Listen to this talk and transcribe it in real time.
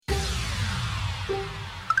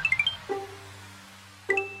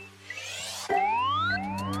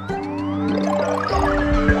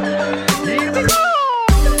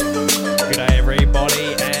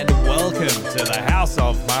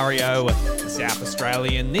Mario, the South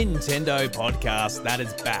Australian Nintendo podcast that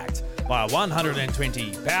is backed by a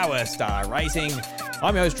 120 Power Star rating.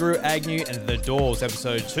 I'm your host Drew Agnew, and the doors,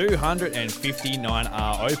 episode 259,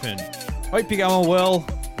 are open. Hope you're going well,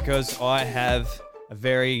 because I have a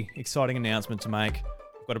very exciting announcement to make.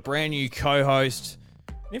 I've got a brand new co-host.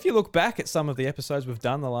 If you look back at some of the episodes we've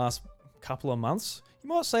done the last couple of months, you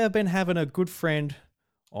might say I've been having a good friend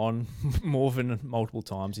on more than multiple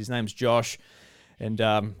times. His name's Josh, and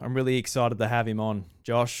I'm really excited to have him on.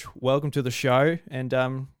 Josh, welcome to the show,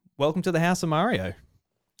 and welcome to the House of Mario.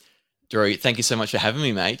 Drew, thank you so much for having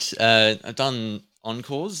me, mate. I've done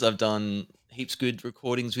encores, I've done heaps good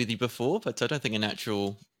recordings with you before, but I don't think an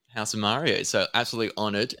actual House of Mario. So absolutely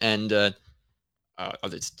honoured, and I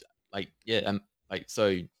just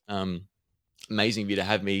amazing of you to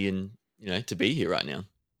have me, and to be here right now.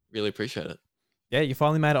 Really appreciate it. Yeah, you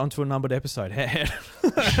finally made it onto a numbered episode.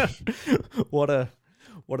 What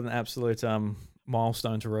an absolute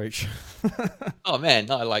milestone to reach. Oh man,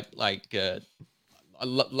 no, I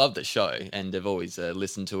love the show, and I've always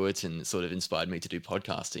listened to it, and it sort of inspired me to do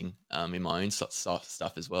podcasting in my own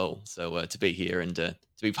stuff as well. So to be here and to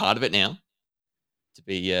be part of it now, to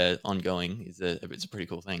be ongoing, it's a pretty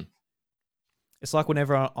cool thing. It's like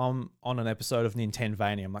whenever I'm on an episode of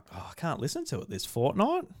Nintenvania, I'm like, oh, I can't listen to it this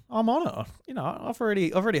fortnight. I'm on it. I've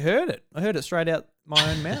already heard it. I heard it straight out my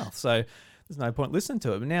own mouth. So there's no point listening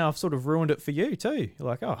to it. But now I've sort of ruined it for you too. You're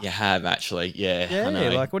like, oh. You have actually, yeah. Yeah, I know.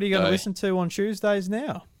 like what are you going to listen to on Tuesdays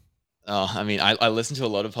now? Oh, I mean, I listen to a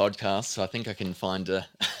lot of podcasts, so I think I can find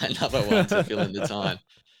another one to fill in the time.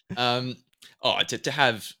 To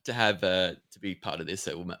be part of this,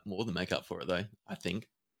 that will more than make up for it, though.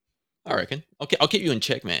 I reckon. Okay, I'll keep you in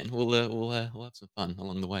check, man. We'll have some fun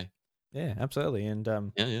along the way. Yeah, absolutely. And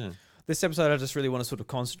yeah. This episode, I just really want to sort of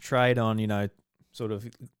concentrate on, sort of,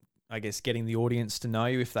 I guess, getting the audience to know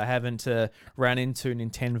you if they haven't ran into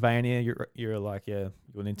Nintenvania. You're like your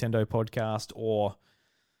Nintendo podcast, or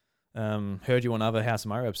heard you on other House of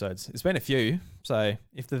Mario episodes. It's been a few, so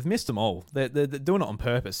if they've missed them all, they're doing it on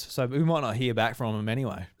purpose. So we might not hear back from them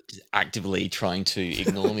anyway. Just actively trying to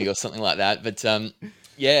ignore me or something like that, but.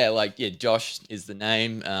 Josh is the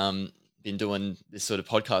name. Been doing this sort of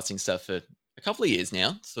podcasting stuff for a couple of years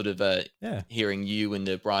now, sort of hearing you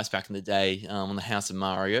and Bryce back in the day on the House of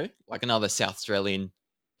Mario, like another South Australian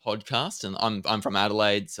podcast. And I'm from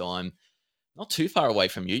Adelaide, so I'm not too far away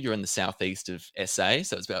from you. You're in the southeast of SA,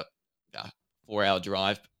 so it's about a 4-hour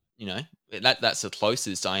drive. That's the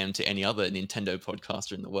closest I am to any other Nintendo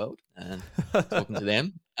podcaster in the world, and talking to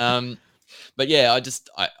them. But yeah,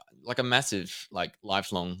 I like a massive,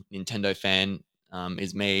 lifelong Nintendo fan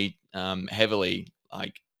is me. Heavily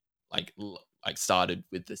started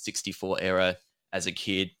with the 64 era as a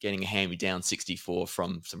kid, getting a hand-me-down 64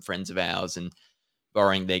 from some friends of ours and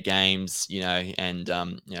borrowing their games, and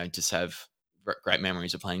just have great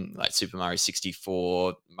memories of playing like Super Mario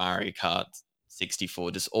 64, Mario Kart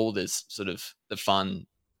 64, just all this sort of the fun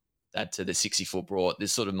that the 64 brought.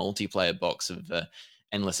 This sort of multiplayer box of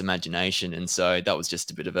endless imagination, and so that was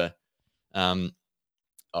just a bit of a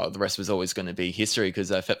the rest was always going to be history,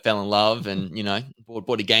 because I fell in love and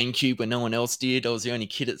bought a GameCube when no one else did. I was the only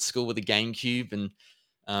kid at school with a GameCube, and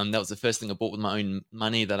that was the first thing I bought with my own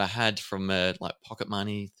money that I had from pocket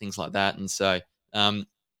money, things like that. And so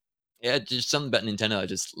just something about Nintendo I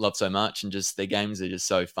just love so much, and just their games are just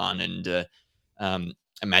so fun and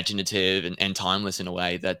imaginative and timeless in a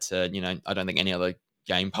way that I don't think any other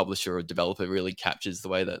game publisher or developer really captures the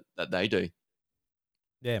way that they do.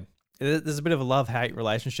 Yeah, there's a bit of a love-hate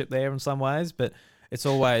relationship there in some ways, but it's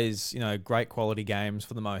always great quality games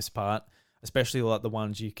for the most part, especially like the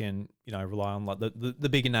ones you can rely on, like the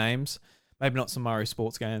bigger names. Maybe not some Mario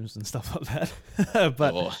sports games and stuff like that,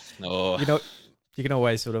 but you can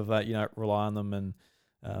always sort of rely on them and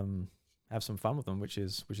have some fun with them, which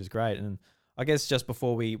is great. And I guess just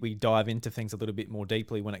before we dive into things a little bit more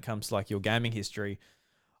deeply when it comes to like your gaming history,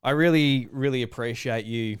 I really, really appreciate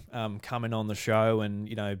you coming on the show and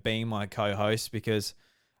being my co-host, because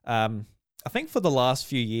I think for the last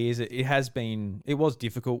few years it was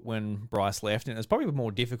difficult when Bryce left, and it was probably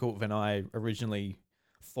more difficult than I originally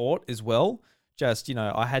thought as well. Just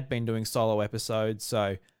I had been doing solo episodes,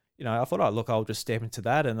 so I thought, I'll just step into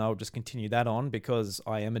that and I'll just continue that on, because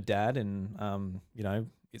I am a dad, and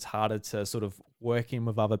it's harder to sort of work in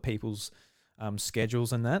with other people's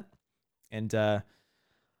schedules and that. And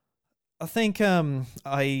I think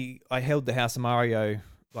I held the House of Mario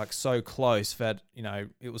like so close that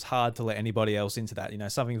it was hard to let anybody else into that.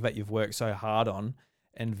 Something that you've worked so hard on,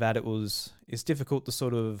 and that it's difficult to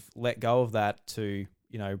sort of let go of that to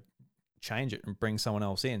change it and bring someone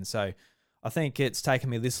else in. So I think it's taken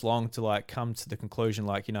me this long to like come to the conclusion,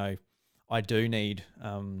 like, I do need,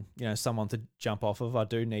 someone to jump off of. I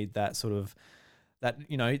do need that sort of, that,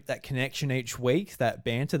 that connection each week, that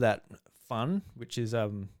banter, that fun, which is,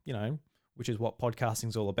 which is what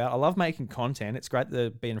podcasting's all about. I love making content. It's great to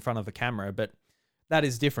be in front of a camera, but that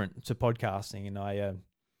is different to podcasting. And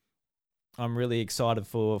I'm really excited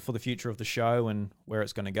for the future of the show and where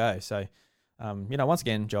it's going to go. So, once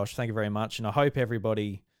again, Josh, thank you very much. And I hope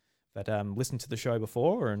everybody that listened to the show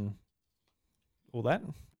before and all that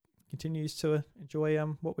continues to enjoy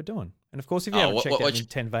what we're doing. And of course, if you haven't checked out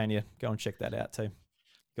Nintendvania, go and check that out too.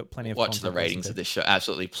 Got plenty of watch content the ratings of this show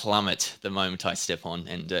absolutely plummet the moment I step on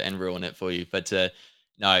and ruin it for you. But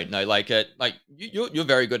no, like you're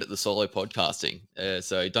very good at the solo podcasting,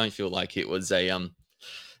 so don't feel like it was a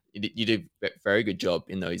you did a very good job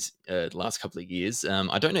in those last couple of years.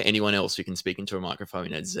 I don't know anyone else who can speak into a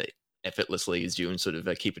microphone as effortlessly as you and sort of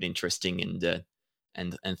keep it interesting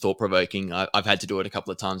and thought provoking. I've had to do it a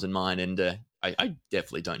couple of times in mine, and I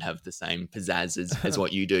definitely don't have the same pizzazz as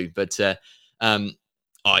what you do. But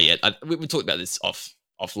we talked about this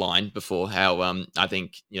offline before. How I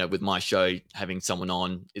think with my show, having someone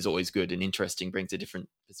on is always good and interesting, brings a different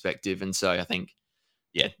perspective, and so I think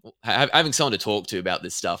having someone to talk to about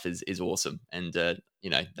this stuff is awesome, and that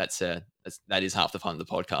is half the fun of the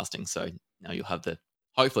podcasting. So now you'll have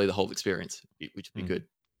hopefully the whole experience, which would be good.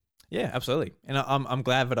 Yeah, absolutely. And I'm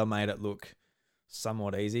glad that I made it look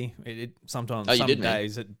somewhat easy. Sometimes some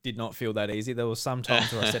days it did not feel that easy. There was some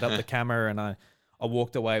times where I set up the camera and I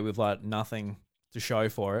walked away with like nothing to show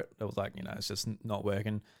for it. It was like, it's just not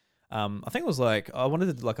working. I think it was like I wanted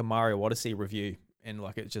to do like a Mario Odyssey review and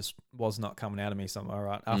like it just was not coming out of me. So I'm all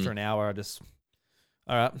right. After an hour, I just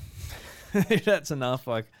all right, that's enough.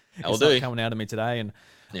 Like it's not coming out of me today. And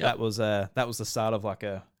that was the start of like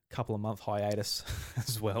a couple of month hiatus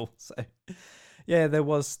as well. So yeah, there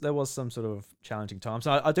was some sort of challenging times.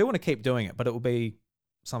 So I do want to keep doing it, but it will be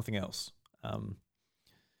something else. So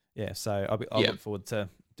I'll look forward to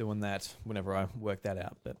doing that whenever I work that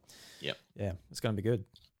out. But yeah, it's going to be good.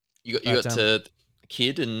 You got a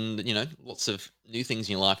kid and lots of new things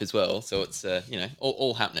in your life as well. So it's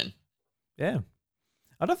all happening. Yeah,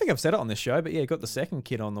 I don't think I've said it on this show, but got the second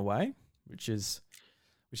kid on the way, which is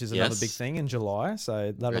another big thing in July.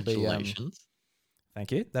 So that'll be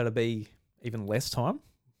thank you. That'll be even less time.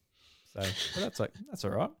 So that's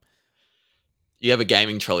all right. You have a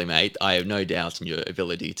gaming trolley, mate. I have no doubt in your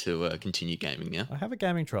ability to continue gaming now. I have a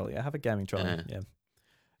gaming trolley. Yeah.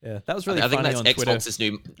 That was really funny. I think that's on Twitter.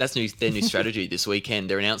 That's their new strategy this weekend.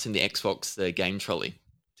 They're announcing the Xbox game trolley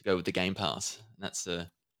to go with the Game Pass. And that's oh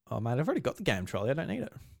man, I've already got the game trolley. I don't need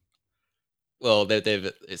it. Well,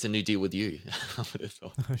 it's a new deal with you. I would have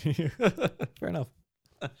thought. Fair enough.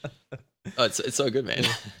 Oh, it's so good, man.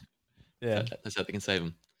 Yeah, that's how they can save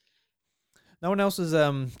them. No one else has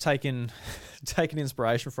taken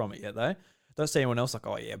inspiration from it yet, though. Don't see anyone else like,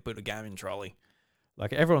 oh yeah, put a gaming trolley.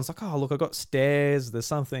 Like everyone's like, oh look, I got stairs. There's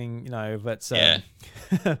something that's that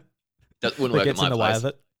wouldn't work at my place. Way of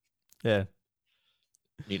it. Yeah,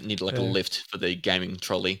 need like a lift for the gaming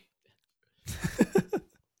trolley.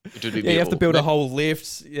 You have to build a whole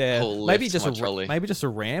lift. Yeah, maybe just a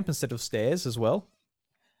ramp instead of stairs as well.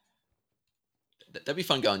 That'd be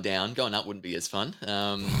fun going down. Going up wouldn't be as fun.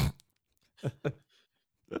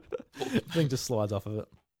 Thing just slides off of it.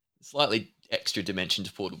 Slightly extra dimension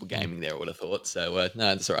to portable gaming there, I would have thought. So no,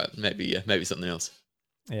 that's all right. Maybe something else.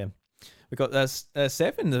 Yeah, we got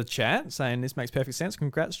Seth in the chat saying this makes perfect sense.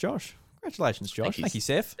 Congrats, Josh. Congratulations, Josh. Thank you,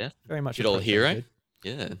 Seth. Yeah. Very much. Good old hero. Dude.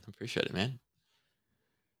 Yeah, appreciate it, man.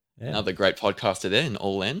 Yeah. Another great podcaster there in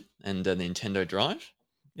All In and the Nintendo Drive.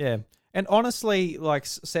 Yeah. And honestly, like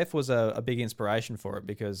Seth was a big inspiration for it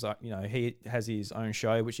because, he has his own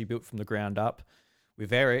show, which he built from the ground up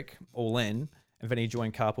with Eric, All In, and then he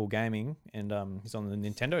joined Carpool Gaming and he's on the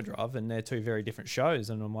Nintendo Drive and they're two very different shows.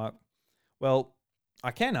 And I'm like, well,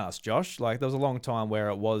 I can ask Josh. Like there was a long time where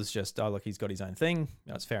it was just, oh, look, he's got his own thing.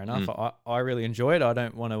 That's fair enough. I really enjoy it. I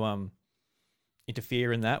don't want to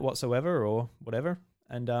interfere in that whatsoever or whatever.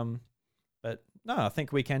 And but no, I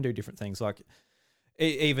think we can do different things. Like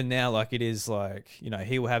even now, like it is like,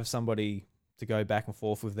 he will have somebody to go back and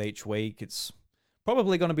forth with each week. It's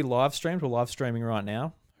probably going to be live streamed. We're live streaming right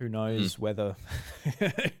now. Who knows whether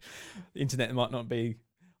the internet might not be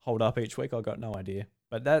hold up each week. I've got no idea.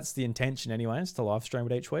 But that's the intention anyways, to live stream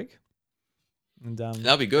it each week. And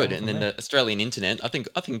that'll be good. And then the Australian internet, I think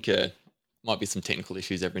might be some technical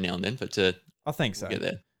issues every now and then, but I think so. We'll get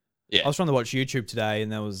there. Yeah. I was trying to watch YouTube today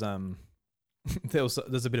and there was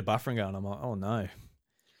there's a bit of buffering going. I'm like, oh no.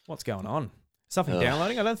 What's going on? Something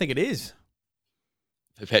downloading? I don't think it is.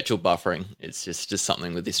 perpetual buffering. It's just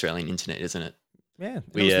something with the Australian internet, isn't it? Yeah,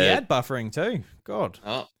 and it We was the ad buffering too. God.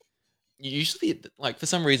 oh, usually like for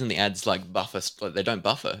some reason the ads like buffer, like they don't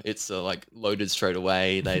buffer. It's like loaded straight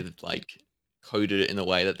away. They like coded it in a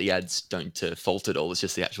way that the ads don't fault at all. It's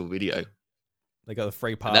just the actual video, They got the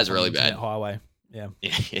free and that's pass on the really internet bad. highway. Yeah.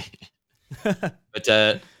 Yeah.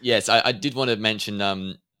 But yes, I did want to mention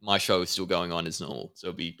my show is still going on as normal, so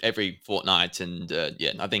it'll be every fortnight, and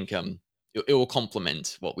yeah, I think it will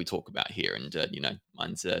complement what we talk about here, and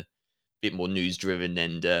mine's a bit more news driven,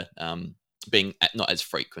 and being not as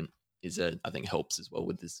frequent is I think helps as well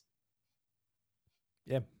with this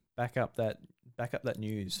Yeah. Back up that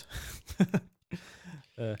news.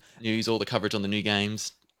 uh, news, all the coverage on the new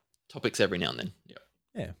games, topics every now and then. Yeah,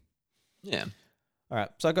 yeah. yeah. All right,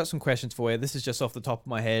 so I got some questions for you. This is just off the top of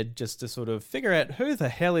my head, just to sort of figure out who the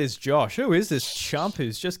hell is Josh. Who is this chump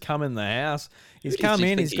who's just come in the house? He's Who do you come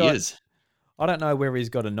in. think He's got. is? I don't know whether he's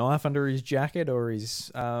got a knife under his jacket or he's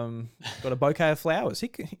got a bouquet of flowers. He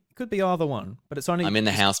could be either one, but it's only. I'm in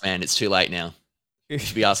the house, man. It's too late now. You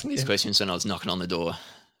should be asking these Yeah. questions when I was knocking on the door.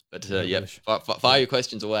 But Oh, yep, gosh. fire your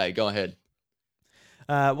questions away. Go ahead.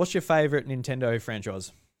 What's your favorite Nintendo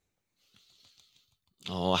franchise?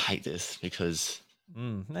 Oh, I hate this because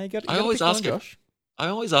No, you got. I You always pick one, ask Josh. I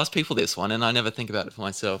always ask people this one, and I never think about it for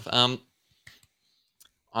myself.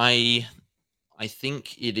 I I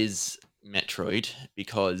think it is Metroid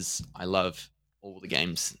because I love all the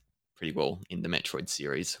games pretty well in the Metroid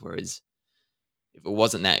series. Whereas if it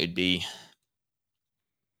wasn't that, it'd be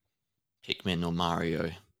Pikmin or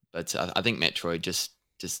Mario. But I think Metroid just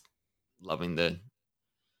loving the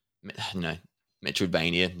you know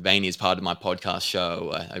Metroidvania. Vania is part of my podcast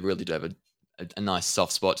show. I really do have a nice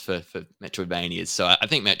soft spot for Metroidvanias. So I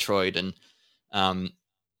think Metroid and um,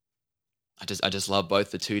 I just love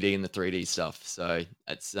both the 2D and the 3D stuff. So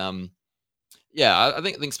it's yeah, I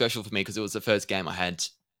think special for me because it was the first game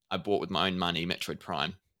I bought with my own money, Metroid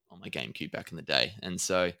Prime on my GameCube back in the day, and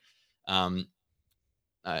so um,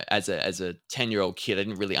 as a 10-year-old kid, I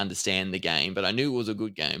didn't really understand the game, but I knew it was a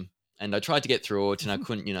good game. And I tried to get through it, and I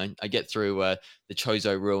couldn't. I get through the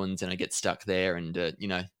Chozo ruins, and I get stuck there. And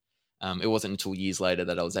it wasn't until years later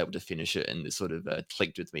that I was able to finish it, and it sort of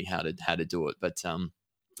clicked with me how to do it. But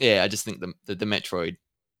yeah, I just think the Metroid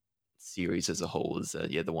series as a whole is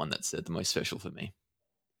the one that's the most special for me.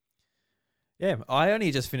 Yeah, I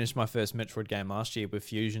only just finished my first Metroid game last year with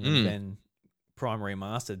Fusion and Mm, then Prime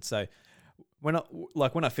Remastered. So when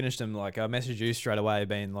I finished them, like I messaged you straight away,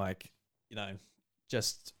 being like,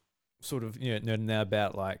 just sort of nerding out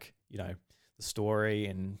about like the story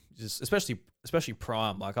and just especially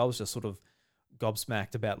Prime. Like I was just sort of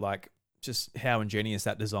gobsmacked about like just how ingenious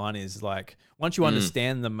that design is. Like once you mm.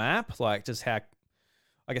 understand the map, like just how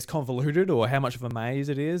I guess convoluted or how much of a maze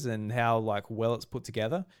it is and how like well it's put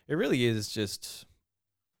together. It really is just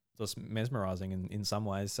mesmerizing in some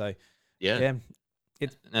ways. So Yeah, yeah,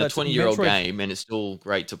 it's a that's 20-year-old Metroid. game, and it's still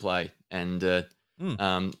great to play, and Mm,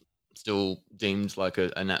 um, still deemed like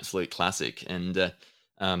an absolute classic. And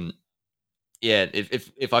um, yeah,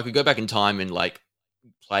 if I could go back in time and like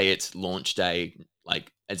play it launch day,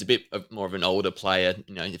 like as a bit more of an older player,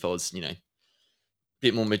 if I was a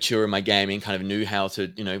bit more mature in my gaming, kind of knew how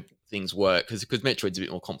to things work because Metroid's a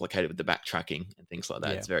bit more complicated with the backtracking and things like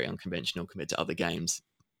that. yeah. It's very unconventional compared to other games.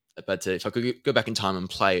 But if I could go back in time and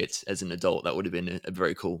play it as an adult, that would have been a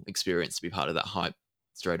very cool experience to be part of that hype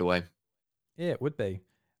straight away. Yeah, it would be.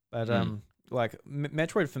 But Mm, like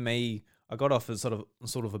Metroid for me, I got off as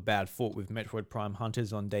sort of a bad foot with Metroid Prime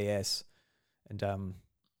Hunters on DS, and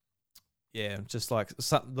yeah, just like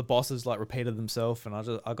the bosses like repeated themselves, and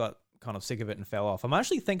I got kind of sick of it and fell off. I'm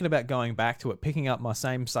actually thinking about going back to it, picking up my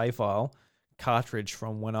same save file cartridge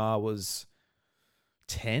from when I was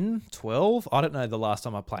 10, 12. I don't know the last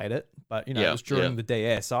time I played it, but it yeah, was yeah. during the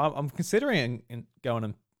DS. So I'm considering going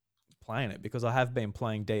and playing it because I have been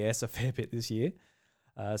playing DS a fair bit this year.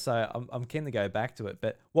 So I'm keen to go back to it.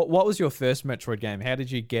 But what was your first Metroid game? How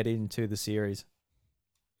did you get into the series?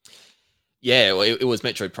 Yeah, well, it was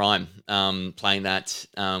Metroid Prime. Playing that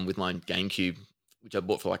with my GameCube, which I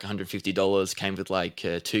bought for like $150, came with like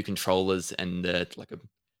two controllers and like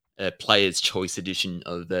a player's choice edition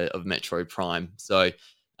of Metroid Prime. So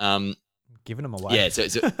Giving them away. yeah, so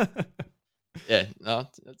yeah, no,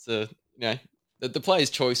 that's a the player's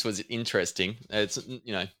choice was interesting. It's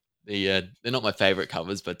they're not my favorite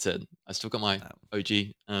covers, but I still got my Um,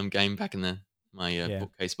 OG game back in my yeah.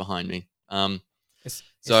 bookcase behind me. It's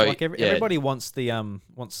So like yeah, everybody wants the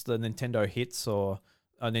Nintendo hits or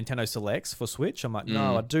Nintendo selects for Switch. I'm like,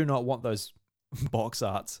 no, I mm, do not want those box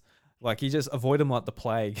arts. Like you just avoid them like the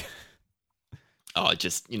plague. Oh,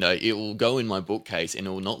 just it will go in my bookcase and it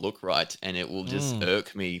will not look right, and it will just Mm,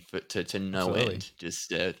 irk me to no absolutely. end.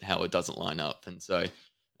 Just how it doesn't line up, and so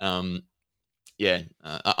um, yeah,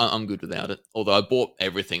 I'm good without it. Although I bought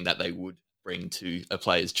everything that they would bring to a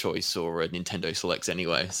player's choice or a Nintendo Selects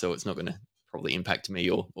anyway, so it's not going to probably impact me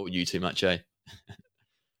or you too much, eh?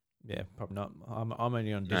 Yeah, probably not. I'm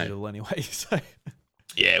only on No. digital anyway, so.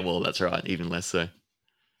 Yeah, well, that's right. Even less so.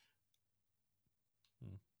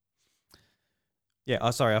 Mm. Yeah.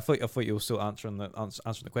 Oh, sorry. I thought you were still answering the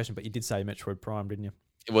question, but you did say Metroid Prime, didn't you?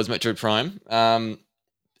 It was Metroid Prime,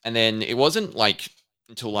 and then it wasn't like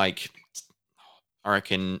until like I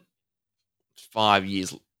reckon 5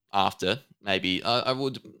 years after, maybe I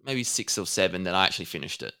would maybe 6 or 7 that I actually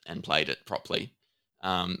finished it and played it properly.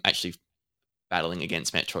 Actually battling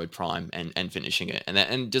against Metroid Prime and finishing it,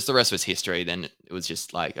 and just the rest was history. Then it was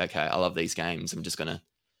just like, okay, I love these games. I'm just gonna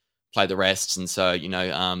play the rest. And so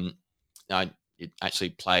I actually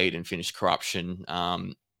played and finished Corruption.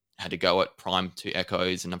 Had to go at Prime Two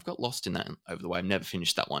Echoes, and I've got lost in that over the way. I've never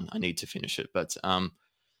finished that one. I need to finish it, but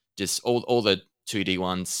just all the 2D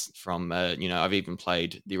ones from I've even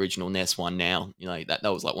played the original NES one now. That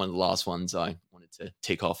was like one of the last ones I wanted to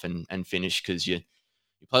tick off and finish, because you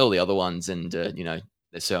play all the other ones, and they're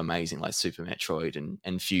so amazing, like Super Metroid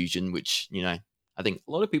and Fusion, which I think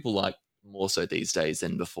a lot of people like more so these days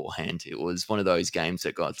than beforehand. It was one of those games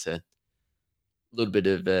that got a little bit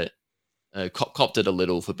of copped it a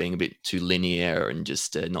little for being a bit too linear and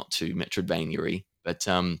just not too Metroidvania-y. But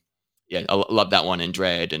yeah, I love that one, and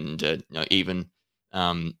Dread, and even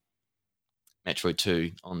um, Metroid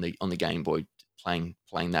 2 on the Game Boy. Playing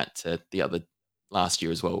that the other last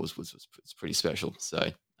year as well was pretty special.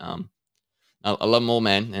 So I love them all,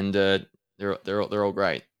 man, and they're all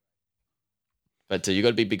great. But you got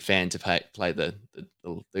to be a big fan to play the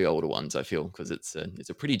older ones. I feel, because it's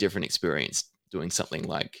a pretty different experience doing something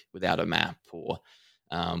like without a map, or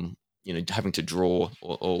having to draw,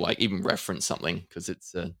 or like even reference something, because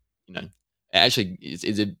it's actually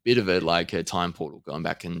it's a bit of a like a time portal, going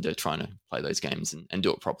back and trying to play those games and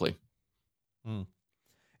do it properly. Mm.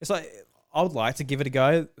 It's like I would like to give it a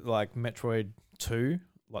go, like Metroid Two,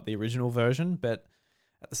 like the original version, but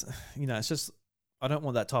it's just I don't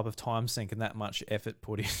want that type of time sink and that much effort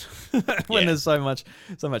put in when Yeah, there's so much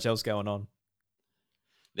else going on.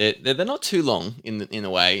 they're not too long in a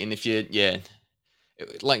way, and if you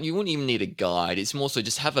like, you wouldn't even need a guide. It's more so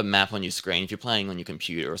just have a map on your screen. If you're playing on your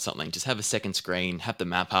computer or something, just have a second screen, have the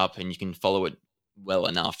map up, and you can follow it well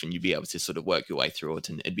enough, and you'd be able to sort of work your way through it,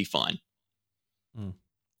 and it'd be fine. Mm.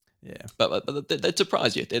 Yeah, But they'd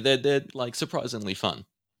surprise you. They're like surprisingly fun.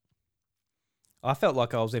 I felt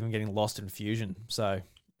like I was even getting lost in Fusion, so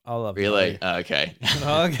I'll have no, Really? Okay.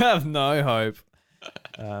 I have no hope.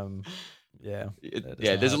 Um, yeah, there's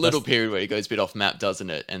Yeah, no there's a hope. little That's period where it goes a bit off map, doesn't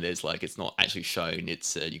it? And there's like, it's not actually shown.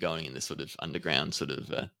 It's you're going in this sort of underground sort of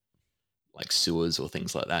like sewers or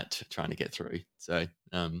things like that, trying to get through. So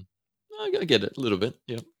I gotta get it a little bit.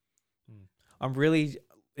 Yeah. Mm. I'm really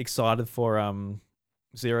excited for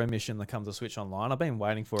Zero Mission that comes to Switch Online. I've been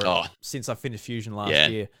waiting for it Oh, since I finished Fusion last yeah.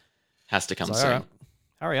 year. Has to come So all right, soon.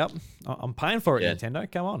 hurry up! I'm paying for it, Yeah.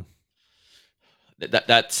 Nintendo. Come on.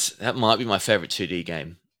 That might be my favorite 2D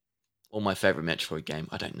game, or my favorite Metroid game.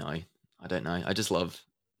 I don't know. I just love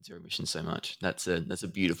Zero Mission so much. That's a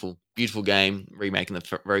beautiful beautiful game, remaking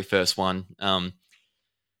the very first one.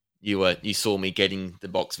 You saw me getting the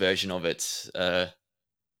box version of it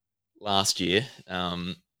last year.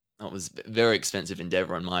 That was a very expensive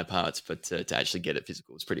endeavor on my part, but to actually get it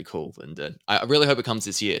physical was pretty cool. And I really hope it comes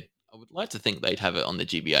this year. I would like to think they'd have it on the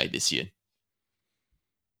GBA this year,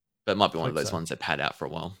 but it might be one of Hope those so. ones that pad out for a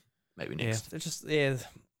while. Maybe Yeah, next. they're just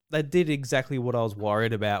they did exactly what I was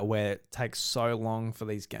worried about, where it takes so long for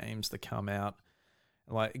these games to come out.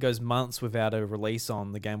 Like it goes months without a release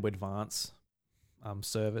on the Game Boy Advance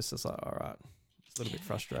service. It's like, all right, it's a little bit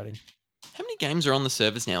frustrating. How many games are on the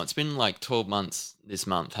servers now? It's been like 12 months this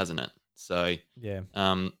month, hasn't it? So, Yeah,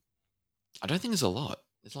 um, I don't think there's a lot.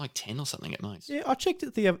 It's like 10 or something at most. yeah. I checked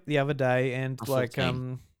it the other day, and Or like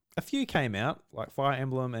 14. a few came out, like Fire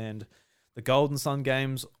Emblem and the Golden Sun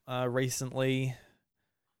games recently.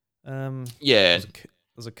 Yeah,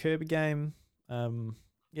 There's a Kirby game.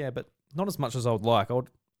 Yeah, but not as much as I would like.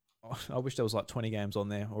 I wish there was like 20 games on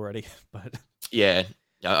there already, but yeah.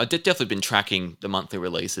 Yeah, I did definitely been tracking the monthly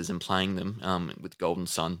releases and playing them with Golden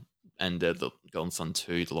Sun, and the Golden Sun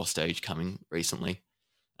 2, The Lost Age, coming recently.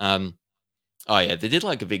 Um, oh, yeah, they did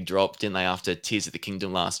like a big drop, didn't they, after Tears of the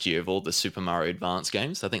Kingdom last year, of all the Super Mario Advance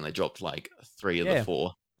games? I think they dropped like 3 of the yeah,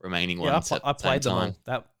 4 remaining yeah. ones at I the same played them time.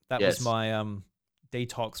 all. That was Yes. my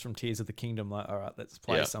detox from Tears of the Kingdom. Like, all right, let's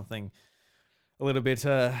play Yeah. something a little bit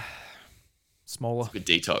It's smaller, a good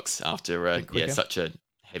detox after a bit quicker. such a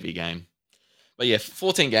heavy game. But yeah,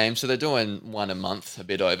 14 games, so they're doing one a month, a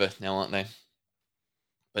bit over now, aren't they?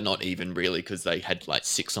 But not even really because they had like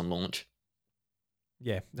 6 on launch.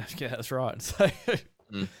 Yeah, yeah, that's right. So,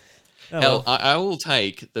 Mm. oh Hell, well, I will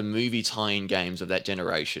take the movie tie-in games of that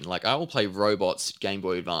generation. Like I will play Robots Game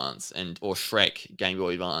Boy Advance and or Shrek Game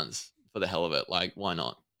Boy Advance for the hell of it. Like why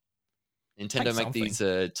not? take Nintendo make something.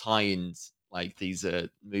 these tie-ins, like these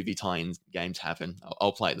movie tie-ins games happen.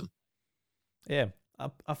 I'll play them. Yeah,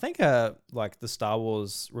 I think like the Star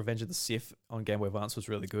Wars Revenge of the Sith on Game Boy Advance was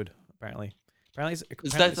really good. Because Apparently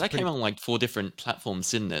it's that came pretty. on like 4 different platforms,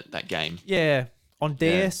 didn't it? That game. Yeah, on Yeah.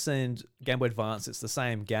 DS and Game Boy Advance, it's the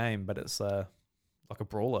same game, but it's like a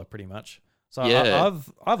brawler pretty much. So Yeah.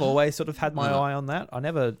 I've always sort of had my Uh, eye on that. I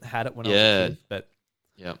never had it when I was a yeah. kid, but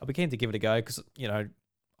Yeah. I'd be keen to give it a go because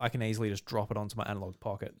I can easily just drop it onto my analog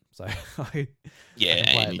pocket, so I Yeah, can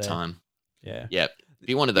play it there. anytime. Yeah. Yeah.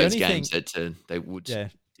 Be one of The those only games thing, that they would yeah,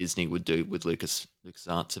 Disney would do with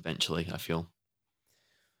LucasArts eventually, I feel.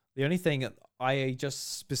 the only thing I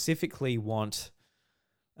just specifically want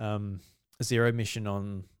Zero Mission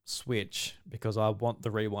on Switch because I want the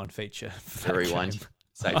rewind feature for The that game. rewind,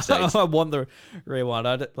 save states. I want the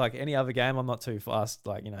rewind. Like any other game, I'm not too fast.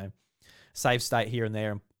 Like save state here and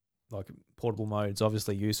there, and like portable mode's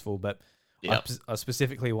obviously useful, but Yeah. I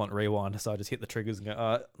specifically want rewind. So I just hit the triggers and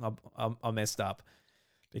go, I messed up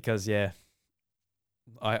because yeah,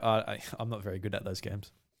 I'm not very good at those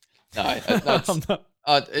games. No, I'm that's not.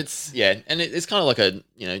 it's yeah, and it's kind of like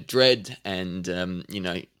a Dread and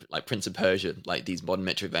like Prince of Persia, like these modern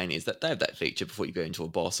Metroidvanias that they have that feature before you go into a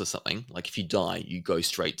boss or something. Like if you die, you go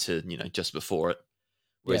straight to just before it. Yeah.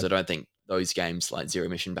 Whereas I don't think those games like Zero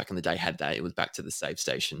Mission back in the day had that. It was back to the save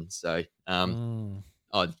station. So Mm.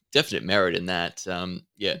 definite merit in that.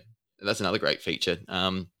 Yeah, that's another great feature.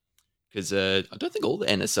 Because I don't think all the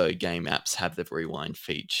NSO game apps have the rewind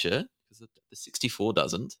feature because the 64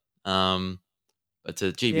 doesn't. But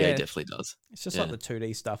GBA Yeah, definitely does. it's just like Yeah, the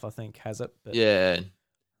 2D stuff. I think has it, but yeah, it's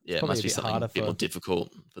yeah. It probably must a be bit something harder a bit more for.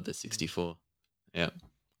 difficult for the 64. Yeah.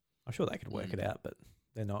 I'm sure they could work Mm. it out, but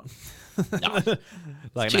they're not. No, it's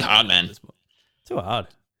Like too no, hard, man. it's too hard.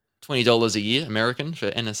 $20 a year American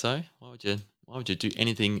for NSO. Why would you do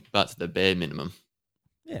anything but the bare minimum?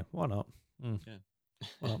 Yeah, why not? Mm, Yeah.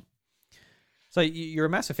 why not? So you're a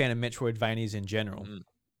massive fan of Metroidvanias in general. Mm.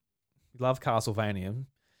 You love Castlevania.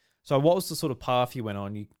 So what was the sort of path you went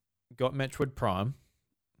on? You got Metroid Prime,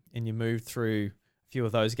 and you moved through a few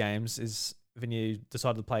of those games. Is when you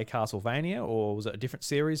decided to play Castlevania, or was it a different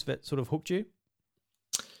series that sort of hooked you?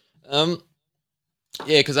 Um,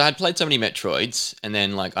 yeah, because I had played so many Metroids, and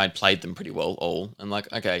then like I'd played them pretty well all, and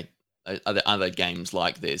like okay, are there other games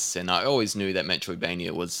like this? And I always knew that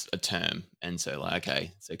Metroidvania was a term, and so like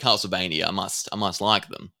okay, so Castlevania, I must like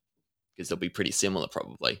them because they'll be pretty similar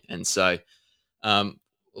probably, and so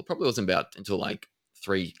well, probably wasn't about until like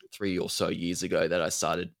three or so years ago that I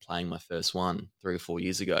started playing my first one 3 or 4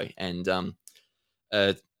 years ago, and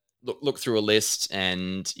uh, look through a list,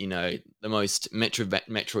 and the most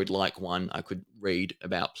Metroid like one I could read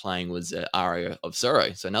about playing was Aria of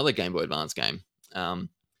Sorrow, so another Game Boy Advance game. Um,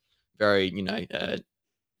 very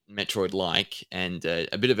Metroid like, and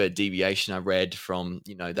a bit of a deviation I read from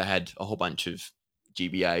they had a whole bunch of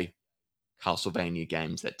GBA Castlevania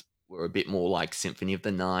games that were a bit more like Symphony of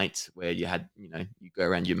the Night, where you had you go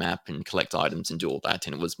around your map and collect items and do all that,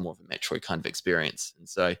 and it was more of a Metroid kind of experience. And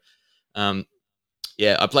so um,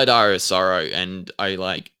 yeah, I played Aria of Sorrow, and I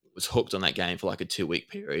like was hooked on that game for like a 2 week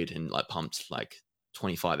period, and like pumped like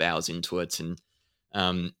 25 hours into it, and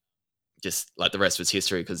um, just like the rest was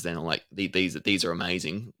history. Because then I'm like, these are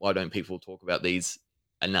amazing. Why don't people talk about these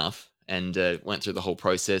enough? And went through the whole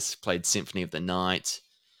process. Played Symphony of the Night.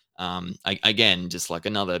 Again, just like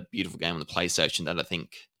another beautiful game on the PlayStation that I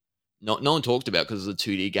think no one talked about because it was a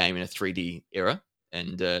 2D game in a 3D era,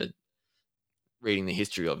 and reading the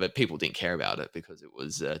history of it, people didn't care about it because it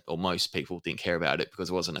was, or most people didn't care about it because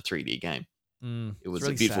it wasn't a 3D game. It It's was a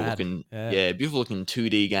really sad. Yeah. beautiful looking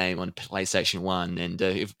 2D game on PlayStation 1. And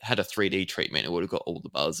if it had a 3D treatment, it would have got all the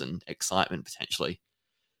buzz and excitement potentially.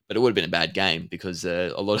 But it would have been a bad game because a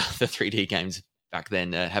lot of the 3D games back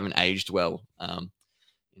then haven't aged well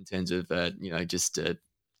in terms of, just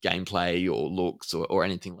gameplay or looks or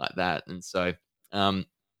anything like that. And so,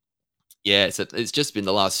 yeah, so it's just been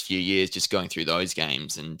the last few years just going through those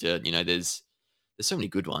games. And, there's so many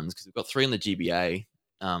good ones because we've got 3 on the GBA,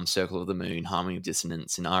 Circle of the Moon, Harmony of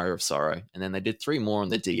Dissonance, and Aria of Sorrow, and then they did 3 more on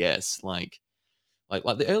the DS. Like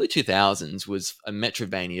the early 2000s was a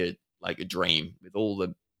Metroidvania like a dream with all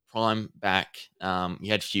the Prime back,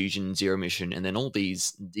 you had Fusion, Zero Mission, and then all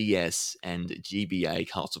these DS and GBA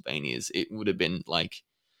Castlevanias. It would have been like,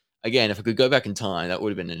 again, if I could go back in time, that would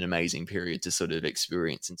have been an amazing period to sort of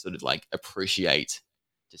experience and sort of like appreciate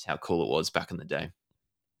just how cool it was back in the day.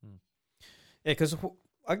 Mm. Yeah, because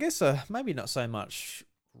I guess maybe not so much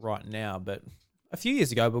right now, but a few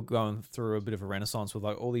years ago, we're going through a bit of a renaissance with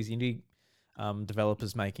like all these indie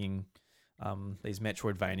developers making these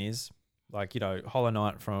Metroidvanias. Like, Hollow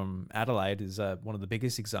Knight from Adelaide is one of the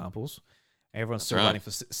biggest examples. Everyone's That's still right. waiting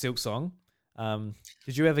for Silk Song.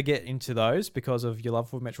 Did you ever get into those because of your love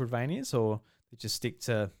for Metroidvanias, or did you stick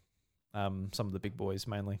to some of the big boys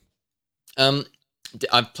mainly? Um,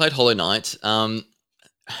 I played Hollow Knight.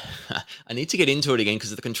 I need to get into it again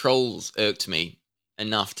because the controls irked me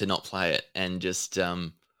enough to not play it, and just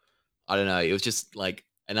I don't know. It was just like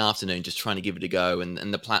an afternoon just trying to give it a go, and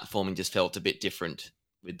the platforming just felt a bit different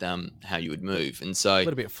with how you would move, and A so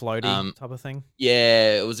little bit floaty um, type of thing.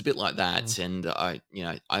 yeah, it was a bit like Mm. that. And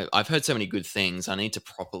I've heard so many good things. I need to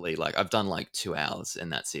properly like I've done like 2 hours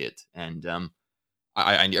and that's it, and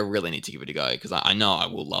I really need to give it a go because I know I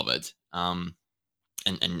will love it. And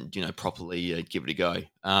properly give it a go.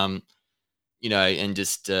 And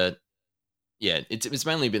just yeah, it's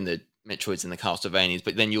mainly been the Metroids and the Castlevanias,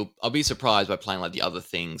 but then I'll be surprised by playing like the other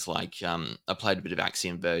things. Like I played a bit of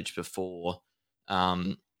Axiom Verge before,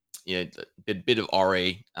 um, bit of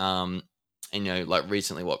Ori, and like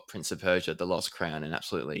recently what Prince of Persia: The Lost Crown, and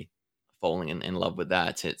absolutely falling in love with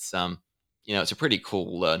that. It's a pretty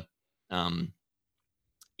cool um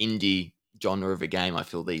indie genre of a game. I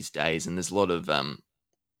feel these days, and there's a lot of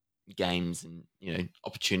games and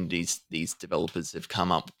opportunities these developers have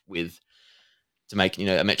come up with to make a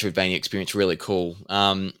Metroidvania experience really cool.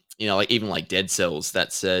 Like even like Dead Cells,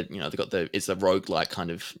 that's they got it's a roguelike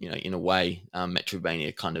kind of in a way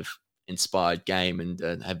Metroidvania kind of inspired game, and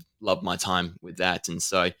have loved my time with that. And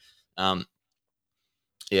so um,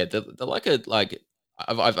 yeah, they're like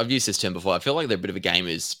I've used this term before. I feel like they're a bit of a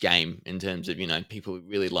gamer's game in terms of people who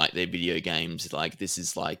really like their video games. Like this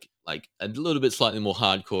is like a little bit slightly more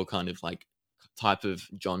hardcore kind of like type of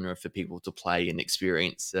genre for people to play and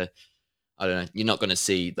experience. I don't know. You're not going to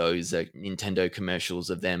see those Nintendo commercials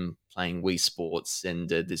of them playing Wii Sports and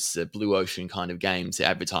this Blue Ocean kind of games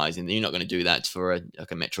advertising. You're not going to do that for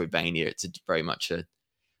like a Metroidvania. It's very much a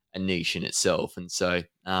niche in itself, and so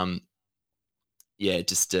yeah,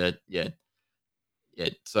 just yeah.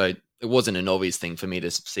 So it wasn't an obvious thing for me to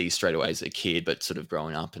see straight away as a kid, but sort of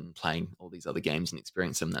growing up and playing all these other games and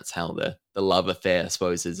experiencing them, that's how the love affair, I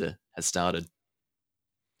suppose, has started.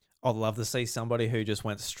 I'd love to see somebody who just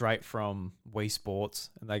went straight from Wii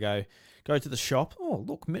Sports and they go to the shop. Oh,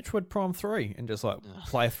 look, Metroid Prime 3, and just like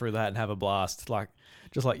play through that and have a blast. Like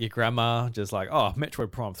just like your grandma, just like, oh,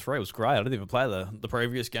 Metroid Prime 3 was great. I didn't even play the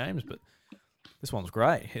previous games, but this one's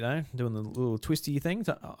great. Doing the little twisty thing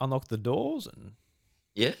to unlock the doors and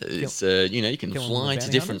Yeah, kill, it's you can killing the fly to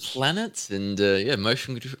bounty different hunters. planets, and yeah,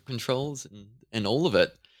 motion controls and all of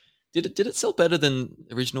it. Did it sell better than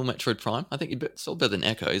original Metroid Prime? I think it sold better than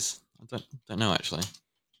Echoes. I don't know actually,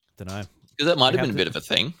 Don't know. because that might We have been have a to. bit of a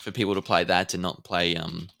thing for people to play that and not play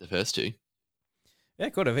the first two. Yeah,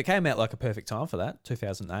 could have. It came out like a perfect time for that.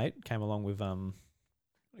 2008 came along with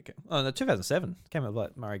Okay. Oh no, 2007 came out with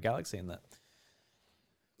like Mario Galaxy and that.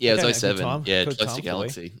 Yeah, It it came was out a '07. Yeah, good close to time for the Wii.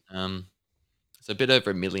 Galaxy. It's a bit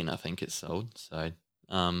over a million, I think it sold.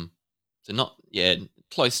 Um, so not yeah,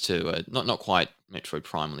 close to not quite Metroid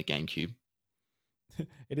Prime on the GameCube.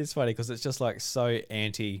 It is funny because it's just like so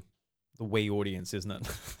anti the Wii audience, isn't it?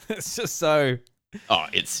 It's just so Oh,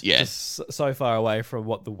 it's yeah. so far away from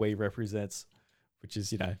what the Wii represents, which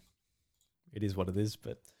is it is what it is.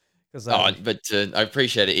 But because Oh, but I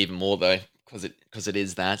appreciate it even more though, because it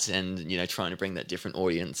is that, and trying to bring that different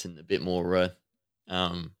audience and a bit more,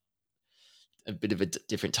 um, a bit of a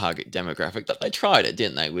different target demographic. But they tried it,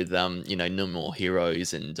 didn't they? With No More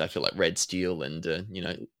Heroes, and I feel like Red Steel, and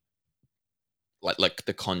like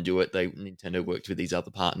the Conduit. Nintendo worked with these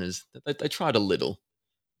other partners. They tried a little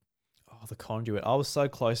the Conduit, I was so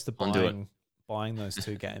close to Conduit. buying those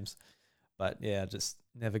two games, but yeah, just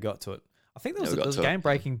never got to it. I think Never there got was a to it. game Yeah.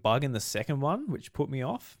 breaking bug in the second one, which put me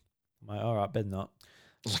off. I'm like, all right, better not.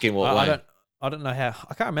 Like in what I way? don't know how.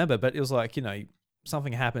 I can't remember, but it was like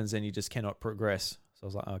something happens and you just cannot progress. So I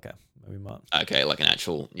was like, okay, maybe we might. Okay, like an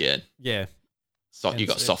actual Yeah, You and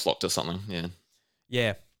got soft locked or something. Yeah.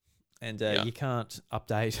 yeah, and Yeah. you can't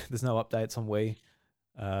update. There's no updates on Wii.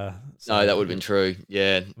 No, So that would have been true.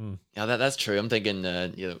 Yeah. mm, Yeah, that's true. I'm thinking,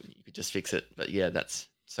 you could just fix it. But yeah, that's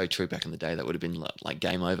so true. Back in the day, that would have been like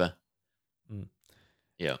game over. mm,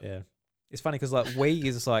 Yeah. yeah. it's funny because like Wii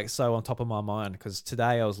is like so on top of my mind because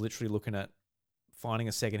today I was literally looking at finding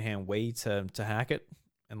a secondhand Wii to hack it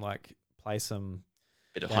and like play some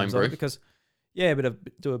Bit of games on homebrew. it because yeah,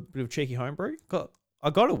 do a bit of cheeky homebrew. I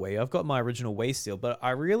got a Wii. I've got my original Wii still, but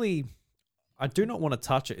I do not want to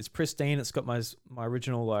touch it. It's pristine. It's got my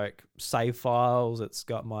original like save files. It's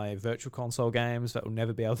got my virtual console games that will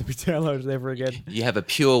never be able to be downloaded ever again. You have a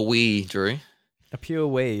pure Wii, Drew. A pure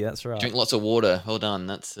Wii. That's You right. drink lots of water. Well done.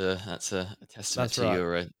 That's a testament That's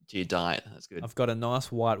right. to your diet. That's good. I've got a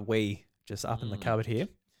nice white Wii just up in the Mm. cupboard here,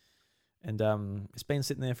 and it's been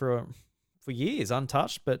sitting there for years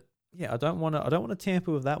untouched. But yeah, I don't want to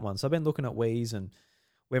tamper with that one. So I've been looking at Wii's and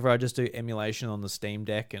whether I just do emulation on the Steam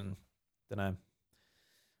Deck and don't know.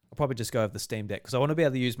 I'll probably just go with the Steam Deck because I want to be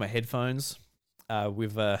able to use my headphones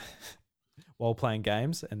with while playing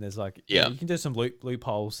games. And there's like Yeah. you can do some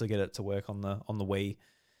loopholes to get it to work on the Wii,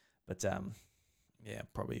 but yeah,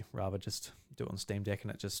 probably rather just do it on Steam Deck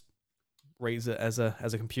and it just reads it as a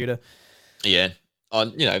computer. Yeah.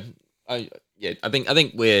 You know, I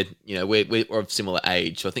think we're of similar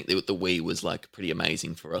age. So I think the Wii was like pretty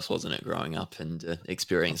amazing for us, wasn't it? Growing up and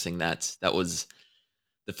experiencing that. That was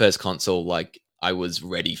the first console like I was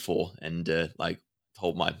ready for, and like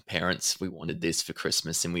told my parents we wanted this for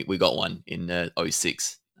Christmas, and we got one in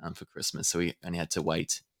 '06 for Christmas. So we only had to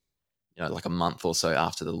wait, like a month or so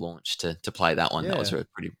after the launch to play that one. Yeah. That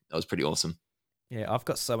was pretty awesome. Yeah, I've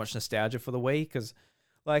got so much nostalgia for the Wii because,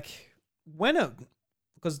 like,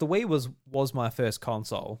 because the Wii was my first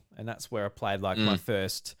console, and that's where I played like my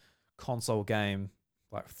first console game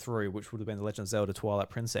like through, which would have been The Legend of Zelda: Twilight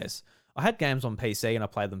Princess. I had games on PC and I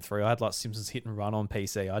played them through. I had like Simpsons Hit and Run on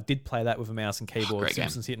PC. I did play that with a mouse and keyboard. Great game.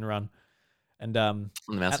 Simpsons Hit and Run, and On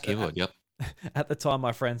the mouse and keyboard. Yep. At the time,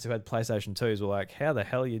 my friends who had PlayStation 2s were like, "How the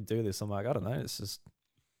hell you do this?" I'm like, "I don't know. It's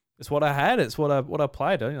what I had. It's what I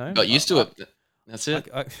played. Got used to it. That's it.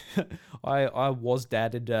 I was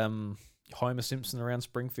dadded Homer Simpson around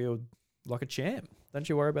Springfield like a champ. Don't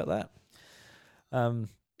you worry about that.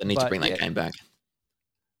 They need to bring that game back.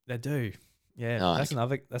 They do. Yeah, Oh,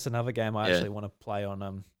 that's another game I actually want to play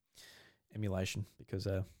on emulation because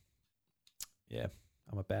yeah,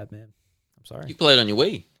 I'm a bad man. I'm sorry. You play it on your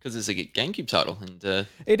Wii because it's a GameCube title, and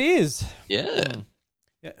it is. yeah.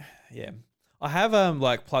 Yeah. I have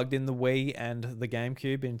like plugged in the Wii and the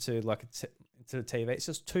GameCube into like into the TV. It's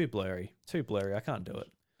just too blurry. I can't do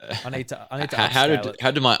it. I need to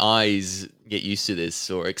How do my eyes get used to this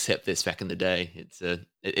or accept this back in the day?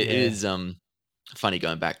 It is funny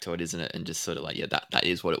going back to it, isn't it? And just sort of like, that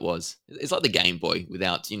is what it was. It's like the Game Boy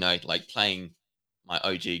without, like playing my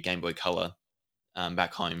OG Game Boy Color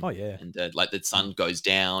back home. Oh yeah. And like the sun goes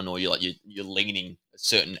down, or you're leaning a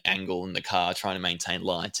certain angle in the car trying to maintain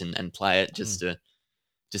light and play it. Just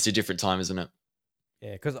a different time, isn't it?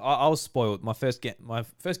 Yeah, because I was spoiled. My first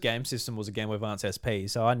game system was a Game Boy Advance SP,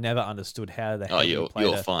 so I never understood how the hell you played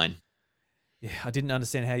you're fine. Yeah, I didn't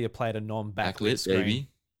understand how you played a non-backlit screen. Baby.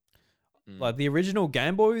 Like the original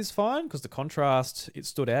Game Boy was fine because the contrast, it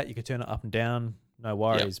stood out. You could turn it up and down, no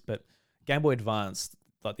worries. Yep. But Game Boy Advance,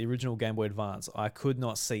 like the original Game Boy Advance, I could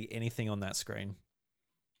not see anything on that screen.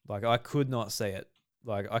 Like I could not see it.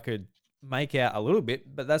 Like I could make out a little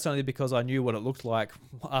bit, but that's only because I knew what it looked like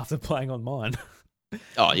after playing on mine.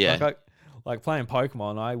 Oh yeah. Like playing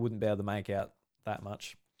Pokemon, I wouldn't be able to make out that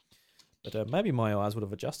much. But maybe my eyes would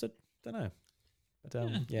have adjusted. Don't know.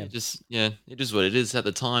 But yeah. It is what it is at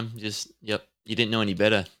the time. You didn't know any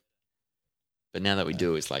better. But now that we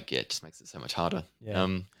do, it's like, it just makes it so much harder. Yeah.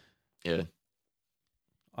 Yeah.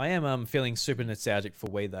 I am feeling super nostalgic for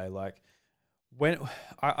Wii though. Like when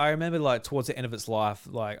I remember like towards the end of its life,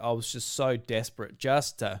 like I was just so desperate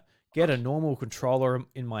just to get a normal controller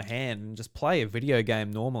in my hand and just play a video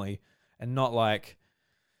game normally and not like,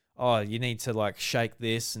 oh, you need to like shake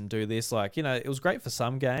this and do this. Like, it was great for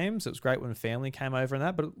some games. It was great when family came over and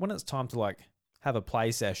that. But when it's time to like have a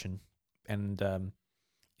play session and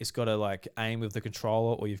it's got to like aim with the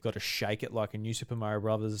controller or you've got to shake it like in New Super Mario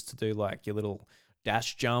Brothers to do like your little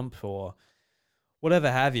dash jump or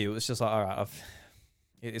whatever have you, it's just like, all right,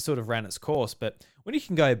 it sort of ran its course. But when you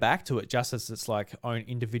can go back to it just as its like own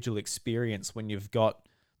individual experience when you've got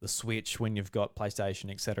the Switch, when you've got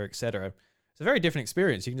PlayStation, et cetera, it's a very different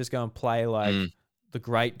experience. You can just go and play like the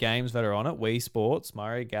great games that are on it: Wii Sports,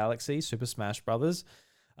 Mario Galaxy, Super Smash Brothers.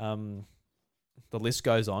 The list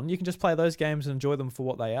goes on. You can just play those games and enjoy them for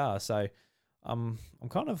what they are. So, I'm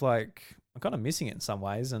kind of missing it in some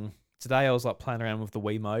ways. And today I was like playing around with the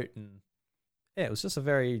Wiimote, and yeah, it was just a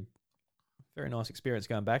very, very nice experience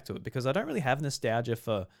going back to it because I don't really have nostalgia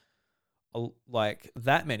for like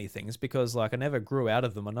that many things because like I never grew out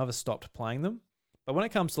of them. I never stopped playing them. But when it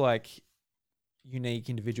comes to like unique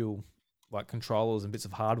individual like controllers and bits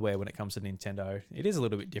of hardware when it comes to Nintendo. It is a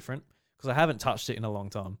little bit different because I haven't touched it in a long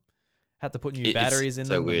time. Had to put new It's batteries in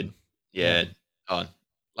so them, weird. and yeah, Yeah. Oh,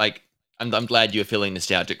 like I'm glad you're feeling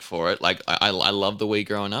nostalgic for it. Like I love the Wii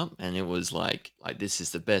growing up, and it was like this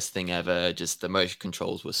is the best thing ever. Just the motion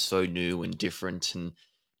controls were so new and different, and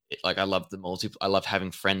like I love the I love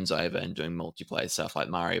having friends over and doing multiplayer stuff like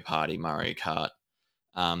Mario Party, Mario Kart.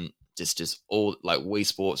 Just all like Wii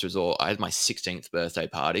Sports Resort. I had my 16th birthday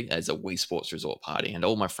party as a Wii Sports Resort party, and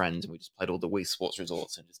all my friends, and we just played all the Wii Sports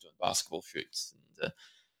Resorts and just doing basketball shoots and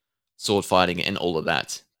sword fighting and all of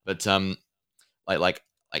that. But like like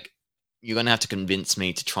like you're gonna have to convince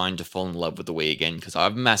me to trying to fall in love with the Wii again because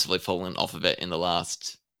I've massively fallen off of it in the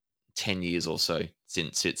last 10 years or so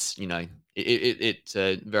since it's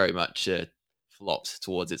very much flopped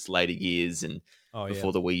towards its later years and oh yeah,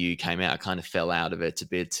 before the Wii U came out, I kind of fell out of it a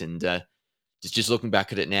bit and. Just looking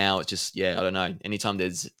back at it now, it's just I don't know. Anytime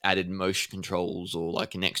there's added motion controls or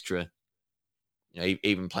like an extra,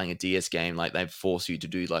 even playing a DS game, like they force you to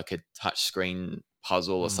do like a touch screen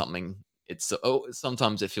puzzle or mm. something.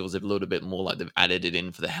 Sometimes it feels a little bit more like they've added it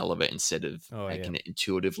in for the hell of it instead of Oh yeah. making it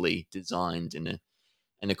intuitively designed in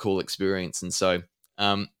a cool experience. And so,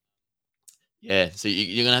 um, yeah, so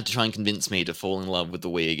you're gonna have to try and convince me to fall in love with the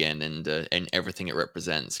Wii again and everything it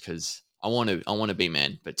represents because I want to be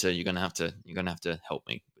man, but you're gonna have to help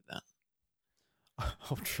me with that.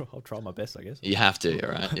 I'll try my best, I guess. You have to,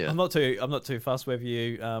 all right? Yeah. I'm not too fussed whether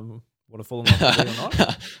you want to fall in love with the Wii or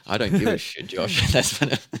not. I don't give a shit, Josh. That's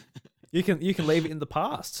funny. You can leave it in the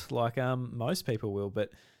past, like most people will.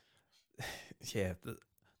 But yeah,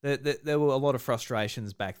 there were a lot of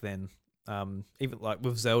frustrations back then. Even like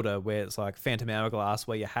with Zelda, where it's like Phantom Hourglass,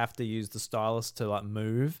 where you have to use the stylus to like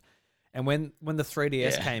move. And when the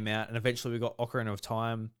 3DS Yeah. came out, and eventually we got Ocarina of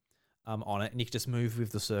Time on it, and you could just move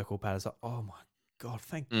with the circle pad. It's like, oh my god,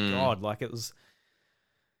 thank Mm, God! Like it was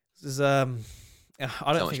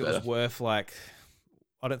I so don't much think it was better. worth like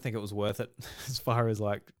I don't think it was worth it as far as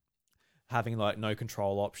like having like no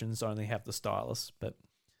control options, only have the stylus. But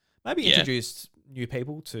maybe Yeah. introduced new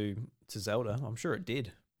people to Zelda. I'm sure it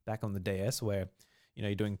did back on the DS, where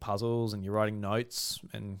you're doing puzzles and you're writing notes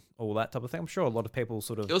and all that type of thing. I'm sure a lot of people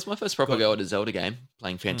sort It of was my first proper got. go at a Zelda game,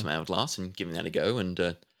 playing Mm, Phantom Hourglass and giving that a go. And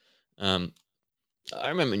um, I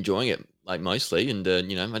remember enjoying it like mostly. And I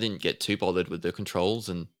didn't get too bothered with the controls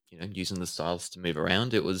and using the stylus to move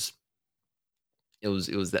around. It was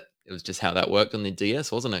just how that worked on the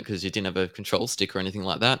DS, wasn't it? Because you didn't have a control stick or anything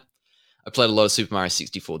like that. I played a lot of Super Mario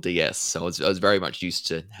 64 DS, so I was very much used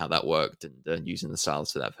to how that worked and using the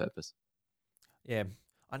stylus for that purpose. yeah,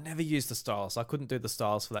 I never used the stylus. I couldn't do the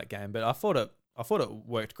stylus for that game, but I thought it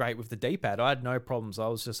worked great with the D-pad. I had no problems. I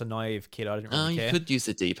was just a naive kid. I didn't Oh, really you care. could use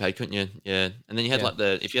the D-pad, couldn't you? Yeah, and then you had Yeah,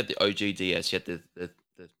 like if you had the OG DS, you had the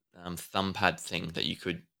thumb pad thing that you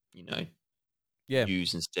could you know yeah,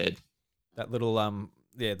 use instead. that little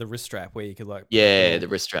yeah, the wrist strap where you could like put the Yeah, the little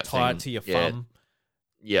wrist strap tie it thing. to your Yeah, thumb.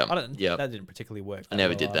 yeah, I don't. yeah. That didn't particularly work I that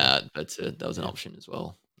never well did either. that, but that was an Yeah, option as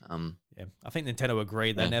well. yeah. I think Nintendo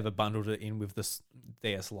agreed. They Yeah. never bundled it in with the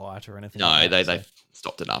DS Lite or anything like No, that. they So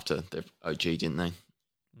stopped it after the OG, didn't they?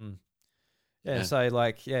 mm. Yeah, Yeah. so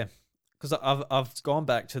like yeah, because I've gone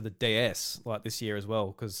back to the DS like this year as well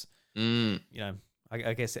because Mm,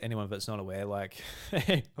 I guess anyone that's not aware, like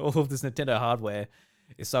all of this Nintendo hardware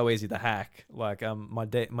is so easy to hack. Like my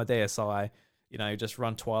DSi, just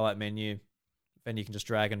run Twilight menu, then you can just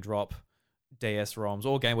drag and drop DS ROMs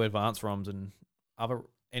or Game Boy Advance ROMs and other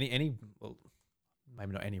any well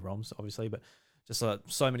maybe not any ROMs obviously, but just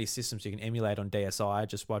so many systems you can emulate on DSi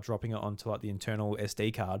just by dropping it onto like the internal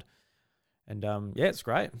SD card. And yeah, it's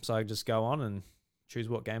great. So I just go on and choose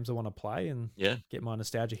what games I want to play and yeah. get my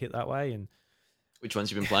nostalgia hit that way. And Which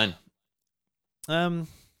ones you been playing? um,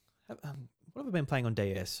 what have I been playing on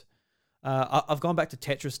DS? I've gone back to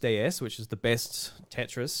Tetris DS, which is the best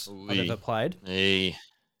Tetris I've ever Ooh, played, hey.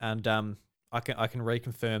 and I can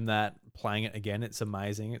reconfirm that playing it again, it's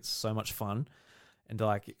amazing. It's so much fun, and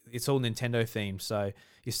like it's all Nintendo themed. So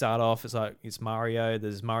you start off, it's Mario.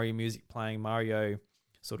 There's Mario music playing, Mario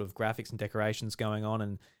sort of graphics and decorations going on,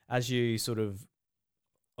 and as you sort of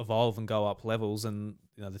evolve and go up levels, and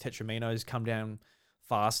the Tetraminos come down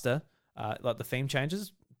faster. Like the theme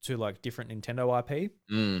changes to like different Nintendo IP.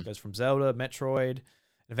 Mm, Goes from Zelda, Metroid, and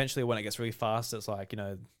eventually when it gets really fast, it's like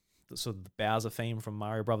the sort of the Bowser theme from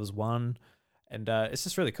Mario Brothers One, and it's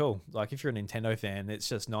just really cool. Like if you're a Nintendo fan, it's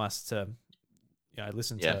just nice to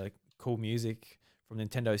listen yeah. to cool music from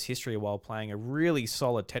Nintendo's history while playing a really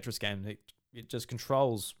solid Tetris game. It just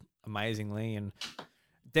controls amazingly, and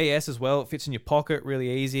DS as well. It fits in your pocket really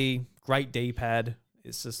easy. Great D pad.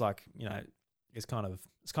 It's just like is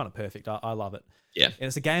it's kind of perfect. I love it. Yeah. And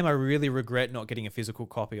it's a game I really regret not getting a physical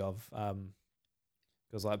copy of.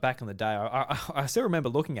 Because like back in the day, I still remember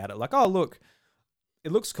looking at it like, oh look,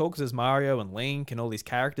 it looks cool because there's Mario and Link and all these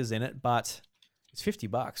characters in it, but it's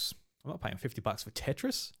 $50. I'm not paying $50 for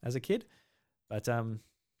Tetris as a kid, but I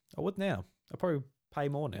would now. I'll probably pay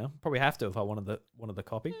more now. Probably have to if I wanted the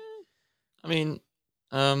copy. I mean,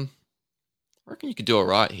 I reckon you could do it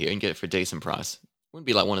right here and get it for a decent price. Wouldn't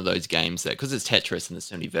be like one of those games that, because it's Tetris and there's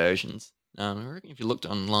so many versions. I reckon if you looked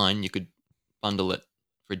online, you could bundle it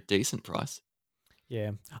for a decent price.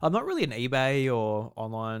 Yeah, I'm not really an eBay or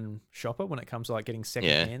online shopper when it comes to like getting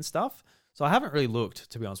secondhand stuff, so I haven't really looked,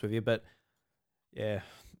 to be honest with you. But yeah,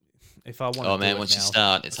 if I want, oh man, once you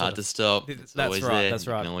start, it's hard to stop. It's that's always right. there. That's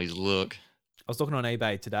right. You can always look. I was looking on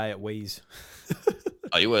eBay today at Wii's.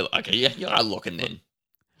 Oh, you were okay? Yeah, you are looking then.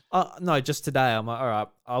 No, just today. I'm like, all right.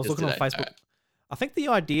 I was looking on Facebook. Right. I think the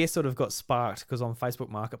idea sort of got sparked because on Facebook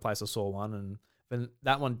Marketplace I saw one, and then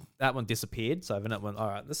that one disappeared. So then it went, all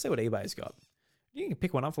right, let's see what eBay's got. You can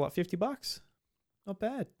pick one up for like $50. Not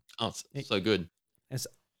bad. Oh, it's so good. It's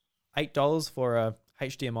 $8 for a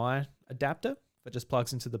HDMI adapter that just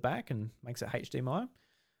plugs into the back and makes it HDMI.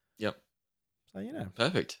 Yep. So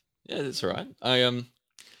perfect. Yeah, that's all right. So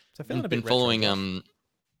feeling been following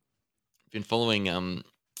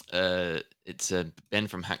it's Ben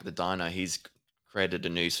from Hack the Dino. He's created a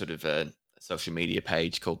new sort of social media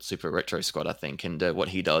page called Super Retro Squad, I think. And what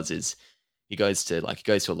he does is he goes to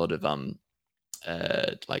a lot of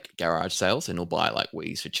like garage sales, and he'll buy like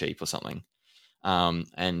Wii's for cheap or something.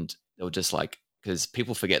 And they'll just like, because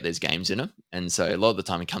people forget there's games in them, and so a lot of the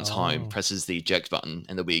time he comes home, presses the eject button,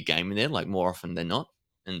 and there'll be a game in there, like more often than not.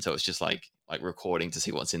 And so it's just like recording to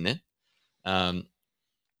see what's in there.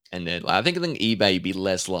 And then I think eBay would be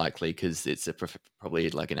less likely because it's probably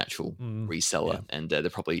like an actual reseller, and they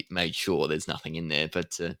probably made sure there's nothing in there.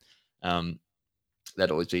 But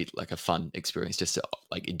that'd always be like a fun experience just to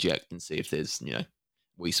like eject and see if there's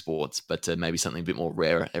Wii Sports, but maybe something a bit more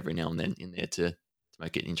rare every now and then in there to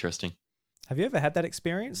make it interesting. Have you ever had that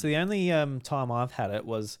experience? The only time I've had it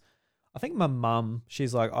was, I think my mum,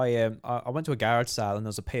 she's like, oh yeah, I went to a garage sale and there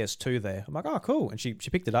was a PS2 there. I'm like, oh cool. And she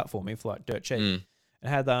picked it up for me for like dirt cheap. It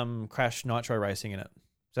had Crash Nitro Racing in it.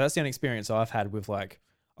 So that's the only experience I've had with like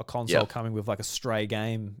a console coming with like a stray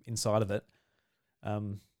game inside of it.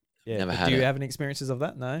 Never had do you it. have any experiences of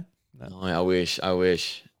that? No? Oh, I wish.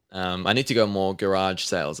 I need to go more garage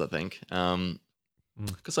sales, I think,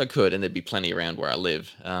 because I could, and there'd be plenty around where I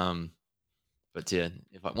live. But yeah,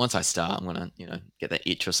 once I start, I'm gonna get that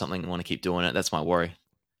itch or something and want to keep doing it. That's my worry.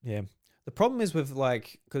 Yeah, the problem is with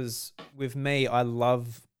because with me, I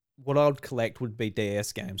love what I would collect would be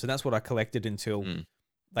DS games, and that's what I collected until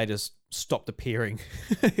they just stopped appearing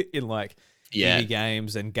in like indie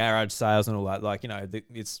games and garage sales and all that. Like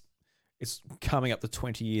it's coming up to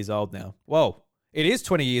 20 years old now. Whoa, it is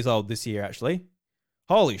 20 years old this year actually.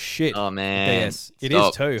 Holy shit! Oh man, DS, it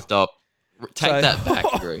is too. Stop. Take that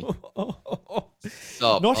back, Drew.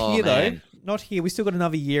 Stop. Not here though. Not here. We still got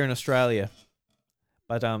another year in Australia.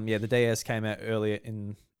 But the DS came out earlier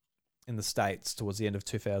in the States towards the end of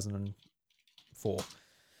 2004.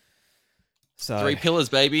 So 3 pillars,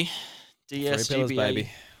 baby. DS, 3 pillars, GBA, baby.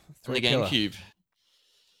 and the GameCube.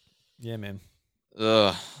 Yeah, man.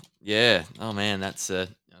 Yeah. Oh man, that's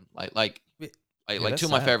like two of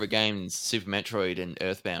my favorite games, Super Metroid and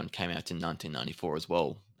Earthbound, came out in 1994 as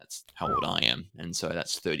well. That's how old I am, and so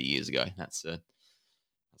that's 30 years ago. That's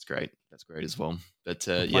great. That's great as well. But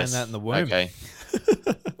yes, that in the womb. Okay.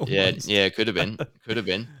 yeah, could have been.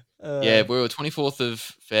 Yeah, we were 24th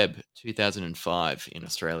of Feb 2005 in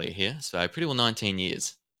Australia here, so pretty well 19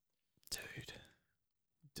 years.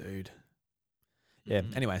 Dude. Yeah.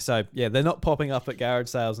 Anyway, so yeah, they're not popping up at garage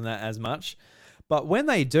sales and that as much, but when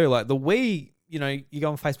they do, like the Wii. You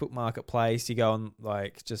go on Facebook Marketplace, you go on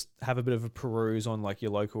like just have a bit of a peruse on like your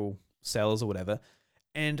local sellers or whatever.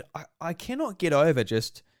 And I cannot get over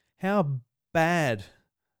just how bad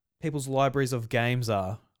people's libraries of games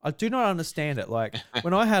are. I do not understand it. Like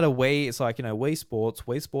when I had a Wii, it's like, Wii Sports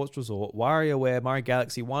Resort, WarioWare, Mario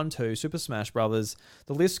Galaxy 1, 2, Super Smash Brothers.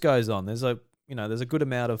 The list goes on. There's a good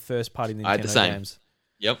amount of first party Nintendo I had the same. games.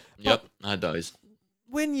 Yep. I had those.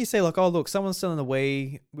 When you say like, oh look, someone's selling the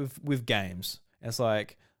Wii with games, and it's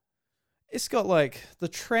like, it's got like the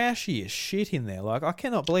trashiest shit in there. Like I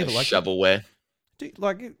cannot believe it. Like shovelware. Did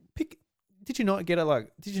you not get it?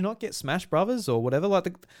 Like, did you not get Smash Brothers or whatever?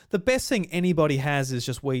 Like the best thing anybody has is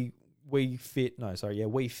just Wii Fit,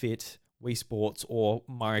 Wii Sports, or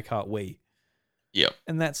Mario Kart Wii. Yep.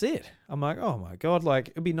 And that's it. I'm like, oh my god, like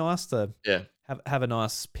it'd be nice to have a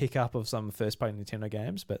nice pickup of some first party Nintendo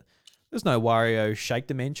games, but There's no Wario Shake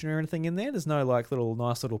Dimension or anything in there. There's no like little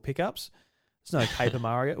nice little pickups. There's no Paper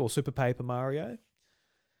Mario or Super Paper Mario.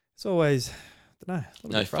 It's always, I don't know, a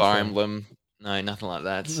little No bit Fire frustrating. Emblem. No, nothing like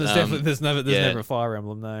that. There's Yeah, never a Fire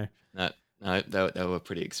Emblem. No. no, no, they were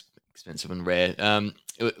pretty expensive and rare.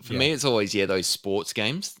 For Yeah. me, it's always those sports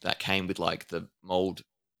games that came with like the mold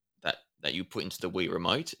that you put into the Wii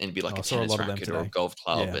remote and be like Oh, I a saw a tennis lot of them racket or a today. golf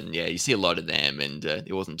club, Yeah. and you see a lot of them. And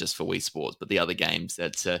it wasn't just for Wii Sports, but the other games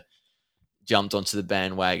that jumped onto the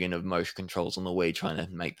bandwagon of motion controls on the Wii, trying to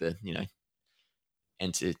make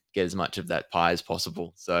and to get as much of that pie as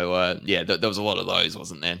possible. So there was a lot of those,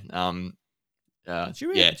 wasn't there? Yeah.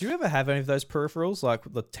 Did you ever have any of those peripherals, like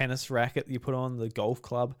the tennis racket that you put on, the golf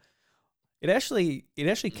club? It actually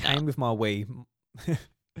No. came with my Wii. Yeah,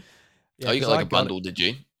 Oh, you got because like I a got it. bundle, did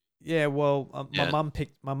you? Yeah, well, Yeah. my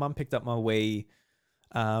mum picked up my Wii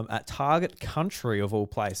at Target Country of all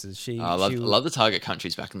places. I love the Target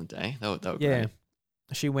countries back in the day. They were Yeah, great.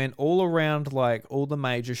 she went all around like all the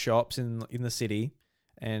major shops in the city,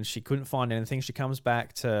 and she couldn't find anything. She comes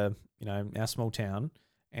back to our small town,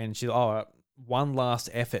 and she one last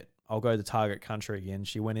effort. I'll go to Target Country, and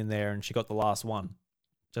she went in there and she got the last one,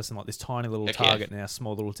 just in like this tiny little Heck yeah. Target in our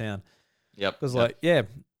small little town. Yep. Because Yep. like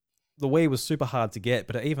the Wii was super hard to get,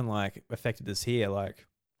 but it even like affected us here. Like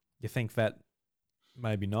you think that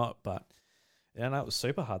maybe not, but yeah, no, it was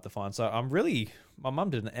super hard to find. So my mum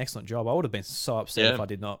did an excellent job. I would have been so upset Yeah. if I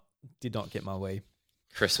did not get my Wii.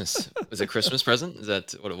 Christmas. Was it Christmas present? Is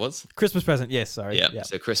that what it was? Christmas present, yes, sorry. Yeah. Yeah.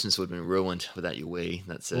 So Christmas would have been ruined without your Wii.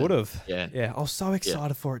 That's Would have. yeah. Yeah. I was so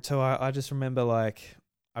excited for it too. I just remember I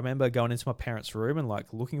remember going into my parents' room and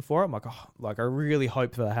like looking for it. I'm like, oh, like I really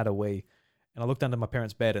hope that I had a Wii. And I looked under my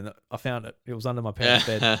parents' bed and I found it. It was under my parents'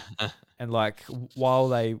 bed. And like while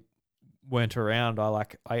they weren't around, I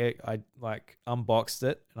unboxed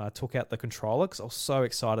it and I took out the controller because I was so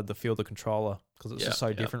excited to feel the controller because it's just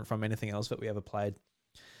so different from anything else that we ever played.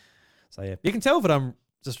 So yeah, you can tell that I'm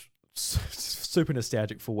just super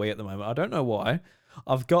nostalgic for Wii at the moment. I don't know why.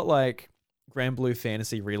 I've got like Grand Blue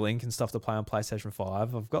Fantasy Relink and stuff to play on PlayStation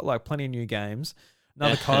 5. I've got like plenty of new games.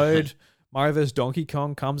 Another code, Mario vs Donkey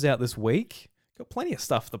Kong comes out this week. Got plenty of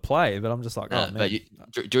stuff to play, but I'm just like, oh man.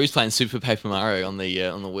 But Drew's playing Super Paper Mario on the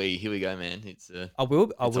Wii. Here we go, man. It's I will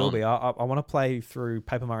be. on. I want to play through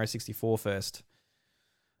Paper Mario 64 first.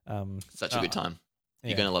 Such a good time. Yeah.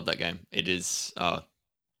 You're gonna love that game. It is.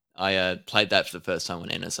 I played that for the first time on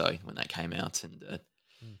NSO when that came out,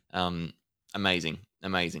 and amazing.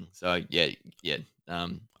 So yeah. I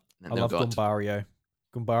love Gumbario.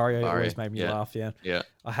 Gumbario always made me laugh. Yeah. Yeah.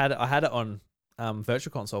 I had it on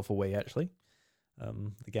Virtual Console for Wii actually.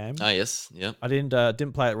 The game. Oh yes. Yeah. I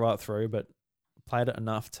didn't play it right through, but played it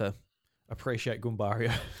enough to appreciate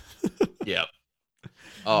Gumbario. Yeah.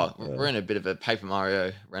 Oh, we're in a bit of a Paper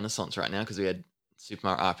Mario renaissance right now because we had Super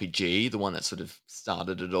Mario RPG, the one that sort of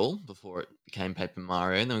started it all before it became Paper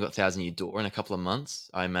Mario, and then we got Thousand Year Door in a couple of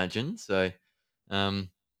months, I imagine. So,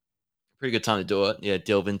 pretty good time to do it. Yeah,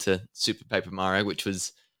 delve into Super Paper Mario, which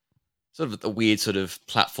was sort of a weird sort of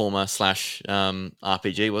platformer /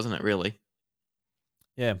 RPG, wasn't it? Really?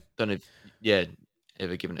 Yeah. Don't know if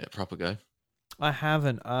ever given it a proper go. I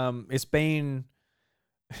haven't.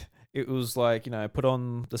 It was like, put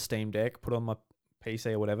on the Steam Deck, put on my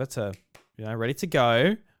PC or whatever to, ready to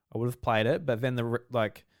go. I would have played it, but then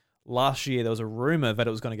last year there was a rumor that it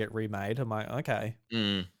was going to get remade. I'm like, okay,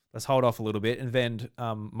 let's hold off a little bit. And then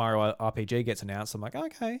Mario RPG gets announced. I'm like,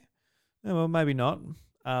 okay, well maybe not.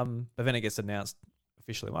 But then it gets announced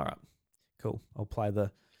officially. I'm all right, cool. I'll play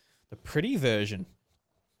the pretty version.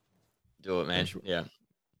 Do it, man. Yeah.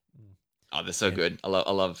 Oh, they're so good. I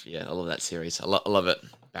love that series. I love it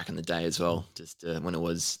back in the day as well. Just when it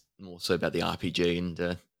was more so about the RPG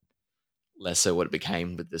and less so what it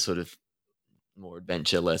became with the sort of more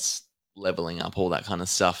adventure, less leveling up, all that kind of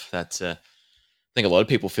stuff. That I think a lot of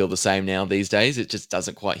people feel the same now these days. It just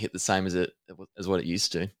doesn't quite hit the same as what it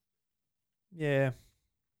used to. Yeah,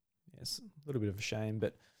 it's a little bit of a shame,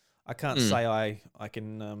 but I can't say I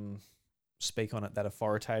can speak on it that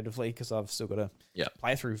authoritatively because I've still got to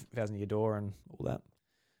play through Thousand Year Door and all that.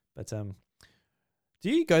 But do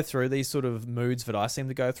you go through these sort of moods that I seem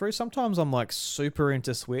to go through? Sometimes I'm like super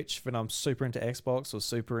into Switch, then I'm super into Xbox or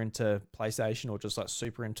super into PlayStation or just like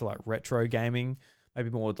super into like retro gaming, maybe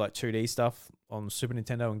more like 2D stuff on Super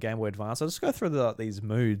Nintendo and Game Boy Advance. I just go through these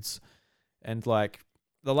moods, and like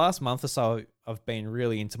the last month or so, I've been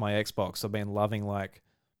really into my Xbox. I've been loving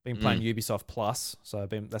been playing Ubisoft Plus, so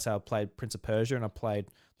that's how I played Prince of Persia, and I played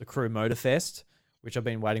the Crew Motorfest, which I've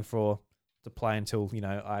been waiting to play until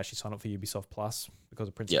I actually sign up for Ubisoft Plus because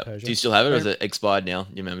of Prince of Persia. Do you still have it, or is it expired now?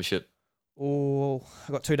 Your membership? Oh,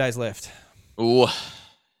 I've got 2 days left, Ooh,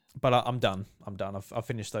 but I'm done. I'm done. I've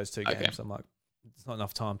finished those two okay. games. I'm like, it's not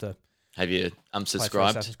enough time to Have you play through unsubscribed?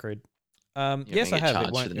 Assassin's Creed. You're Yes, gonna I get have.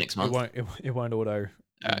 charged for the next It month. won't. It won't auto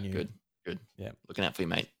All right, renew. good, good. Yeah. Looking out for you,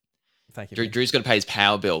 mate. Thank you, man. Drew's got to pay his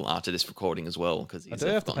power bill after this recording as well because I he's do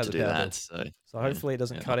have to forgotten pay to the do power that. bill, So so yeah, hopefully it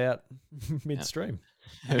doesn't yeah, cut out yeah. midstream.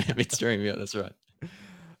 Midstream. Yeah, that's right.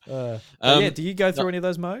 But yeah, Um, do you go no, through any of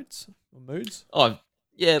those modes or moods? oh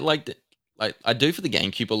yeah, like I do for the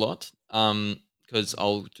GameCube a lot. Because Mm.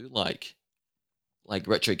 I'll do like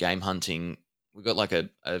retro game hunting. We've got like a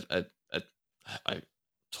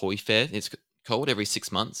toy fair. It's called every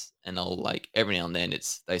 6 months, and I'll like every now and then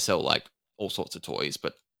they sell like all sorts of toys,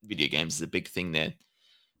 but video games is a big thing there.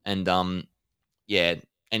 And yeah,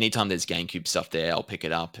 anytime there's GameCube stuff there, I'll pick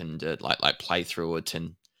it up and like play through it,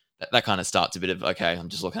 and that kind of starts a bit of okay. I'm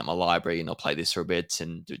just looking at my library, and I'll play this for a bit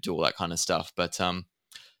and do all that kind of stuff. But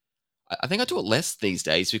I think I do it less these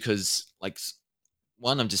days because like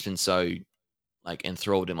one, I've just been so like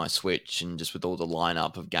enthralled in my Switch and just with all the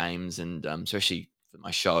lineup of games and especially for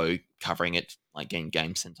my show covering it, like getting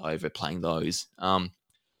games sent over, playing those.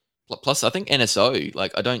 Plus, I think NSO,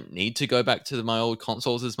 like I don't need to go back to my old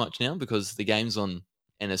consoles as much now because the game's on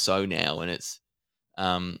NSO now and it's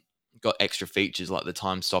um, got extra features like the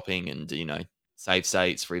time stopping and save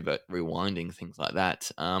states, rewinding, things like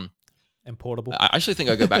that. And portable. I actually think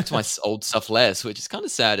I go back to my old stuff less, which is kind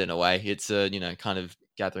of sad in a way. It's kind of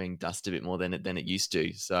gathering dust a bit more than it used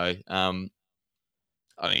to. So,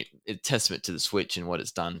 I mean, it's testament to the Switch and what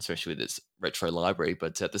it's done, especially with its retro library.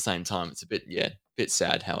 But at the same time, it's a bit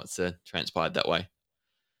sad how it's transpired that way.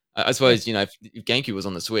 I Yeah, suppose if GameCube was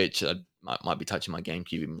on the Switch, I might be touching my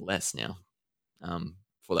GameCube even less now,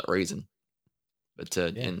 for that reason. But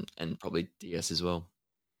yeah, and probably DS as well.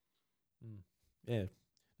 mm, yeah.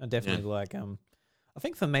 And Yeah. definitely like I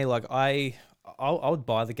think for me like I would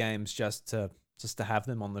buy the games just to have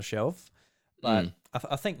them on the shelf, Mm, but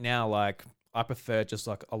I think now like I prefer just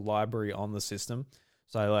like a library on the system.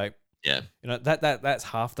 So like yeah. that's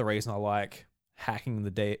half the reason I like hacking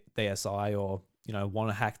the DSi or want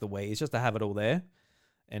to hack the Wii is just to have it all there.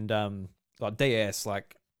 And like DS,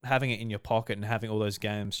 like having it in your pocket and having all those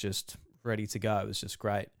games just ready to go is just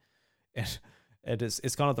great. And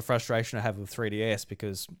it's kind of the frustration I have with 3DS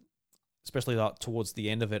because especially like towards the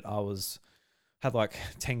end of it, I had like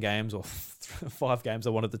 10 games or 5 games I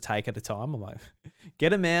wanted to take at a time. I'm like, get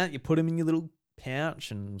them out, you put them in your little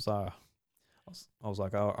pouch, and so I was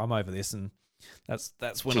like, oh, I'm over this, and that's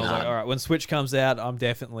when Too I was like, hard. all right, when Switch comes out, I'm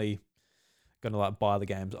definitely gonna like buy the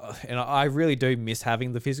games, and I really do miss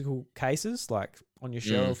having the physical cases like on your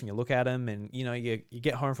Mm, shelf, and you look at them, and you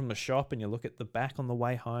get home from the shop and you look at the back on the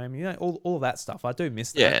way home, all of that stuff. I do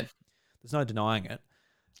miss that. yeah. There's no denying it,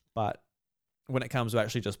 but when it comes to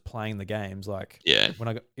actually just playing the games, like Yeah.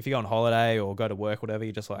 if you go on holiday or go to work, whatever,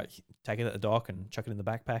 you just like take it at the dock and chuck it in the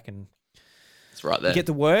backpack, and It's right you there. get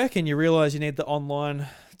to work and you realize you need the online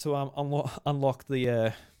to unlock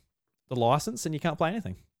the license, and you can't play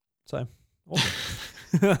anything. So awesome.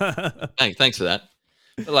 Thanks for that.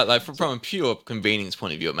 But like from, So from a pure convenience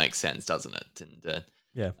point of view, it makes sense, doesn't it? And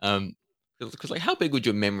yeah, because like how big would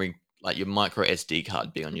your memory, like your micro SD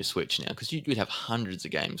card, be on your Switch now? Because you'd have hundreds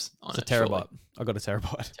of games on it's a it, surely. terabyte. I got a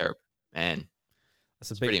terabyte. Terrible, man.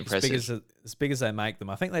 It's It's pretty impressive. as big as they make them.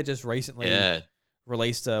 I think they just recently Yeah,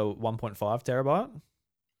 released a 1.5 terabyte,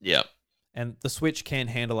 yeah. and the Switch can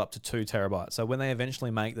handle up to 2 terabytes. So when they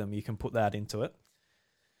eventually make them, you can put that into it.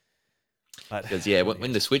 But Because yeah, but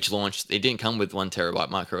when the Switch launched, it didn't come with 1 terabyte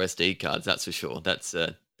micro SD cards. That's for sure. That's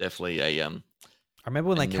definitely I remember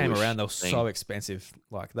when a they came newish around, they were thing. so expensive.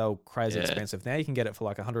 Like they were crazy Yeah, expensive. Now you can get it for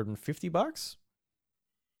like $150.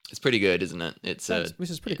 it's pretty good, isn't it? It's Which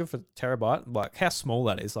is pretty yeah, good for terabyte. Like how small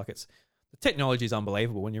that is. Like the technology is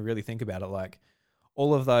unbelievable when you really think about it. Like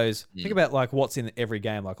all of those. Think mm, about like what's in every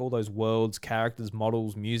game. Like all those worlds, characters,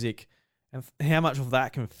 models, music, and how much of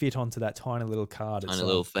that can fit onto that tiny little card. It's tiny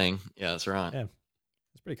little thing. Yeah, that's right. yeah,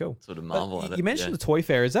 it's pretty cool. Sort of But marvel at it. you mentioned Yeah. the Toy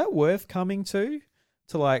Fair. Is that worth coming to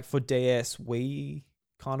like for DS Wii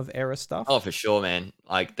kind of era Oh, stuff? for sure, man.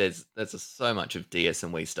 Like there's so much of DS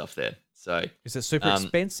and Wii stuff there. So, Is it super um,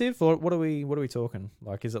 expensive, or what are we talking?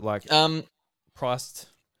 Like, is it like um, priced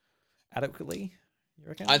adequately? You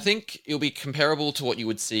I reckon? think it'll be comparable to what you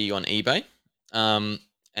would see on eBay. Um,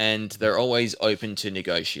 and they're always open to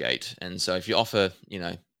negotiate. And so if you offer,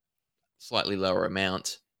 slightly lower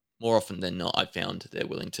amount, more often than not, I've found they're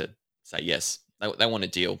willing to say yes. They want a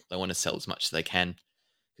deal. They want to sell as much as they can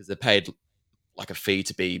because they're paid like a fee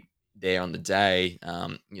to be there on the day.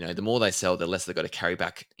 The more they sell, the less they've got to carry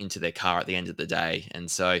back into their car at the end of the day. And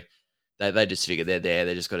so they just figure they're there.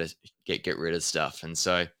 They just got to get rid of stuff. And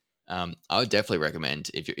so I would definitely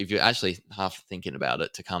recommend if you're actually half thinking about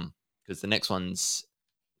it to come, because the next one's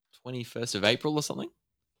 21st of April or something.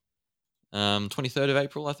 23rd of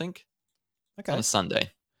April, I think. It's on Okay. a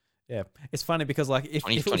Sunday. Yeah, it's funny because like if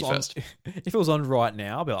it was on 21st. if it was on right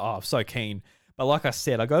now, I'd be like, oh, I'm so keen. But like I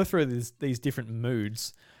said, I go through these different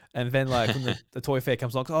moods, and then like when the toy fair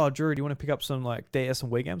comes along, oh, Drew, do you want to pick up some like DS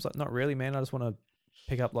and Wii games? Like, not really, man. I just want to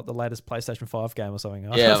pick up like the latest PlayStation 5 game or something.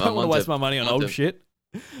 I Yeah, don't want to waste my money on old shit.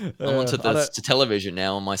 I'm onto to television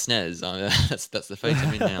now on my SNES. That's the phase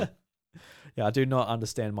I'm in now. Yeah, I do not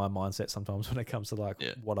understand my mindset sometimes when it comes to like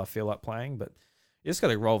what I feel like playing, but you just got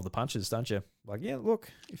to roll with the punches, don't you? Like, yeah,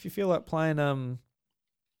 look, if you feel like playing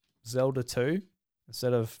Zelda 2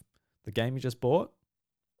 instead of the game you just bought,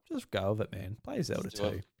 just go with it, man. Play Zelda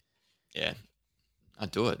 2. Yeah,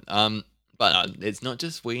 I'd do it. But it's not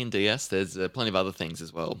just Wii and DS. There's plenty of other things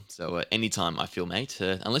as well. So anytime I feel, mate,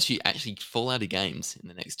 unless you actually fall out of games in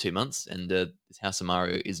the next 2 months and this House of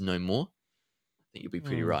Mario is no more, I think you'll be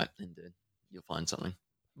pretty right, and you'll find something.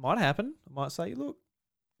 Might happen. I might say, look,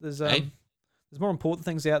 there's more important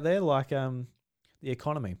things out there, like the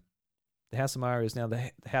economy. The House of Mario is now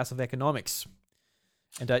the House of Economics,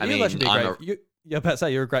 and you're about to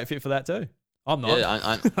say you're a great fit for that too. I'm not.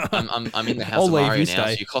 Yeah, I'm in the House of Mario now. So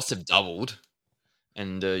your costs have doubled,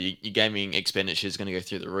 and your gaming expenditure is going to go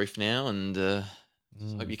through the roof now. And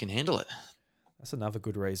hope you can handle it. That's another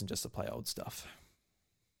good reason just to play old stuff.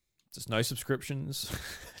 Just no subscriptions.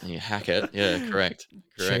 And you hack it. Yeah, correct.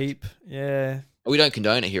 Cheap. Yeah. We don't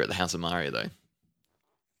condone it here at the House of Mario, though.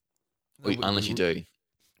 Unless you do.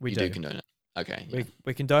 We do condone it. Okay. Yeah.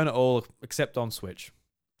 We condone it all except on Switch.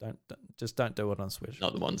 Don't do it on Switch.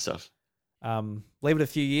 Not the modern stuff. Leave it a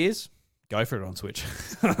few years. Go for it on Switch.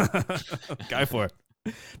 Go for it.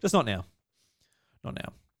 Just not now. Not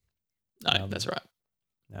now. No, that's right.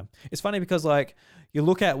 No. It's funny because like you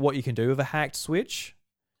look at what you can do with a hacked Switch,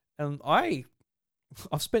 and I've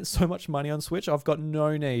spent so much money on Switch. I've got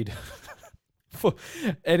no need for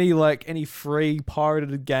any free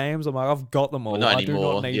pirated games. I'm like, I've got them all. Well, not I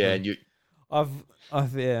anymore. do not need them.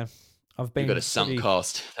 I've been. You've got a sunk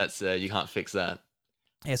cost. That's you can't fix that.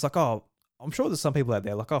 Yeah, it's like, oh, I'm sure there's some people out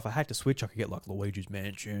there like, oh, if I hacked a Switch, I could get like Luigi's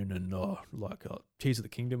Mansion and Tears of the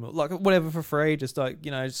Kingdom, or, like whatever for free. Just like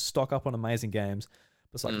just stock up on amazing games.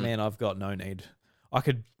 But it's like, man, I've got no need. I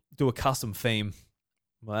could do a custom theme.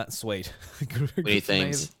 Well, that's sweet. What do you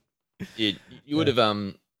think? You would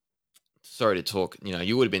have sorry to talk.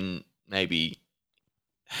 You would have been maybe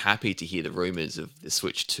happy to hear the rumors of the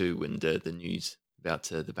Switch 2 and the news about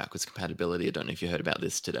the backwards compatibility. I don't know if you heard about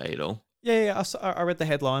this today at all. Yeah, I read the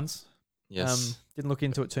headlines. Yes. Didn't look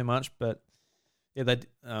into it too much, but yeah, they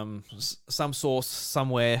some source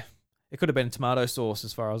somewhere. It could have been tomato sauce,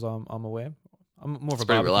 as far as I'm aware. I'm more of a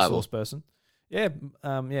barbecue sauce person. Yeah,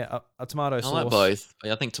 a tomato sauce. I like both.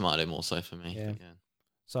 I think tomato more so for me. Yeah.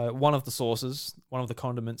 So one of the sauces, one of the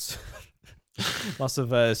condiments, must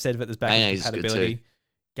have said that there's backwards compatibility.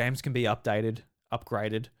 Games can be updated,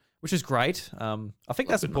 upgraded, which is great. I think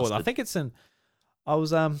that's important. I think it's I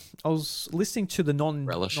was listening to the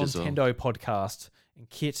Nintendo podcast, and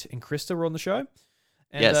Kit and Krista were on the show,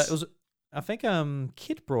 and yes. it was. I think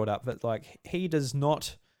Kit brought up that like he does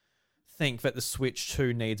not think that the Switch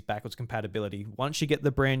 2 needs backwards compatibility. Once you get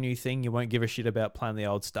the brand new thing, you won't give a shit about playing the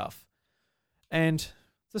old stuff. And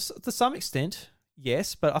to some extent,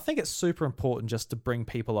 yes, but I think it's super important just to bring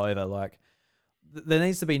people over. Like, there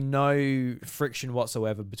needs to be no friction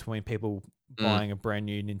whatsoever between people buying a brand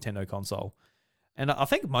new Nintendo console. And I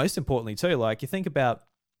think most importantly too, like you think about,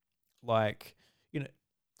 like,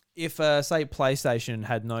 if say PlayStation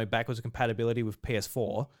had no backwards compatibility with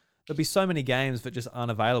PS4, there'd be so many games that just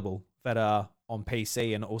aren't available that are on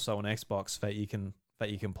PC and also on Xbox that you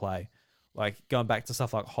can play. Like going back to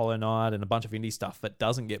stuff like Hollow Knight and a bunch of indie stuff that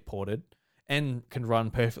doesn't get ported and can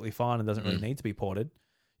run perfectly fine and doesn't really need to be ported.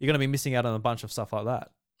 You're going to be missing out on a bunch of stuff like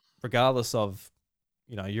that, regardless of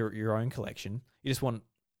your own collection. You just want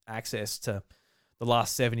access to the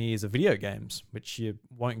last 7 years of video games, which you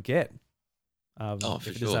won't get if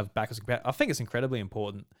you just have backwards compatibility. I think it's incredibly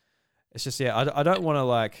important. It's just, I don't want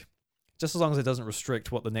to just as long as it doesn't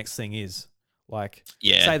restrict what the next thing is. Like,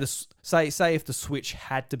 say if the Switch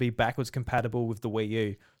had to be backwards compatible with the Wii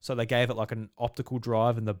U, so they gave it like an optical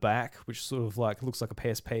drive in the back, which sort of like looks like a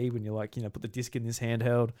PSP when you put the disc in this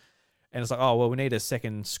handheld, and it's like, oh well, we need a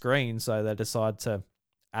second screen, so they decide to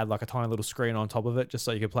add like a tiny little screen on top of it just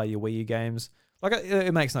so you can play your Wii U games. Like,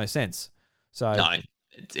 it makes no sense. So no,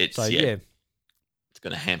 it's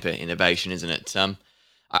going to hamper innovation, isn't it?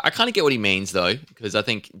 I kind of get what he means though, because I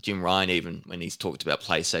think Jim Ryan, even when he's talked about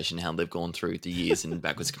PlayStation, how they've gone through the years and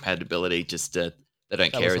backwards compatibility, just they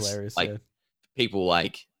don't That care. was It's hilarious. like Yeah. people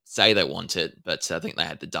like say they want it, but I think they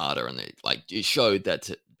had the data and it showed that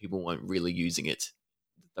people weren't really using it.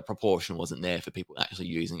 The proportion wasn't there for people actually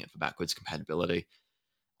using it for backwards compatibility.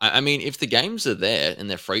 I mean, if the games are there and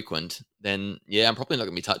they're frequent, then yeah, I'm probably not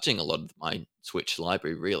going to be touching a lot of my Switch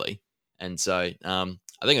library really. And so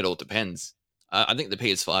I think it all depends. I think the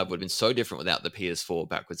PS5 would have been so different without the PS4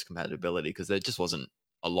 backwards compatibility because there just wasn't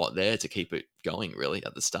a lot there to keep it going really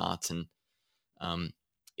at the start, and um,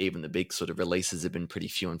 even the big sort of releases have been pretty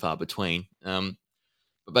few and far between.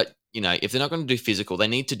 But if they're not going to do physical, they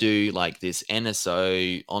need to do like this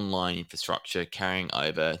NSO online infrastructure carrying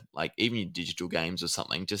over, like even your digital games or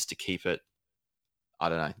something, just to keep it. I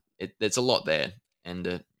don't know. There's a lot there,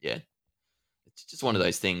 and yeah, it's just one of Mm.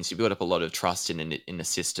 those things. You build up a lot of trust in the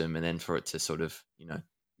system, and then for it to sort of, your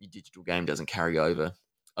digital game doesn't carry over.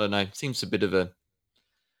 I don't know. Seems a bit of a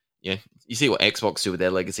yeah. You see what Xbox do with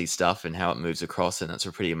their legacy stuff and how it moves across, and that's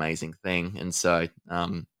a pretty amazing thing. And so,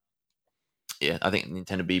 yeah, I think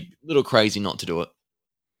Nintendo be a little crazy not to do it.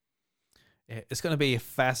 Yeah, it's going to be a Yeah,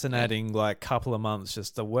 fascinating like couple of months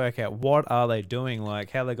just to work out what are they doing,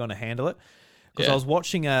 like how they're going to handle it. Because I yeah. was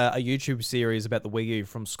watching a YouTube series about the Wii U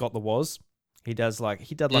from Scott the Was. He did like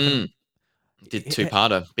Mm, did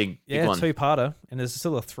two-parter, big yeah, one. two-parter, and there's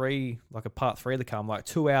still a part three to come, like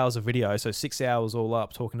 2 hours of video, so 6 hours all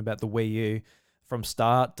up, talking about the Wii U from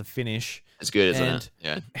start to finish, It's good, isn't it?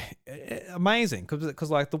 and Yeah, amazing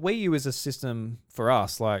because like the Wii U is a system for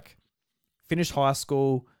us, like finished high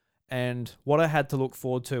school, and what I had to look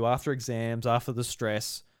forward to after exams, after the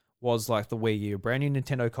stress, was like the Wii U, brand new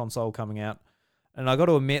Nintendo console coming out, and I got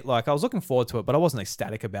to admit, like I was looking forward to it, but I wasn't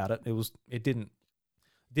ecstatic about it. It didn't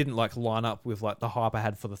like line up with like the hype I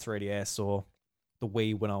had for the 3DS or the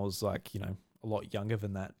Wii when I was like, a lot younger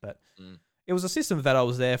than that. But mm, it was a system that I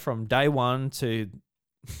was there from day one to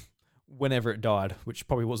whenever it died, which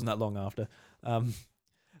probably wasn't that long after. Um,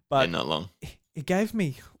 yeah, but not long. it gave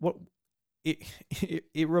me what it,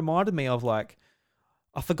 it reminded me of, like,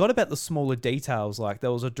 I forgot about the smaller details. Like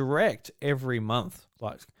there was a direct every month,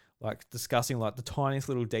 like discussing like the tiniest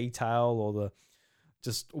little detail or the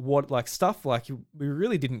just what like stuff like we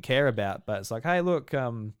really didn't care about, but it's like, hey, look,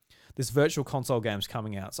 this virtual console game's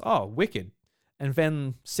coming out. So, oh, wicked. And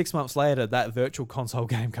then 6 months later, that virtual console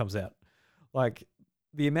game comes out. Like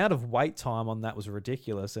the amount of wait time on that was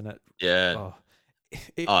ridiculous, and Yeah. oh,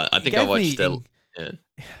 it, Oh, I it think I gave me watched the. Yeah,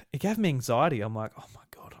 it gave me anxiety. I'm like, oh my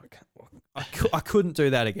god, I couldn't do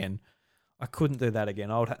that again. I couldn't do that again.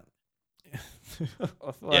 I would have.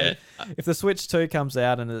 yeah. Like, if the Switch 2 comes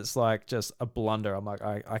out and it's like just a blunder, I'm like,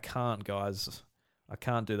 I can't, guys. I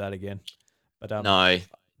can't do that again. But No, yeah.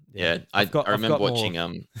 yeah. I I've remember got more watching.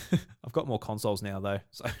 I've got more consoles now though.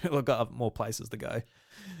 So I've got more places to go.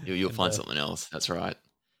 You'll And find something else. That's right.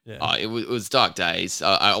 yeah. Oh, it was dark days.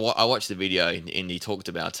 I watched the video and he talked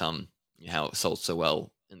about how it sold so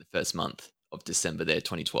well in the first month of December there,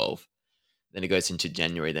 2012. Then it goes into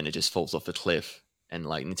January, then it just falls off a cliff. And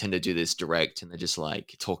like Nintendo do this direct, and they're just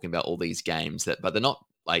like talking about all these games but they're not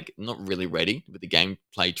really ready with the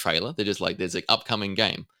gameplay trailer. They're just like, there's an upcoming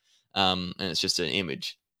game, and it's just an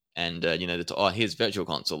image. And here's Virtual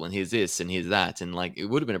Console, and here's this, and here's that, and like it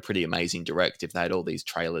would have been a pretty amazing direct if they had all these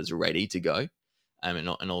trailers ready to go, and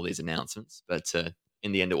all these announcements. But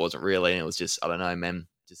in the end, it wasn't really, and it was just, I don't know, man,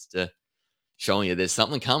 just showing you there's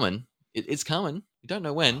something coming. It's coming. We don't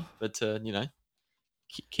know when, but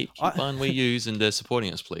keep I buying Wii U's and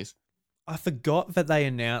supporting us, please. I forgot that they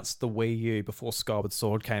announced the Wii U before Skyward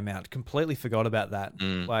Sword came out. Completely forgot about that.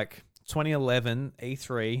 Mm, Like 2011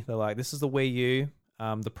 E3, they're like, this is the Wii U,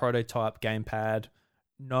 the prototype gamepad.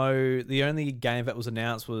 No, the only game that was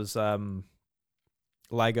announced was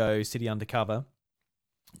Lego City Undercover.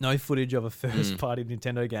 No footage of a first mm. party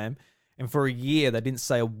Nintendo game. And for a year, they didn't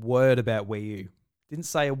say a word about Wii U. Didn't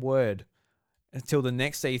say a word until the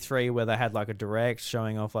next E3 where they had like a direct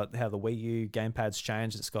showing off like how the Wii U gamepad's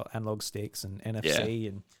changed. It's got analog sticks and Yeah, NFC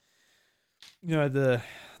and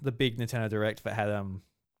the big Nintendo Direct that had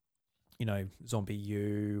Zombie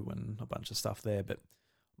U and a bunch of stuff there. But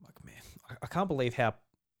I'm like, man, I can't believe how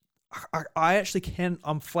I actually can.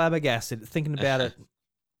 I'm flabbergasted thinking about it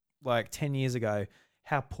like 10 years ago,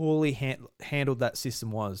 how poorly handled that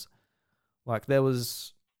system was. Like there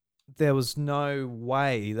was no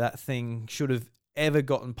way that thing should have ever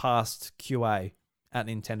gotten past QA at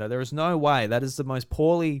Nintendo. There is no way. That is the most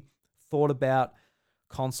poorly thought about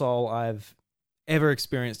console I've ever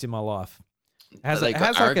experienced in my life. they It got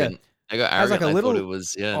has like arrogant. They got has like arrogant. a They thought little it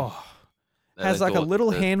was, yeah. oh They has like a thought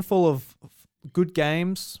little that, handful of good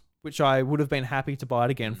games, which I would have been happy to buy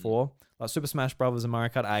it again Mm. for. Like Super Smash Brothers and Mario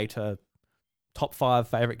Kart 8 are top 5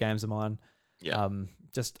 favorite games of mine. Yeah.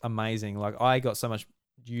 Just amazing. Like I got so much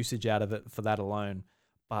usage out of it for that alone.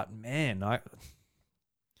 But man, I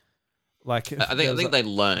like I there think I was think a, they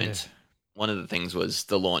yeah, learned one of the things was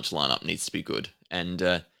the launch lineup needs to be good. And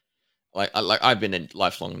I've been a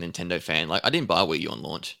lifelong Nintendo fan. Like I didn't buy Wii U on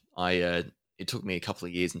launch. It took me a couple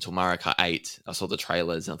of years until Mario Kart 8. I saw the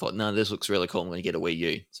trailers and I thought, no, this looks really cool. I'm going to get a Wii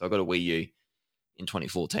U. So I got a Wii U in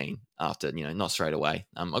 2014 after, not straight away.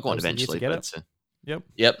 I got that one was the year to eventually, get but it. Yep.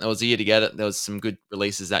 yep, that was the year to get it. There was some good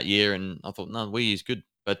releases that year, and I thought, no, Wii U's good.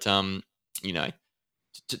 But you know,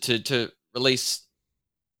 to release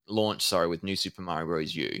launch, sorry, with New Super Mario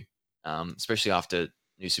Bros. U, especially after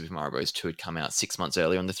New Super Mario Bros. 2 had come out 6 months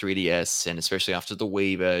earlier on the 3DS, and especially after the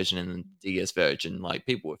Wii version and the DS version, like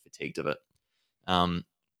people were fatigued of it. Um,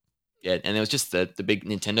 yeah, and there was just the big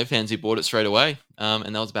Nintendo fans who bought it straight away,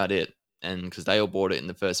 and that was about it. And because they all bought it in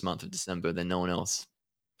the first month of December, then no one else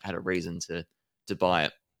had a reason to buy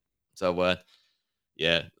it. So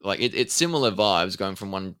yeah, like it's similar vibes going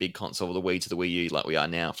from one big console, the Wii to the Wii U, like we are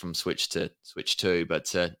now from Switch to Switch Two.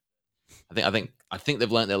 But I think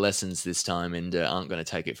they've learned their lessons this time and aren't going to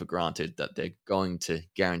take it for granted that they're going to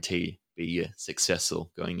guarantee be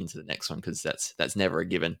successful going into the next one because that's never a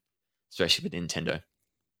given, especially with Nintendo.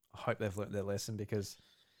 I hope they've learnt their lesson because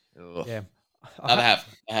Ugh. yeah, I, No, they ha- have.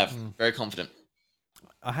 I have. mm, Very confident.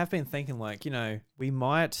 I have been thinking like we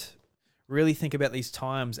might really think about these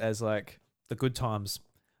times as like the good times,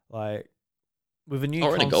 like with a new Oh,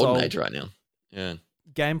 we're in a golden console, age right now. Yeah.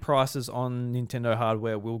 game prices on Nintendo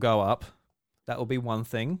hardware will go up. That will be one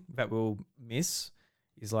thing that we'll miss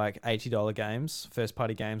is like $80 games, first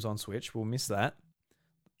party games on Switch. We'll miss that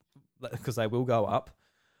because they will go up.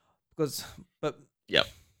 But Yep.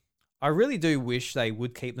 I really do wish they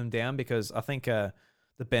would keep them down because I think the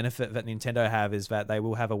benefit that Nintendo have is that they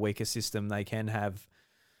will have a weaker system. They can have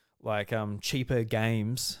like cheaper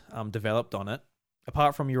games developed on it.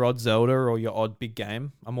 Apart from your odd Zelda or your odd big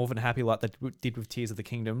game, I'm more than happy like they did with Tears of the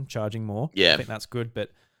Kingdom, charging more. I Yeah. think that's good,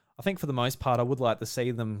 but I think for the most part, I would like to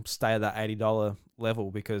see them stay at that $80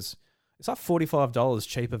 level because it's like $45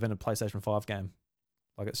 cheaper than a PlayStation 5 game.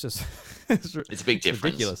 Like it's just It's a big it's difference.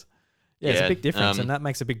 ridiculous. Yeah, it's a Yeah. big difference, and that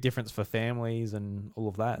makes a big difference for families and all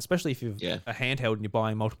of that. Especially if you've Yeah. a handheld and you're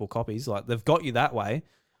buying multiple copies, like they've got you that way.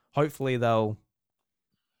 Hopefully, they'll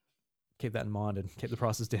keep that in mind and keep the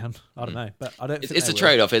prices down. I don't Mm. know, but I don't It's, think it's they a will.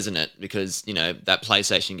 trade off, isn't it? Because that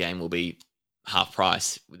PlayStation game will be half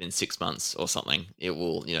price within 6 months or something. It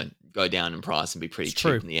will go down in price and be pretty It's cheap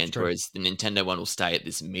true. in the It's end. true. Whereas the Nintendo one will stay at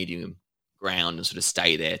this medium ground and sort of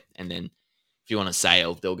stay there. And then if you want a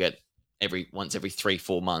sale, they'll get once every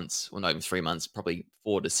 3-4 months, well not even 3 months, probably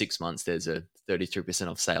 4 to 6 months. There's a 33%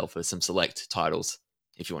 off sale for some select titles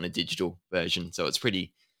if you want a digital version. So it's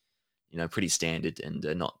pretty standard and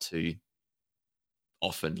not too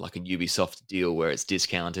often like a Ubisoft deal where it's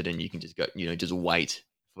discounted and you can just go, just wait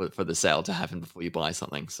for the sale to happen before you buy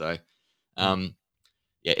something. So, Mm. um,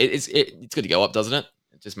 yeah, it's good to go up, doesn't it?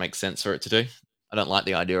 It just makes sense for it to do. I don't like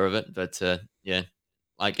the idea of it, but yeah,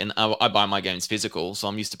 like, and I buy my games physical, so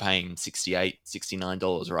I'm used to paying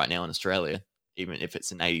 $69 right now in Australia, even if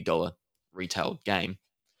it's an $80 retail game,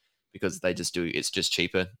 because it's just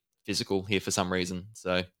cheaper physical here for some reason.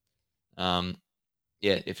 So, um,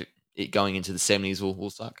 yeah, if it going into the 70s will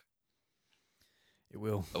suck. It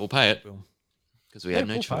will. But we'll pay It it will. because we Yeah, have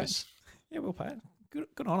no we'll pay it. choice. Yeah, we'll pay it.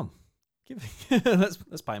 Good on them.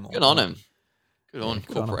 Let's pay more. Good Why on not? him. Good Yeah, on good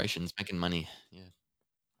on them. corporations making money. Yeah.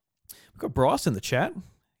 We've got Bryce in the chat.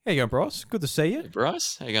 How you going, Bryce? Good to see you. Hey,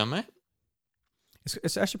 Bryce, how you going, mate?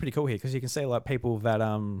 It's actually pretty cool here because you can see like people that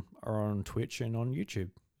are on Twitch and on YouTube.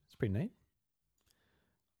 It's pretty neat.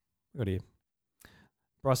 Got here.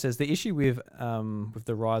 Bryce says the issue with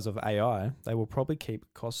the rise of AI, they will probably keep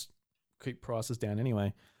prices down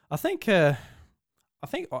anyway. I think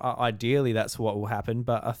ideally that's what will happen,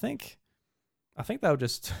 but I think they'll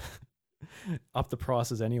just up the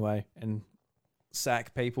prices anyway and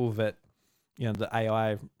sack people that the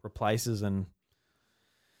AI replaces and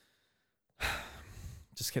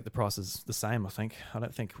just keep the prices the same. I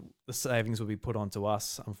don't think the savings will be put onto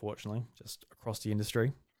us, unfortunately, just across the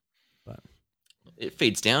industry. But It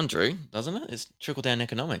feeds down, Drew, doesn't it? It's trickle down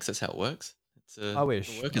economics. That's how it works. It's I the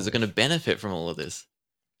wish. workers are going to benefit from all of this.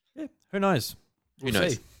 Yeah, who knows? Who We'll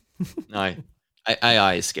knows? see. No,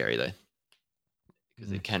 AI is scary though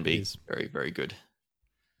because it can It be is. very, very good,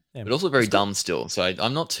 Yeah, but also very it's good. dumb still. So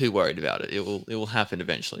I'm not too worried about it. It will happen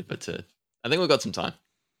eventually, but I think we've got some time.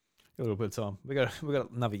 A little bit of time. We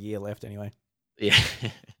got another year left anyway. Yeah.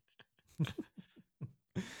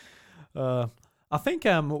 Uh, I think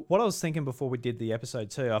what I was thinking before we did the episode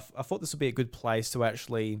too, I thought this would be a good place to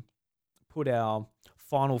actually put our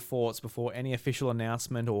final thoughts before any official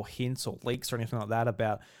announcement or hints or leaks or anything like that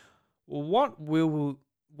about what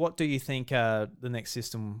do you think the next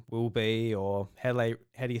system will be, or how do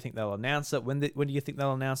you think they'll announce it? When do you think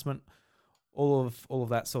they'll announcement? All of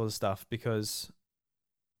that sort of stuff, because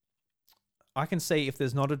I can see if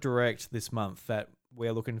there's not a direct this month that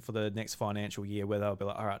we're looking for the next financial year where they'll be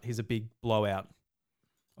like, all right, here's a big blowout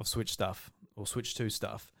of Switch stuff or Switch 2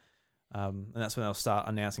 stuff. And that's when they'll start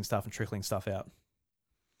announcing stuff and trickling stuff out.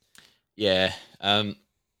 Yeah,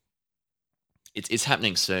 it's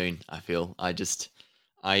happening soon. I feel. I've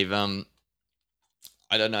I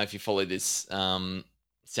don't know if you follow this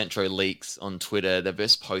Centro Leaks on Twitter. They've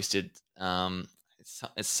just posted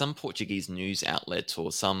it's some Portuguese news outlet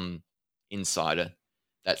or some insider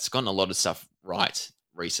that's gotten a lot of stuff right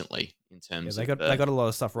recently in Yeah, terms they of got they the got a lot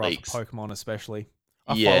of stuff right for leaks. Pokemon, especially.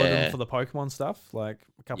 I followed them Yeah. for the Pokemon stuff like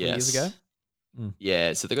a couple of years ago. Yes. Mm.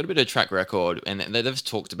 Yeah. So they've got a bit of track record, and they've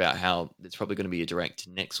talked about how there's probably going to be a direct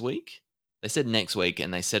next week. They said next week,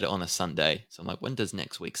 and they said it on a Sunday. So I'm like, when does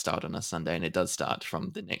next week start on a Sunday? And it does start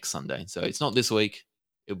from the next Sunday. So it's not this week.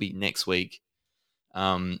 It'll be next week.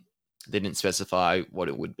 Um, they didn't specify what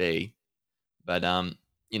it would be, but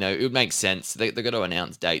it would make sense. They're going to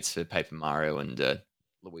announce dates for Paper Mario and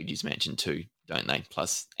Luigi's Mansion 2, don't they?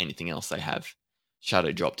 Plus anything else they have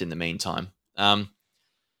shadow dropped in the meantime.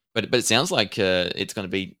 But it sounds like it's going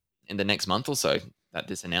to be in the next month or so that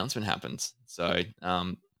this announcement happens. So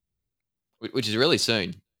which is really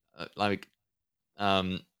soon. Like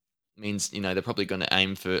means they're probably going to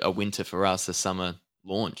aim for a winter for us, a summer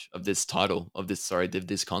launch of this title of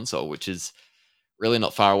this console, which is really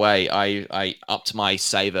not far away. I upped my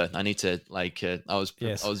saver. I need to I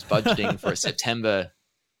Yes. was budgeting for a September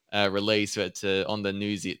release, but on the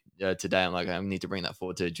news today, I'm like, I need to bring that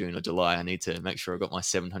forward to June or July. I need to make sure I got my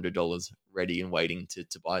 $700 ready and waiting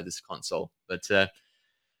to buy this console. But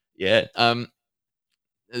yeah,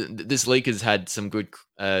 this leak has had some good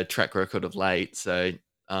track record of late, so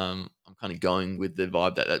I'm kind of going with the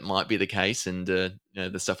vibe that that might be the case, and the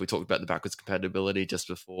stuff we talked about, the backwards compatibility just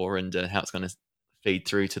before, and how it's going to feed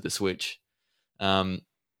through to the Switch. Um,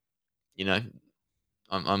 you know,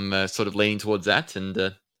 I'm sort of leaning towards that, and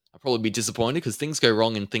I'll probably be disappointed because things go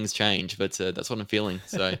wrong and things change, but that's what I'm feeling.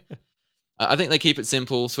 So I think they keep it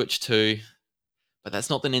simple, Switch 2, but that's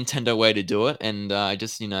not the Nintendo way to do it, and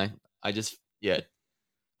yeah,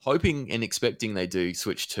 hoping and expecting they do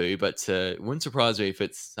Switch 2, but it wouldn't surprise me if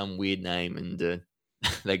it's some weird name and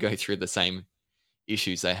they go through the same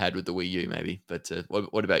issues they had with the Wii U, maybe. But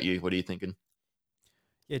what about you? What are you thinking?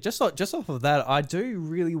 Yeah, just off of that, I do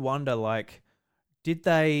really wonder, like, did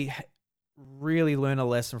they really learn a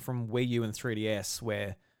lesson from Wii U and 3DS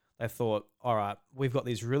where they thought, all right, we've got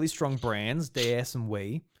these really strong brands, DS and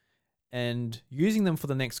Wii, and using them for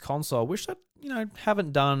the next console, which they,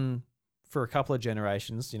 haven't done for a couple of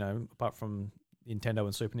generations, apart from Nintendo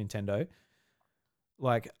and Super Nintendo.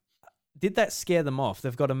 Like, did that scare them off?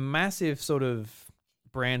 They've got a massive sort of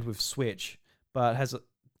brand with Switch, but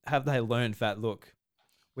have they learned that, look,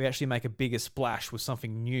 we actually make a bigger splash with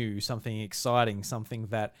something new, something exciting, something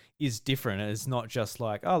that is different, and it's not just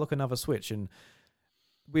like, oh, look, another Switch. And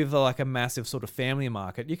with like a massive sort of family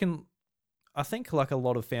market, I think like a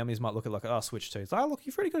lot of families might look at like, oh, Switch 2. It's like, oh, look,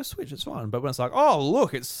 you've already got a Switch, it's fine. But when it's like, oh,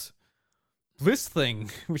 look, it's this thing,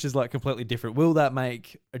 which is like completely different, will that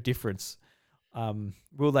make a difference?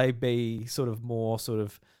 Will they be sort of more sort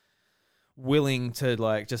of willing to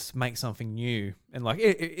like just make something new? And like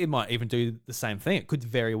it might even do the same thing. It could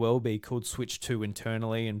very well be called Switch 2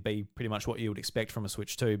 internally and be pretty much what you would expect from a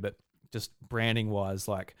Switch 2, but just branding wise,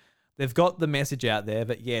 like they've got the message out there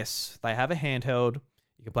that yes, they have a handheld,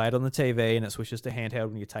 you can play it on the TV and it switches to handheld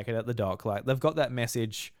when you take it out the dock. Like they've got that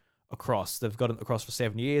message across. They've got it across for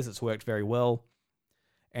 7 years. It's worked very well.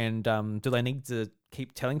 And do they need to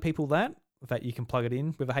keep telling people that you can plug it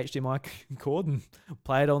in with a HDMI cord and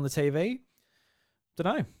play it on the TV?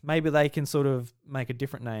 Don't know. Maybe they can sort of make a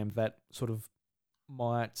different name that sort of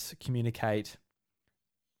might communicate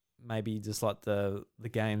maybe just like the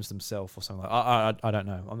games themselves or something like. I don't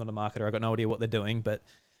know. I'm not a marketer. I got no idea what they're doing, but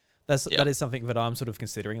that is something that I'm sort of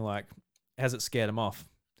considering. Like, has it scared them off?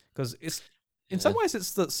 Because it's in some ways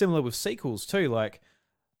it's similar with sequels too. Like,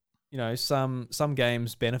 some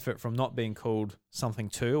games benefit from not being called something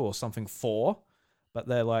 2 or something 4, but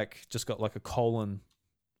they're like just got like a colon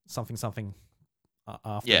something something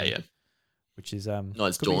after Yeah, them, yeah. which is Not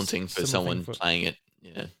as could be daunting for similar thing someone for playing it.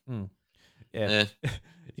 Yeah. mm, yeah. Yeah.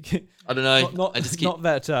 I don't know. Not I just keep not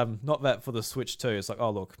that for the Switch 2. It's like, oh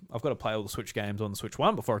look, I've got to play all the Switch games on the Switch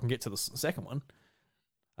 1 before I can get to the second one.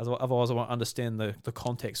 Otherwise, I won't understand the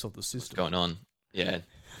context of the what's system. going on. Yeah.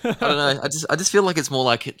 I don't know. I just feel like it's more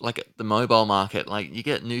like the mobile market. Like you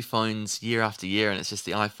get new phones year after year, and it's just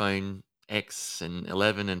the iPhone X and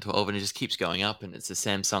 11 and 12, and it just keeps going up. And it's a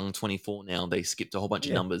Samsung 24 now. They skipped a whole bunch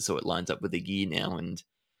of Yeah, numbers, so it lines up with the year now.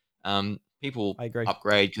 And people I agree.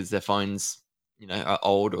 upgrade because their phones, are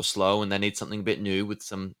old or slow, and they need something a bit new with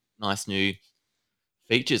some nice new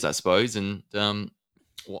features, I suppose. And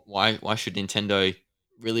why should Nintendo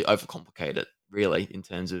really overcomplicate it? Really, in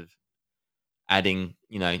terms of adding,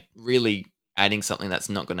 really adding something that's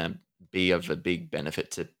not going to be of a big benefit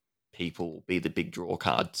to people, be the big draw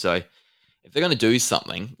card. So if they're going to do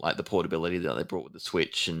something like the portability that they brought with the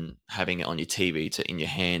Switch and having it on your TV in your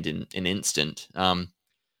hand in an instant,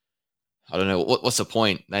 I don't know what's the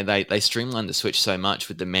point. They streamlined the Switch so much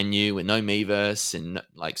with the menu and no Miiverse and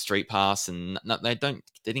like Street Pass, and they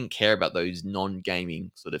didn't care about those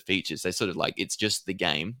non-gaming sort of features. They sort of like, it's just the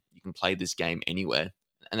game. You can play this game anywhere,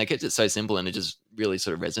 and they kept it so simple, and it just really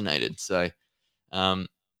sort of resonated. So um,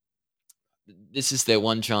 this is their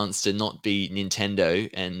one chance to not be Nintendo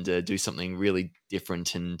and do something really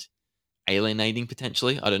different and alienating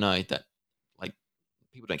potentially. I don't know that, like,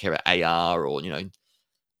 people don't care about AR or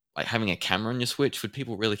like having a camera on your Switch. Would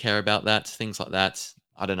people really care about that? Things like that.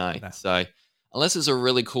 I don't know. No. So unless it's a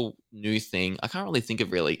really cool new thing, I can't really think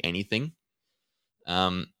of really anything.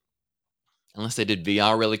 Um, unless they did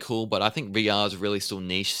VR really cool, but I think VR is really still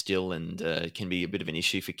niche still, and can be a bit of an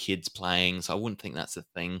issue for kids playing. So I wouldn't think that's a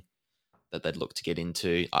thing that they'd look to get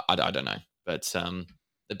into. I don't know, but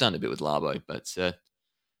they've done a bit with Labo, but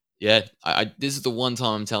yeah, this is the one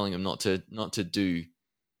time I'm telling them not to do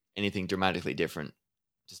anything dramatically different.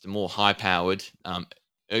 Just a more high powered,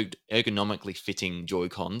 ergonomically fitting Joy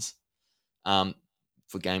Cons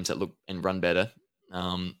for games that look and run better.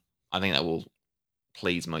 I think that will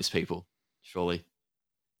please most people, surely.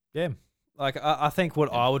 Yeah, like I think what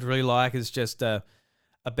Yeah. I would really like is just a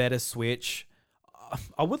better Switch.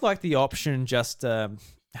 I would like the option just to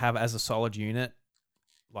have as a solid unit,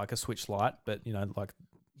 like a Switch Lite, but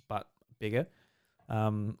but bigger.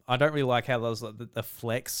 I don't really like how those like, the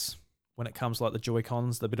flex when it comes to, like the Joy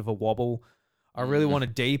Cons, the bit of a wobble. I really Mm, want a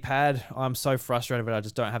D-pad. I'm so frustrated that I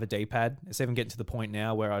just don't have a D-pad. It's even getting to the point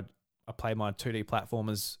now where I play my 2D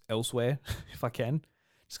platformers elsewhere if I can,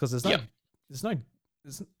 just because yep. there's no,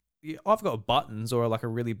 there's, yeah, I've got buttons or like a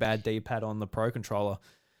really bad D-pad on the Pro controller,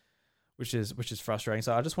 which is frustrating.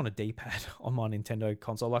 So I just want a D-pad on my Nintendo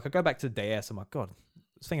console. Like I go back to the DS, I'm like, God,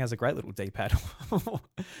 this thing has a great little D-pad.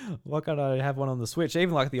 Why can't I have one on the Switch?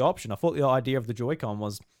 Even like the option, I thought the idea of the Joy-Con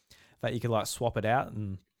was that you could like swap it out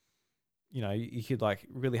and you could like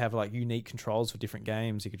really have like unique controls for different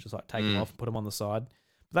games. You could just like take them Mm, off and put them on the side.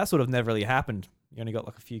 But that sort of never really happened. You only got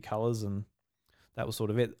like a few colors and that was sort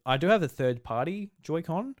of it. I do have a third party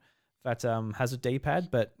Joy-Con that has a D-pad,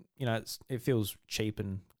 but it feels cheap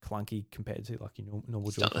and clunky compared to like your normal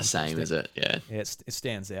it's not the Joy-Con. same, is it? Yeah. Yeah, it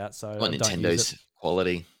stands out, so Want I don't use it. Nintendo's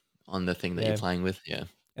quality on the thing that you're Yeah, playing with. Yeah.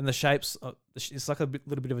 and the shapes, it's like a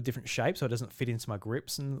little bit of a different shape, so it doesn't fit into my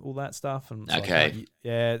grips and all that stuff. And so I Okay. can't,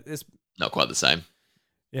 yeah, it's Not quite the same.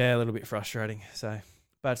 a little bit frustrating. So,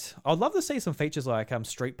 but I'd love to see some features like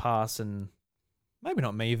Street Pass and maybe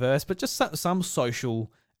not Miiverse, but just some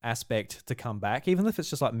social aspect to come back, even if it's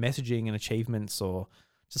just like messaging and achievements or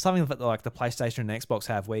just something that like the PlayStation and Xbox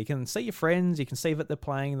have, where you can see your friends, you can see that they're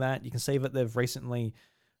playing that, you can see that they've recently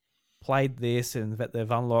played this and that they've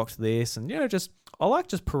unlocked this, and just I like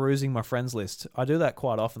just perusing my friends list. I do that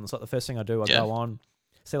quite often. It's like the first thing I do. I Yeah. go on,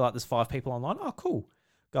 see like there's 5 people online. Oh, cool.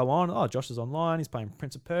 Go on. Oh, Josh is online. He's playing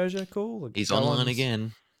Prince of Persia. Cool. He's Go online on.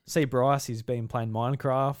 again. See Bryce. He's been playing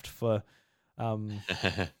Minecraft for um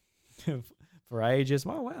for ages.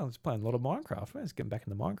 Oh wow, he's playing a lot of Minecraft. He's getting back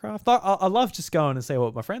into Minecraft. I love just going and see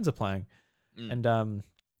what my friends are playing. Mm, And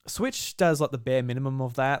Switch does like the bare minimum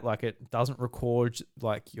of that. Like it doesn't record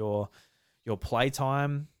like your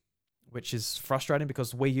playtime, which is frustrating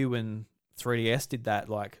because Wii U and 3DS did that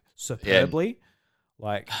like yeah. superbly.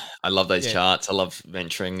 Like I love those yeah, charts. I love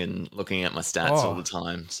venturing and looking at my stats all oh, the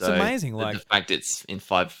time. it's So amazing. the Like fact it's in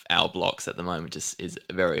 5 hour blocks at the moment just is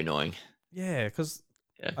very annoying. yeah, because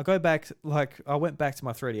Yeah. I go back, like I went back to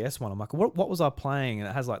my 3DS one. I'm like, what was I playing? And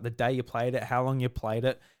it has like the day you played it, how long you played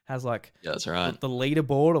it, has like Yeah, that's right. the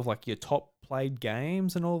leaderboard of like your top played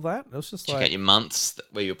games and all that. It was just Check out like, your months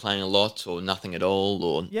where you're playing a lot or nothing at all,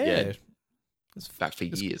 or yeah, yeah, it's, back for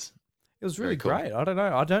it's years. it was Very really cool. great. I don't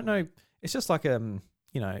know. I don't know. It's just like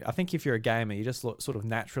I think if you're a gamer, you just look sort of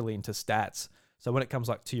naturally into stats. So when it comes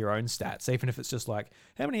like to your own stats, even if it's just like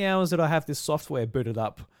how many hours did I have this software booted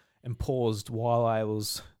up and paused while I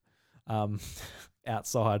was um,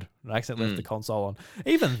 outside and I accidentally left the console on.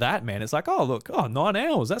 Even that, man, it's like, oh look, 9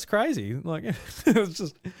 hours. That's crazy. Like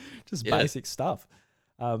it's just basic stuff.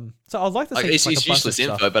 So I'd like to Like, see it's like a bunch of useless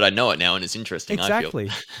info, stuff. but I know it now and it's interesting. Exactly,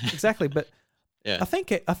 I feel. exactly. But Yeah. I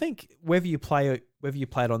think whether you play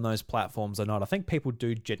it on those platforms or not, I think people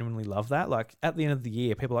do genuinely love that. Like at the end of the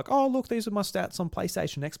year, people are like, oh look, these are my stats on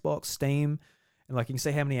PlayStation, Xbox, Steam, and like you can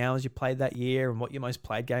see how many hours you played that year and what your most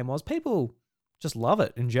played game was. People just love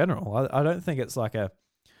it in general. I don't think it's like a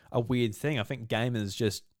weird thing. I think gamers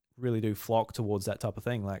just really do flock towards that type of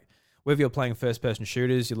thing. Like whether you're playing first person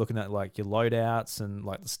shooters, you're looking at like your loadouts and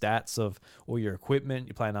like the stats of all your equipment,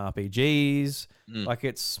 you're playing RPGs. Like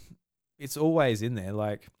it's always in there.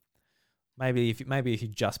 Like maybe if you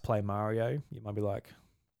just play Mario, you might be like,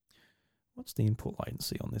 what's the input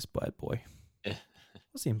latency on this bad boy? Yeah.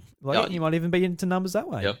 What's the like? You might even be into numbers that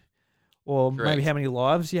way. Yep. Or Correct. maybe how many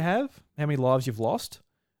lives you have, how many lives you've lost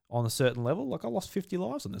on a certain level. Like I lost 50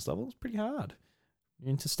 lives on this level. It's pretty hard.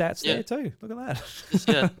 You're into stats there too. Look at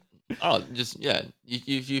that.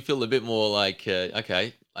 You feel a bit more like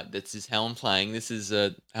okay, like this is how I'm playing. This is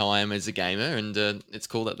how I am as a gamer, and it's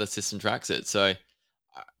cool that the system tracks it. So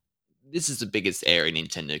this is the biggest area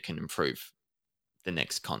Nintendo can improve the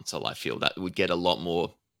next console. I feel that would get a lot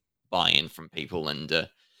more buy-in from people, and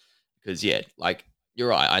because like you're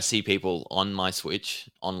right, I see people on my Switch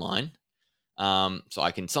online. So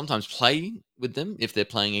I can sometimes play with them if they're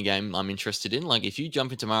playing a game I'm interested in. Like if you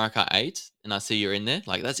jump into Mario Kart 8 and I see you're in there,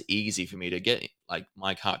 like that's easy for me to get like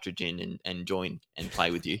my cartridge in and join and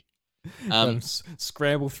play with you.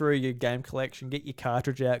 Scramble through your game collection, get your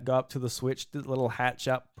cartridge out, go up to the Switch, do the little hatch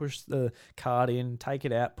up, push the card in, take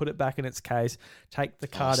it out, put it back in its case, take the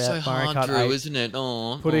card out, so Mario hard, Kart Drew, 8, isn't it?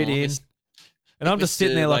 put it in. And I'm just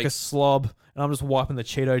sitting there like a like slob, and I'm just wiping the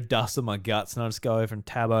Cheeto dust on my guts, and I just go over and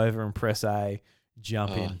tab over and press A,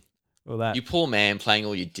 jump in. All that. You poor man playing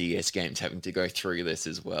all your DS games, having to go through this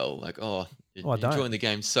as well. Like, you're enjoying the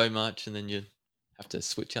game so much, and then you have to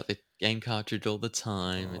switch out the game cartridge all the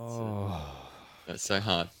time. It's so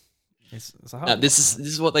hard. It's a hard this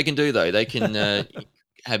is what they can do though. They can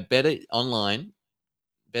have better online,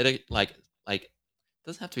 better like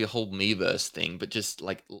doesn't have to be a whole Miiverse thing, but just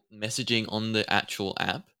like messaging on the actual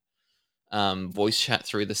app, voice chat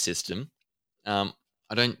through the system. I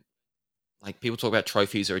don't like people talk about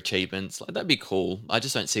trophies or achievements. Like that'd be cool. I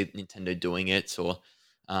just don't see Nintendo doing it, or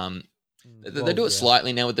they do it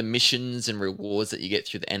slightly now with the missions and rewards that you get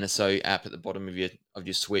through the NSO app at the bottom of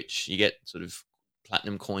your Switch. You get sort of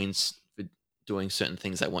platinum coins for doing certain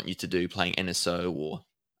things they want you to do, playing NSO or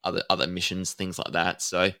other missions, things like that.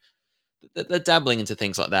 So they're dabbling into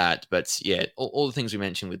things like that. But yeah, all the things we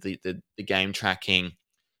mentioned with the game tracking,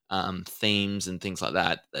 themes and things like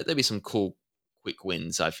that, there'd be some cool quick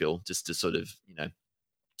wins, I feel, just to sort of,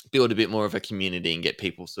 build a bit more of a community and get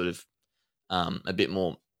people sort of a bit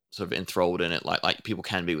more sort of enthralled in it, like people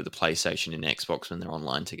can be with the PlayStation and Xbox when they're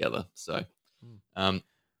online together. So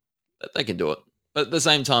they can do it. But at the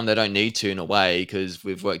same time, they don't need to in a way, because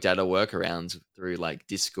we've worked out a workarounds through like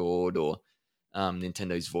Discord or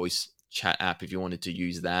Nintendo's voice chat app. If you wanted to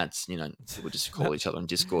use that, people just call each other on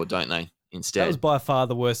Discord, don't they? Instead, that was by far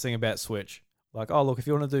the worst thing about Switch. Like, oh look, if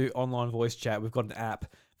you want to do online voice chat, we've got an app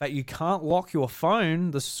that you can't lock your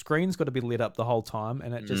phone. The screen's got to be lit up the whole time,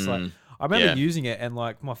 and it just like I remember using it, and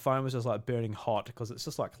like my phone was just like burning hot because it's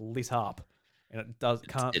just like lit up, and it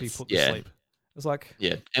can't be put to sleep. It's like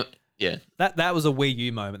that was a Wii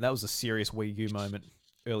U moment. That was a serious Wii U moment.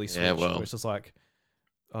 Early Switch, where it's just like,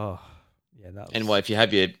 oh yeah. That was... And if you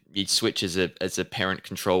have your Switch as a parent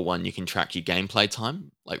control one, you can track your gameplay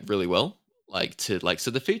time like really well. So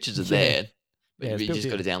the features are there. But you just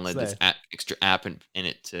got to download this extra app, and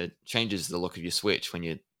it changes the look of your Switch when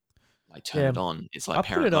you like turn it on. It's like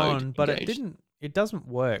I put it on, mode but engaged. it doesn't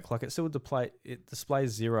work. Like it still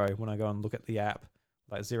displays 0 when I go and look at the app,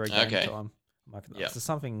 like 0 game time. I'm like, there's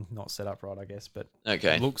something not set up right, I guess. But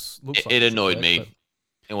it looks like it annoyed me. But...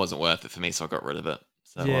 It wasn't worth it for me, so I got rid of it.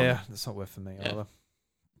 So it's not worth it for me either.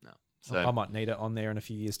 No, so I might need it on there in a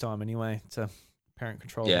few years' time anyway to parent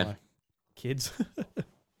control my kids.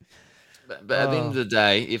 But at the end of the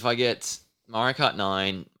day, if I get Mario Kart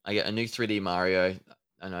 9, I get a new 3D Mario,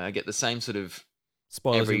 and I get the same sort of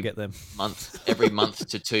spoilers you get them every month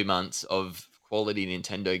to 2 months of quality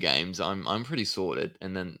Nintendo games, I'm pretty sorted.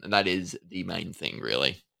 And then that is the main thing,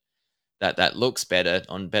 really. That looks better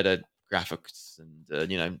on better graphics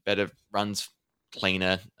and better runs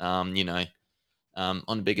cleaner. On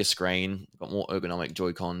a bigger screen, got more ergonomic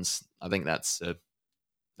Joy-Cons. I think that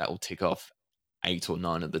will tick off 8 or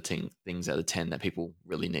 9 of the things out of 10 that people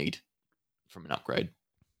really need from an upgrade.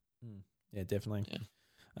 Yeah, definitely.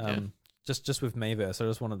 Yeah. Just with Miiverse, I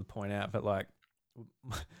just wanted to point out that like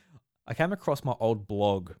I came across my old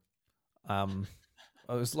blog. It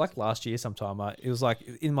was like last year sometime. It was like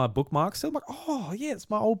in my bookmarks. So I'm like, oh yeah, it's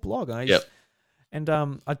my old blog. And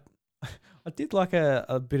I I did like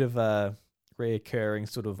a bit of a reoccurring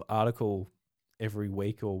sort of article every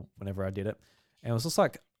week or whenever I did it, and it was just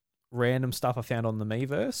like random stuff I found on the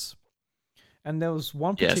Miiverse. And there was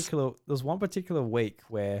one particular week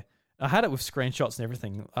where I had it with screenshots and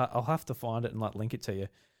everything. I'll have to find it and like link it to you.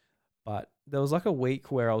 But there was like a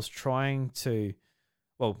week where I was trying to,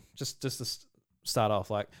 well, just to start off,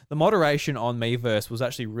 like the moderation on Miiverse was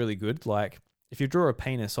actually really good. Like if you draw a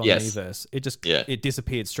penis on Miiverse, it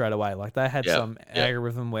disappeared straight away. Like they had some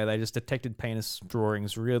algorithm where they just detected penis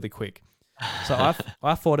drawings really quick. So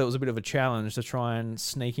I thought it was a bit of a challenge to try and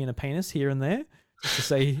sneak in a penis here and there just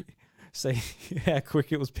to see how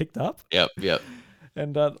quick it was picked up. Yep.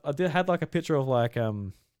 And I had like a picture of like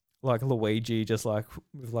Luigi just like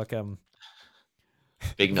with like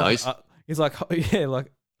big nose. He's like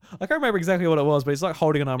like I can't remember exactly what it was, but he's like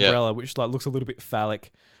holding an umbrella which like looks a little bit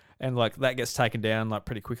phallic, and like that gets taken down like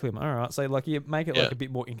pretty quickly. I'm like, all right, so like you make it like a bit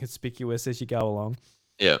more inconspicuous as you go along.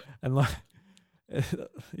 Yeah. And like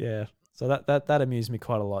yeah. So that amused me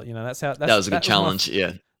quite a lot. You know, that was a good challenge.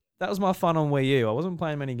 That was my fun on Wii U. I wasn't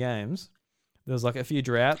playing many games. There was like a few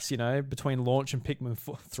droughts, you know, between launch and Pikmin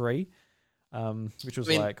 3, which was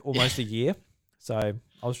like almost a year. So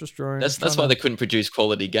I was just drawing. That's why they couldn't produce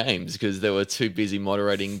quality games, because they were too busy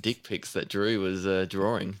moderating dick pics that Drew was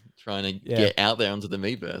drawing, trying to get out there onto the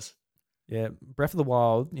Miiverse. Yeah, Breath of the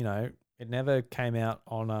Wild, you know, it never came out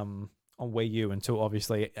on Wii U until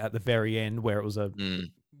obviously at the very end, where it was a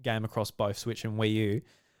game across both Switch and Wii U.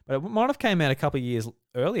 But it might have came out a couple of years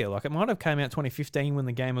earlier. Like it might have came out 2015 when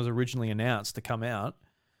the game was originally announced to come out.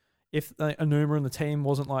 If Anuma and the team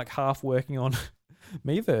wasn't like half working on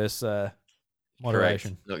Miiverse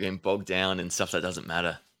moderation. Correct. Not getting bogged down in stuff that doesn't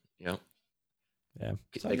matter. You know? Yeah.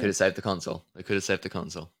 So, they could have saved the console. They could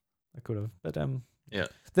have.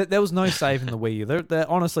 But there was no saving the Wii U. There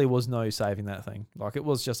honestly was no saving that thing. Like it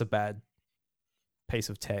was just a bad piece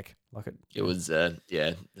of tech. Like it was a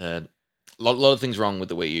lot of things wrong with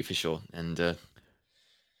the Wii U for sure, and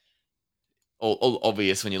all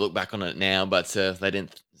obvious when you look back on it now. But they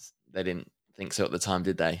didn't think so at the time,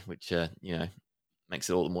 did they? Which you know, makes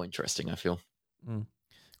it all the more interesting, I feel.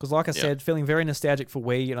 Because, like I said, feeling very nostalgic for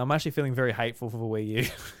Wii, and I'm actually feeling very hateful for the Wii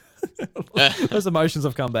U. Those emotions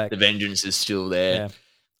have come back. The vengeance is still there.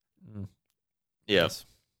 Yeah. Yes.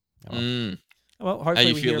 Well,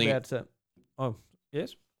 hopefully we hear about. Oh,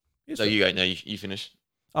 yes. So you go. No, you finish.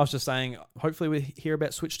 I was just saying, hopefully we hear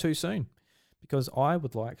about Switch 2 soon, because I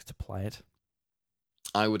would like to play it.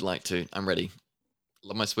 I would like to. I'm ready.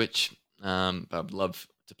 Love my Switch, but I'd love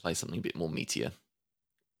to play something a bit more meatier.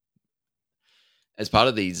 As part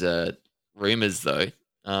of these rumors, though,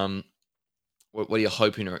 what are you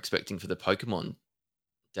hoping or expecting for the Pokemon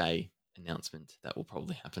Day announcement that will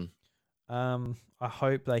probably happen? I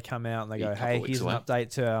hope they come out and they go, hey, here's an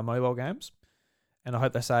update to our mobile games. And I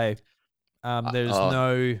hope they say,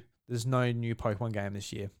 there's no new Pokemon game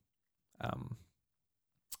this year.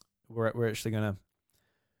 We're actually gonna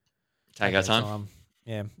take our time.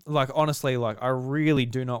 Yeah, like honestly, like I really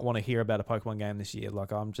do not want to hear about a Pokemon game this year.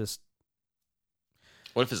 Like I'm just.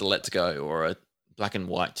 What if it's a Let's Go or a Black and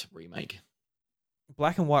White remake?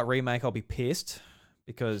 Black and White remake, I'll be pissed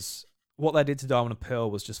because what they did to Diamond and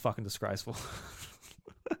Pearl was just fucking disgraceful.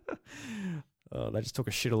 They just took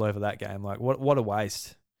a shit all over that game. Like what a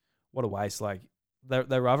waste. What a waste. Like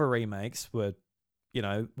their other remakes were, you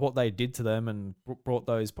know, what they did to them and brought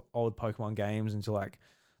those old Pokemon games into like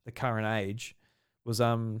the current age was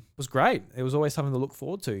great. It was always something to look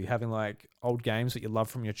forward to, having like old games that you love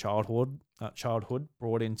from your childhood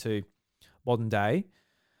brought into modern day.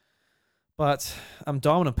 But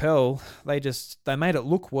Diamond and Pearl, they made it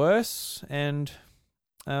look worse, and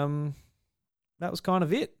that was kind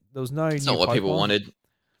of it. There was no it's new not what Pokemon. People wanted. There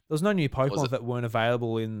was no new Pokemon that weren't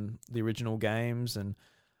available in the original games, and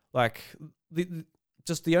like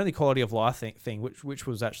the only quality of life thing which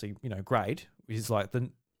was actually, you know, great, is like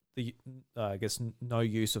the I guess no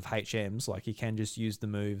use of HMs. Like you can just use the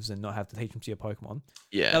moves and not have to teach them to your Pokemon.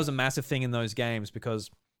 Yeah, that was a massive thing in those games,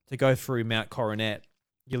 because to go through Mount Coronet,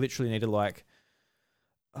 you literally needed like,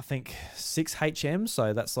 I think 6 HMs.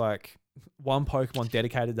 So that's like one Pokemon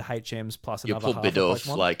dedicated to HMs plus another. You pull bit off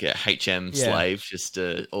like a HM slave, just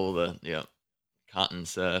all the cart and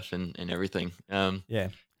surf and everything. Yeah.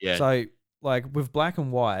 So like with Black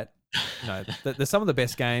and White, they're some of the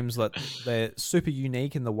best games. Like they're super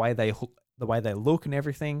unique in the way they look and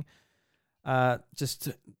everything. Just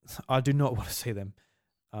I do not want to see them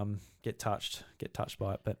get touched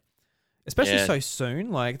by it, but especially Yeah, so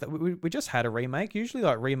soon. Like we just had a remake. Usually,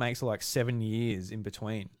 like remakes are like 7 years in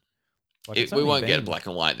between. Like it's we only won't get a been black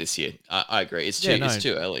and white this year. I agree. yeah It's no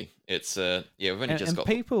too early. It's yeah, we've only just and got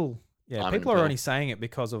the people Diamond and people are only Pearl. saying it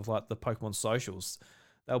because of like the Pokemon socials.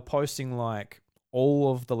 They were posting like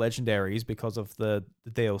all of the legendaries because of the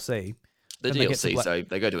DLC. The Then they get to DLC, black. so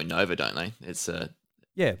they go to Innova, don't they? It's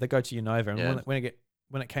Yeah, they go to Unova, and yeah,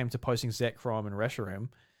 when it came to posting Zekrom and Reshiram,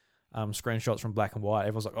 screenshots from Black and White,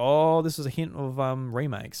 everyone's like, "Oh, this is a hint of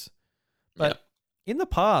remakes." yeah. But in the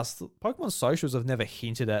past, Pokemon socials have never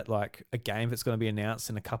hinted at like a game that's going to be announced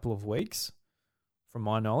in a couple of weeks. From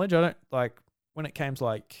my knowledge, I don't like when it came to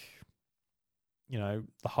like the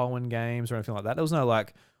Hoenn games or anything like that. There was no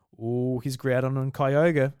like, "Oh, he's Groudon and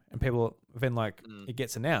Kyogre," and people then like Mm. it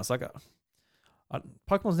gets announced. Like,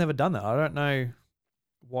 Pokemon's never done that. I don't know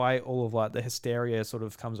why all of like the hysteria sort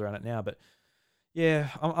of comes around it now. But yeah,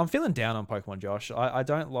 I'm feeling down on Pokemon, Josh. I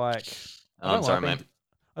don't like I Oh, I'm don't like sorry, being mate.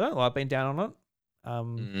 I don't like being down on it.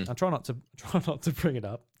 Mm. I try not to try not to bring it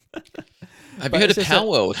up. Have you But heard it's of just Power that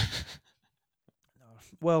World?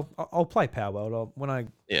 well, I'll play Power World. When I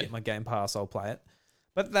Yeah, get my Game Pass, I'll play it.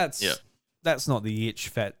 But yeah, that's not the itch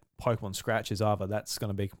fat Pokemon scratches either. That's going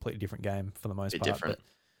to be a completely different game for the most bit part. different.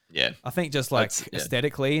 But Yeah, I think just that's like yeah,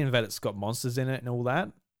 aesthetically and that it's got monsters in it and all that,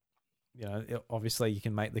 obviously you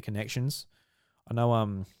can make the connections. I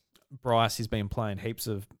know Bryce, he's been playing heaps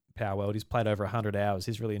of Power World. He's played over 100 hours.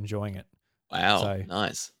 He's really enjoying it. wow, So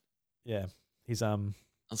nice. yeah, he's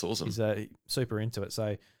That's awesome. he's super into it.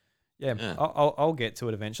 So yeah, Yeah, I'll get to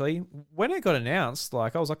it eventually. When it got announced,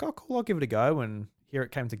 like I was like, oh cool, I'll give it a go. And here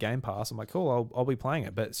it came to Game Pass. I'm like, cool, I'll be playing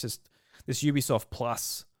it. But it's just this Ubisoft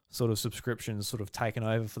Plus sort of subscription sort of taken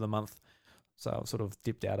over for the month. So I've sort of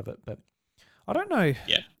dipped out of it. But I don't know.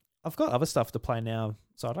 yeah, I've got other stuff to play now,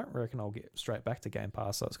 so I don't reckon I'll get straight back to Game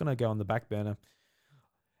Pass. So it's going to go on the back burner,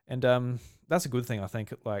 and that's a good thing. I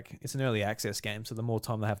think like it's an early access game, so the more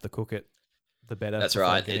time they have to cook it, the better that's before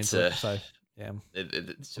I right. get It's into it. So yeah, They've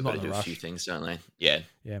I'm still got not to in a do a few rush. things, don't they? Yeah,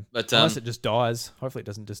 Yeah, but unless it just dies. Hopefully, it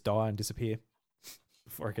doesn't just die and disappear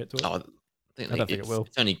before I get to it. oh, I I think don't think it will.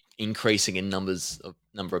 it's only increasing in number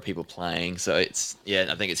of people playing, so it's yeah,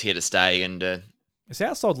 I think it's here to stay. And It's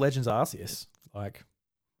outsold Legends Arceus. Like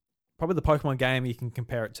probably the Pokemon game you can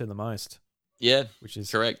compare it to the most, yeah, which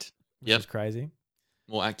is correct. Yep, crazy.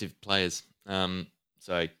 more active players.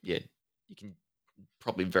 So yeah, you can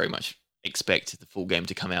probably very much expect the full game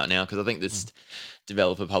to come out now because I think Mm. this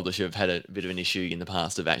developer publisher have had a bit of an issue in the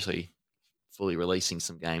past of actually fully releasing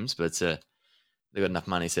some games, but they've got enough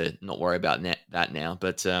money to not worry about that now.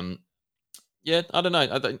 But yeah, I don't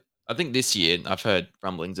know. I think this year I've heard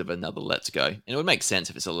rumblings of another Let's Go, and it would make sense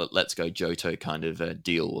if it's a Let's Go Johto kind of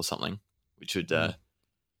deal or something, which would Mm.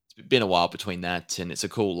 it's been a while between that, and it's a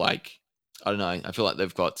cool like I don't know. I feel like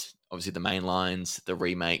they've got obviously the main lines, the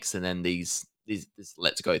remakes, and then this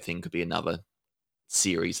Let's Go thing could be another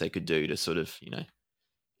series they could do to sort of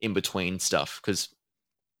in between stuff because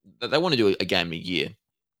they want to do a game a year.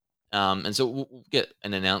 And so we'll get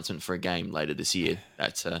an announcement for a game later this year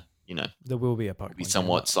that There will be a will be Pokemon game.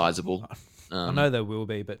 somewhat sizable. I know there will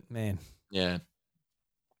be, but man, Yeah.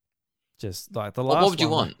 just like the What last would you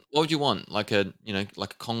one. want? What would you want? Like a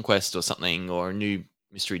like a conquest or something, or a new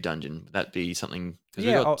mystery dungeon? Would that be something? Because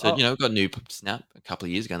we Yeah, got we got a new Snap a couple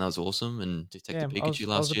of years ago, and that was awesome. And yeah. Detective Pikachu I was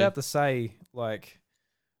last year. about to say like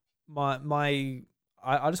my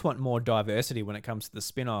I just want more diversity when it comes to the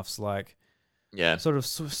spin-offs. Like Yeah. sort of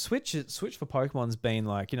switch for Pokemon's been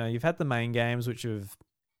like you've had the main games which have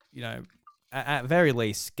at very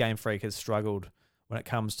least Game Freak has struggled when it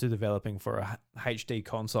comes to developing for a HD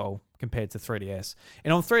console compared to 3DS.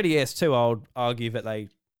 And on 3DS too, I would argue that they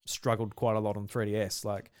struggled quite a lot on 3DS.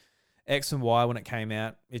 Like X and Y when it came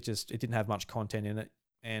out, it didn't have much content in it,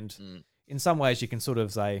 and Mm. in some ways you can sort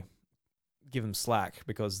of say give them slack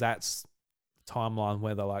because that's the timeline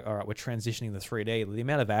where they're like, all right, we're transitioning to 3D. The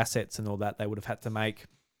amount of assets and all that they would have had to make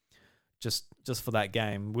just for that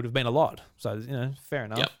game would have been a lot. So fair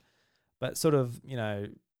enough. Yep. But sort of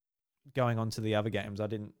going on to the other games, I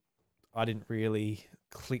didn't really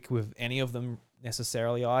click with any of them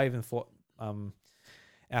necessarily. I even thought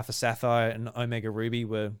Alpha Sapphire and Omega Ruby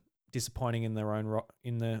were disappointing in their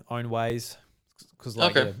own ways because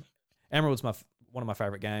Okay. Emerald's one of my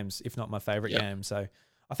favorite games, if not my favorite Yep. game. So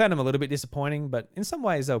I found them a little bit disappointing, but in some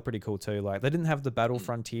ways they were pretty cool too. Like they didn't have the battle Mm.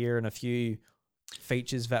 frontier and a few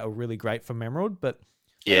features that were really great from Emerald, but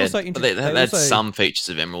they Yeah, also but they they had also some features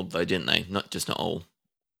of Emerald though, didn't they? Not all.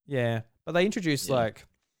 Yeah, but they introduced Yeah. like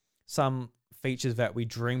some features that we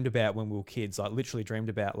dreamed about when we were kids, like literally dreamed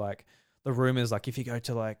about, like the rumors, like if you go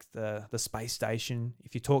to like the space station,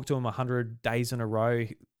 if you talk to him 100 days in a row,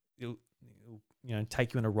 he'll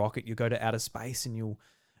take you in a rocket. You go to outer space and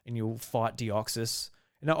you'll fight Deoxys.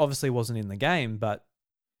 And that obviously wasn't in the game, but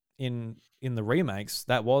in the remakes,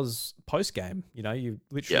 that was post game. You Yeah.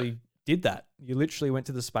 literally did that. You literally went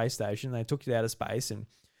to the space station. They took you out of space and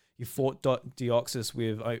you fought Deoxys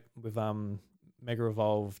with Mega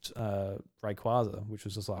Evolved Rayquaza, which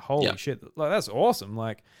was just like Yeah. holy shit, like that's awesome.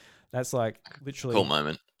 Like that's like Cool literally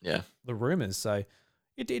moment. Yeah. the rumors. So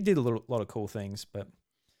it did a lot of cool things, but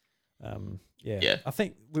yeah, Yeah. I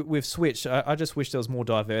think with Switch, I just wish there was more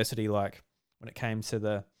diversity. Like when it came to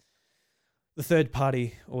the third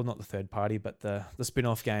party, or not the third party, but the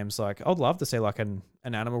spin-off games. Like I'd love to see like an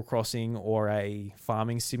Animal Crossing or a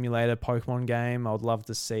farming simulator Pokemon game. I'd love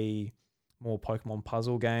to see more Pokemon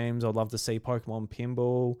puzzle games. I'd love to see Pokemon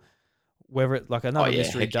pinball. Whether it like Oh yeah.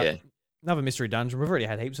 Heck yeah. another mystery dungeon. We've already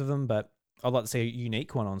had heaps of them, but I'd like to see a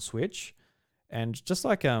unique one on Switch. And just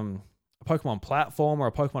like a Pokemon platform or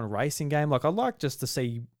a Pokemon racing game. Like I'd like just to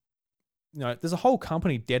see, there's a whole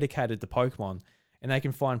company dedicated to Pokemon, and they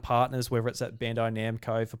can find partners, whether it's at Bandai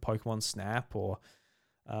Namco for Pokemon Snap or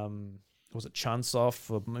was it Chunsoft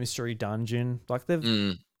for Mystery Dungeon. Like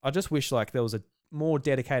Mm, I just wish like there was a more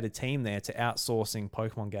dedicated team there to outsourcing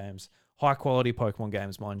Pokemon games, high quality Pokemon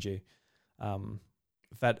games, mind you,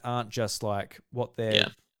 that aren't just like what yeah.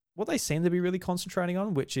 they seem to be really concentrating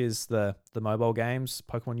on, which is the mobile games,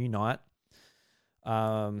 Pokemon Unite,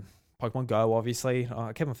 Pokemon Go, obviously.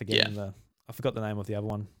 I kept on Yeah. forgetting I forgot the name of the other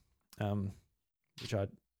one. Which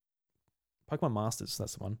Pokemon Masters,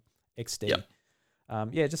 that's the one. XD. Yep.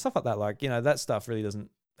 Yeah, just stuff like that. Like, that stuff really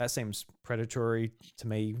that seems predatory to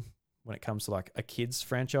me when it comes to like a kid's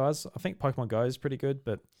franchise. I think Pokemon Go is pretty good,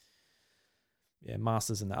 but yeah,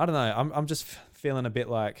 Masters and that. I don't know. I'm just feeling a bit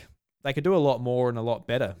like they could do a lot more and a lot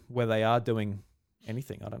better where they are doing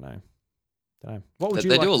anything. I don't know. What would you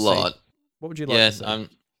They like do a to see? lot. What would you like to Yeah. see?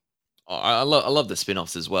 I love the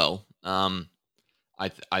spin-offs as well.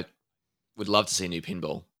 I would love to see a new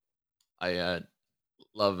pinball. I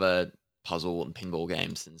love puzzle and pinball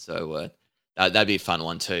games, and so that'd be a fun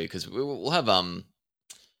one too. Because we'll have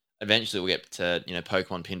eventually we'll get to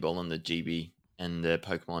Pokemon pinball on the GB and the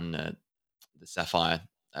Pokemon the Sapphire,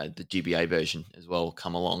 the GBA version as well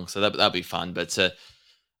come along. So that'd be fun. But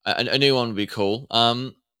a new one would be cool.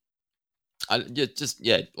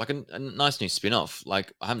 Yeah, like a nice new spin-off.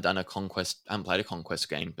 Like I haven't done I haven't played a Conquest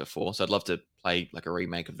game before, so I'd love to play like a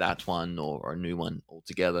remake of that one or a new one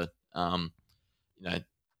altogether. You know,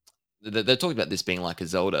 they're talking about this being like a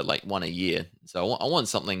Zelda, like one a year. So I want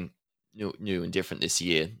something new and different this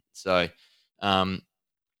year. So um,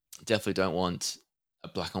 definitely don't want a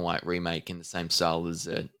black and white remake in the same style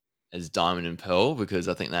as Diamond and Pearl, because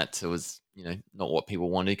I think that was not what people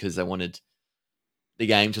wanted, because they wanted the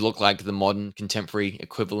game to look like the modern contemporary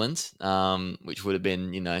equivalent, which would have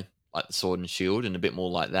been, like the Sword and Shield and a bit more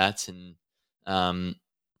like that, and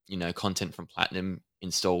content from Platinum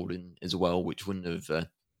installed in as well, which wouldn't have,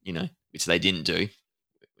 which they didn't do,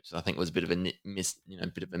 which I think was a bit of a miss,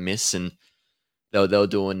 bit of a miss, and they were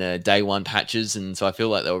doing day one patches, and so I feel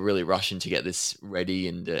like they were really rushing to get this ready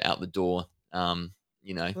and out the door, Well,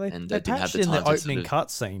 and they didn't have patched the in the time to sort opening of,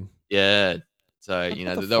 cutscene. yeah. So What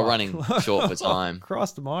the they were fuck? running short for time.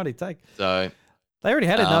 Christ almighty, So they already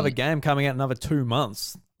had another um, game coming out in another 2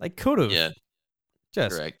 months. They could have yeah,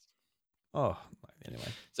 just. correct. Oh, anyway.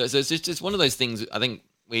 So it's just one of those things. I think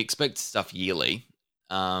we expect stuff yearly,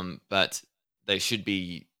 but they should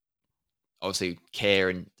be obviously care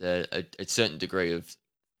and a certain degree of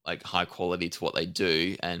like high quality to what they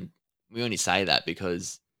do. And we only say that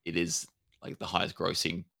because it is like the highest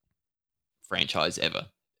grossing franchise ever,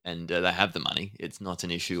 and they have the money. It's not an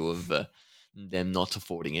issue of them not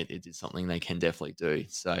affording it. It is something they can definitely do.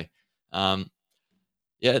 So, um,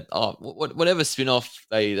 yeah, whatever spin-off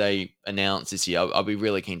they announce this year, I'll be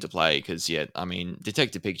really keen to play, because yeah, I mean,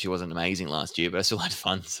 Detective Pikachu wasn't amazing last year, but I still had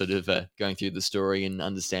fun sort of going through the story and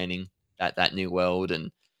understanding that new world,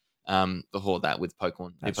 and before that with Pokemon,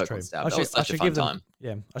 new That's Pokemon true. Snap. That was I such a should fun give them. time.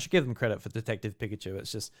 Yeah, I should give them credit for Detective Pikachu.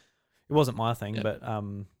 It's just it wasn't my thing, Yeah, but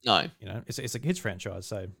no, it's a kids franchise,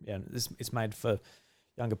 so yeah, it's made for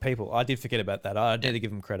younger people. I did forget about that. I yeah, did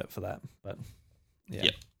give them credit for that, but yeah.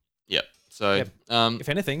 yeah, yeah. So, Yeah, if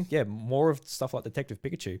anything, yeah, more of stuff like Detective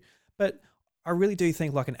Pikachu. But I really do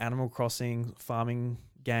think like an Animal Crossing farming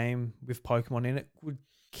game with Pokemon in it would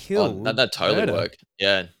kill that totally murder. worked.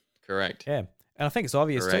 Yeah, correct, Yeah, and I think it's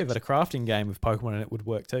obvious too that correct. a crafting game with Pokemon in it would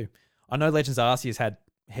work too. I know Legends Arceus had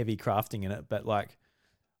heavy crafting in it, but like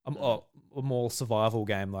Mm. a more survival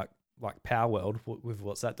game like Power World with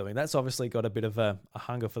what's that doing. That's obviously got a bit of a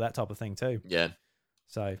hunger for that type of thing too. Yeah.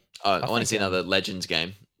 So I I want to think see another Legends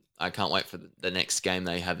game. I can't wait for the next game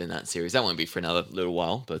they have in that series. That won't be for another little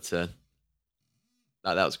while, but that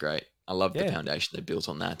was great. I love the yeah. foundation they built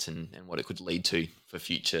on that and what it could lead to for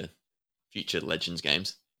future Legends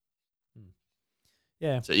games. Hmm.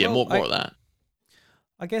 Yeah. So yeah, Well, more of that.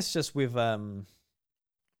 I guess just with the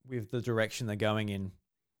direction they're going in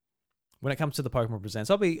when it comes to the Pokemon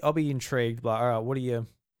Presents, I'll be intrigued. Like, all right, what do you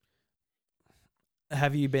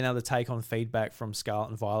have you been able to take on feedback from Scarlet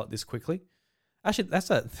and Violet this quickly? Actually, that's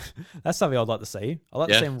something I'd like to see. I'd like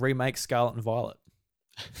to see Yeah. them remake Scarlet and Violet.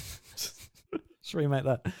 Just remake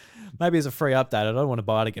that. Maybe as a free update. I don't want to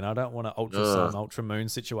buy it again. I don't want an Ultra Ugh. Sun, Ultra Moon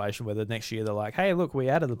situation where the next year they're like, hey, look, we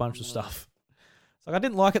added a bunch of stuff. It's like, I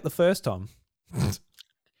didn't like it the first time.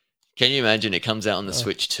 Can you imagine it comes out on the Uh,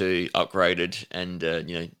 Switch 2 upgraded and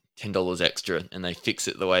 $10 extra and they fix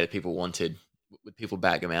it the way that people wanted? Would people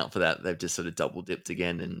bag them out for that? They've just sort of double dipped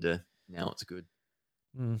again and now it's good.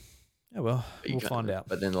 mm, yeah, well, But you we'll can't, find out.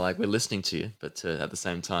 but then they're like, we're listening to you, but at the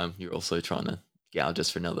same time, you're also trying to gouge us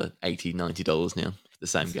for another $80, $90 now for the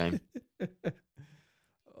same game.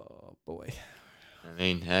 Oh, boy. I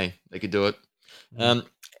mean, hey, they could do it. Mm. Um,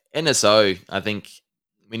 NSO, I think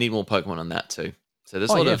we need more Pokemon on that too. So there's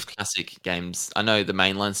a Oh, lot yeah. of classic games. I know the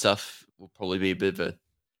mainline stuff will probably be a bit of a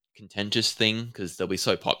contentious thing because they'll be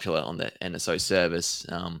so popular on the NSO service.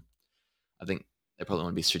 I think they probably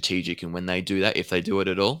want to be strategic in when they do that, if they do it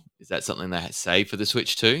at all. Is that something they say for the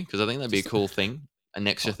Switch too? Because I think that'd be a Just, cool thing, an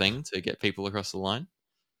extra oh, thing to get people across the line.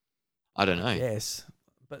 I don't I know. guess.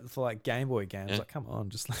 But for like Game Boy games, Yeah. like, come on,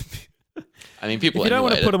 just let me. I mean, If people you don't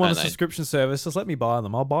want to emulate put it, them on a don't they? subscription service, just let me buy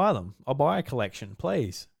them. I'll buy them. I'll buy a collection,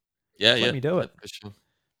 please. Yeah, Just let yeah, me do yeah, it. for sure.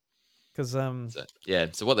 Because So yeah,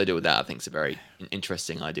 so what they do with that, I think, is a very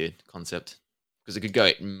interesting idea concept because it could go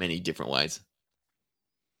in many different ways.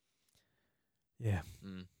 yeah,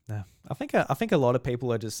 Mm. no, I think a lot of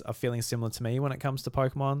people are feeling similar to me when it comes to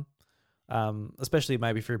Pokemon. Especially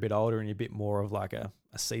maybe if you're a bit older and you're a bit more of like a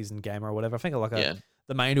seasoned gamer or whatever. I think like Yeah,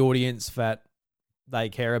 the main audience that they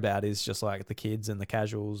care about is just like the kids and the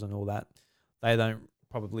casuals and all that. They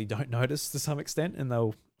probably don't notice to some extent, and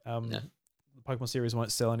they'll yeah, the Pokemon series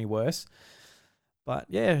won't sell any worse. But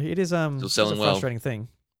yeah, it is still it's a selling well. frustrating thing.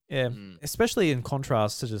 Yeah, Mm. especially in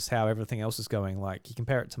contrast to just how everything else is going. Like you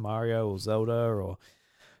compare it to Mario or Zelda or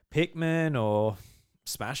Pikmin or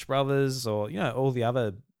Smash Brothers or all the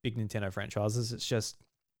other big Nintendo franchises.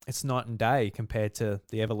 It's night and day compared to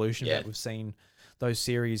the evolution Yeah, that we've seen those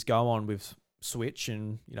series go on with Switch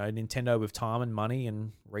and Nintendo with time and money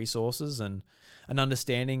and resources and an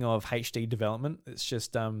understanding of HD development. It's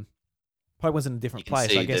just Pokemon's in a you different can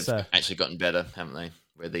place, I see guess. they've actually gotten better, haven't they?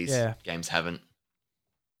 Where these Yeah, games haven't.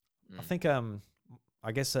 I Mm. think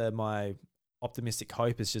I guess my optimistic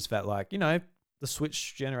hope is just that like the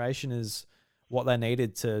Switch generation is what they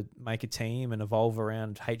needed to make a team and evolve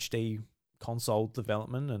around HD console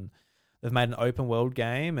development, and they've made an open world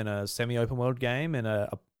game and a semi open world game and a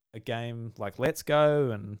game like Let's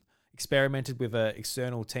Go, and experimented with a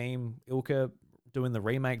external team Ilka doing the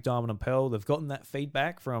remake Diamond and Pearl. They've gotten that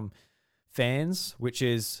feedback from fans, which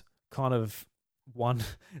is kind of one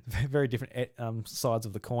very different sides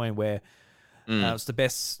of the coin, where Mm. it's the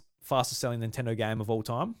best, fastest selling Nintendo game of all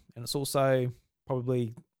time, and it's also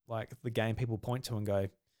probably like the game people point to and go,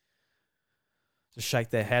 just shake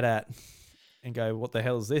their head at and go, "What the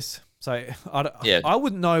hell is this?" So Yeah, I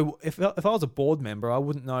wouldn't know if I was a board member, I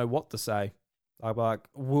wouldn't know what to say. I'd be like,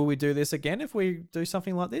 "Will we do this again if we do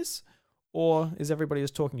something like this, or is everybody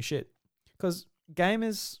just talking shit?" Because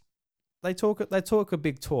gamers, they talk a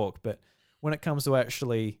big talk, but when it comes to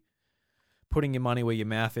actually putting your money where your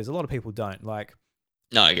mouth is, a lot of people don't. Like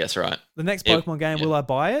no, I guess right. the next It, Pokemon game, yeah, will I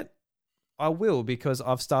buy it? I will, because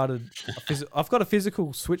I've got a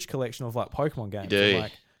physical Switch collection of like Pokemon you games, and do.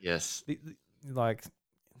 like Yes. like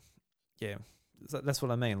yeah, that's what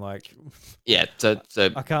I mean. Like Yeah. So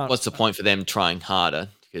I can't. what's the point for them trying harder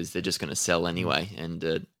because they're just going to sell Mm. anake, and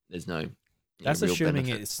there's no That's real assuming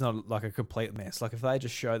benefit. it's not like a complete mess. Like if they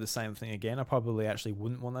just show the same thing again, I probably actually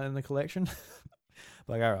wouldn't want that in the collection.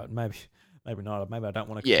 Like all right, maybe not. Maybe I don't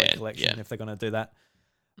want a complete Yeah. Yeah. collection if they're going to do that.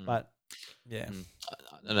 Mm. But yeah, Mm.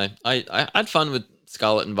 I don't know. I had fun with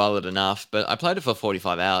Scarlet and Violet enough, but I played it for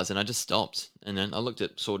 45 hours and I just stopped. And then I looked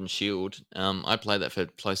at Sword and Shield. I played that for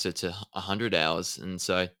closer to 100 hours. And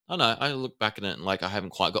so, I don't know. I look back at it and like I haven't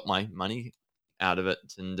quite got my money out of it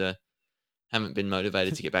and haven't been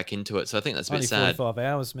motivated to get back into it. So I think that's a bit only sad. 45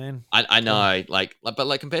 hours, man. I God, know, but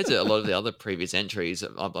like compared to a lot of the other previous entries,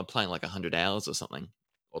 I'm playing like 100 hours or something,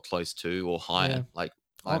 or close to, or yeah. higher. Like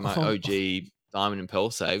Like my Oh, OG Diamond and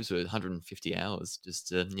Pearl saves were 150 hours just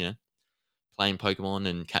to, playing Pokemon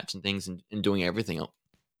and catching things and doing everything else.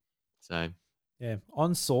 So yeah.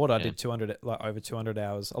 On Sword, I yeah, did 200, like over 200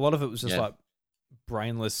 hours. A lot of it was just yeah, like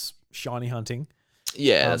brainless shiny hunting.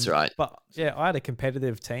 yeah. That's right. But yeah, I had a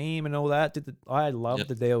competitive team and all that. I loved Yep.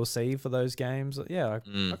 the DLC for those games. Yeah, I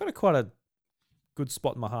Mm, got quite a good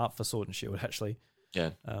spot in my heart for Sword and Shield actually.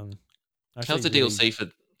 yeah. Um, How's actually the really. DLC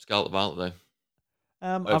for Scarlet Violet though?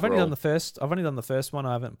 I've only done Overall, the first. I've only done the first one.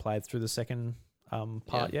 I haven't played through the second yeah.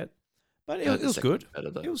 part yet. But I heard it the was second good. one's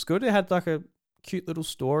better It though. was good. It had like a cute little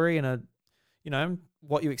story and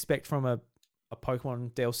what you expect from a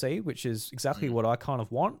Pokemon DLC, which is exactly Mm, what I kind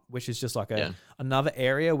of want, which is just like yeah. another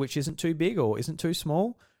area which isn't too big or isn't too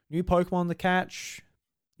small. New Pokemon to catch,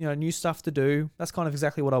 new stuff to do. That's kind of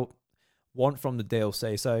exactly what I want from the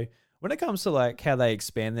DLC. So when it comes to like how they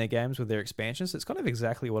expand their games with their expansions, it's kind of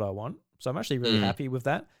exactly what I want. So I'm actually really Mm, happy with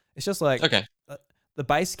that. It's just like okay. the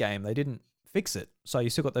base game, they didn't fix it. So you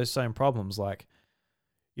still got those same problems. Like,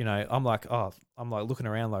 I'm like looking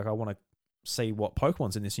around like I want to see what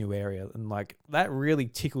Pokemon's in this new area. And like that really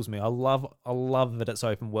tickles me. I love that it's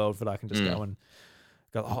open world that I can just Mm, go and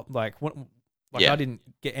go, like what, like I yeah. didn't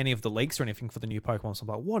get any of the leaks or anything for the new Pokemon. So I'm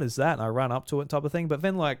like, what is that? And I run up to it type of thing. But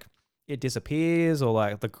then like it disappears or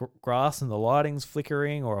like the grass and the lighting's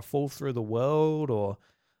flickering or I fall through the world or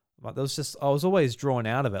like there was just, I was always drawn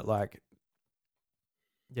out of it. Like,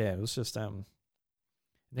 yeah, it was just,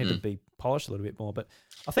 needed to Mm, be polished a little bit more. But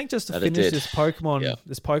I think just to that it finish did. this Yeah.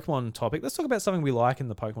 Pokemon topic, let's talk about something we like in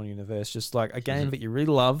the Pokemon universe. Just like a game Hmm. that you really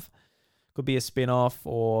love, could be a spin-off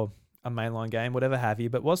or a mainline game, whatever have you.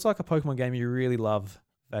 But what's like a Pokemon game you really love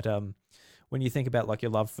that when you think about like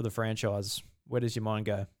your love for the franchise, where does your mind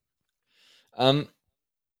go? Um.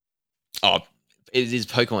 Oh, it is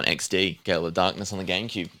Pokemon XD, Gale of Darkness on the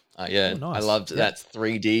GameCube. Oh, Yeah, I nice. loved Yep. that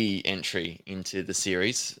 3D entry into the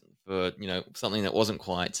series for something that wasn't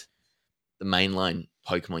quite the mainline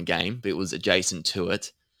Pokemon game, but it was adjacent to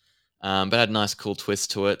it. But had a nice, cool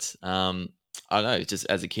twist to it. I don't know. Just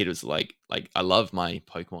as a kid, it was like I love my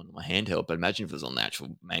Pokemon on my handheld, but imagine if it was on the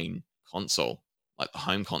actual main console, like the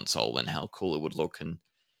home console, and how cool it would look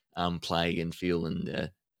and play and feel.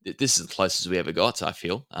 And this is the closest we ever got. I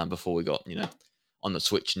feel before we got on the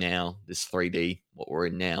Switch now, this 3D what we're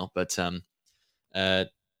in now. But uh,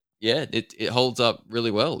 yeah, it holds up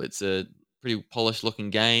really well. It's a pretty polished looking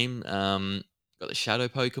game. Got the shadow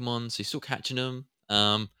Pokemon, so you're still catching them.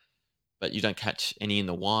 But you don't catch any in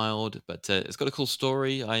the wild. But it's got a cool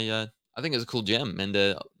story. I think it's a cool gem, and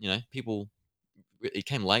people. It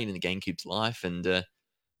came late in the GameCube's life, and not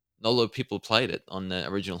a lot of people played it on the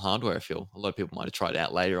original hardware. I feel a lot of people might have tried it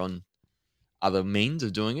out later on other means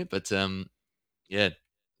of doing it, but yeah,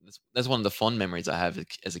 that's one of the fond memories I have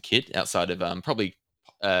as a kid. Outside of probably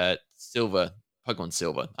Silver, Pokemon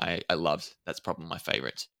Silver, I loved. That's probably my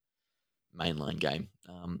favorite mainline game.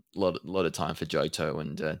 A lot of time for Johto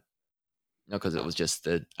and not because it was just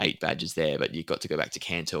the 8 badges there, but you got to go back to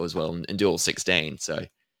Kanto as well and do all 16. So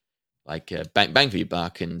like bang for your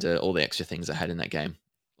buck and all the extra things I had in that game.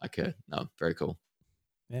 Like no, very cool.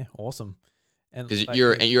 Yeah, awesome. And Because like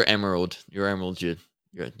you're Emerald, your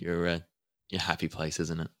happy place,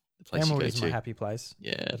 isn't it? The place you Emerald go is my to. happy place.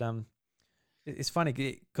 Yeah. But it's funny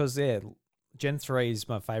because yeah, Gen 3 is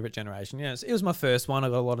my favorite generation. Yeah, it was my first one. I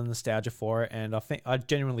got a lot of nostalgia for it, and I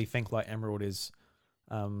genuinely think like Emerald is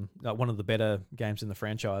like one of the better games in the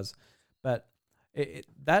franchise. But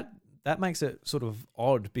that makes it sort of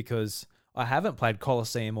odd because I haven't played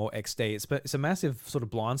Colosseum or XD. It's a massive sort of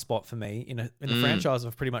blind spot for me in the Mm, franchise.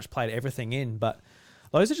 I've pretty much played everything in, but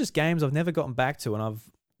those are just games I've never gotten back to, and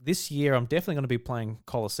this year I'm definitely going to be playing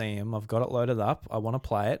Colosseum. I've got it loaded up. I want to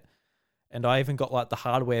play it, and I even got like the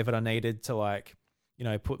hardware that I needed to like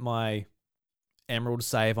put my Emerald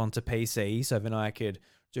save onto PC, so then I could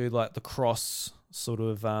do like the cross sort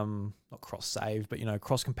of not cross save, but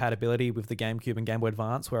cross compatibility with the GameCube and Game Boy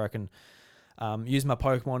Advance, where I can use my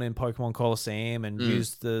Pokemon in Pokemon Colosseum and mm.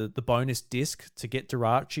 use the bonus disc to get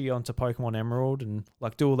Jirachi onto Pokemon Emerald and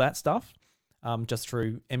like do all that stuff just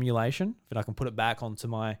through emulation. Then I can put it back onto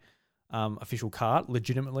my official cart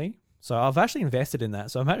legitimately. So I've actually invested in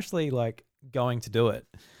that. So I'm actually like going to do it.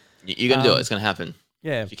 You're gonna do it. Um, It's gonna happen.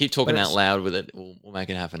 yeah, If you keep but talking out it's loud with it, we'll make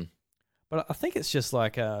it happen. but I think it's just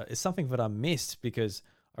like it's something that I missed because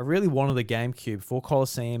I really wanted the GameCube for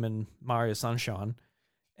Colosseum and Mario Sunshine,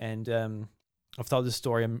 and I've told this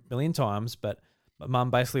story a million times, but my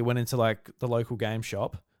mum basically went into like the local game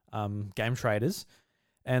shop, Game Traders,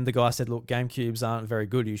 and the guy said, "Look, GameCubes aren't very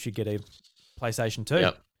good. You should get a PlayStation 2."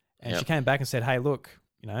 Yep. And she Yep. came back and said, "Hey, look,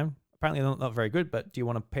 apparently they're not very good, but do you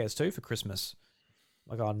want a PS2 for Christmas?"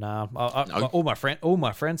 Like, oh nah, No. all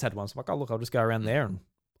my friends had one. So I'm like, oh look, I'll just go around there, and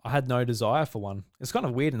I had no desire for one. It's kind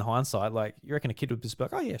of weird in hindsight. Like, you reckon a kid would just be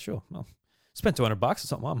like, oh yeah, sure, well, spend $200 or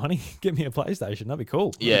something, my money, get me a PlayStation, that'd be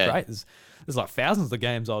cool, that'd be Yeah. great. There's like thousands of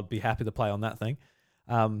games I'd be happy to play on that thing.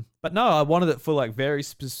 But no, I wanted it for like very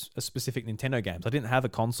specific Nintendo games. I didn't have a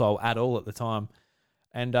console at all at the time,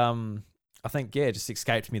 and I think it just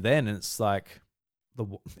escaped me then. And it's like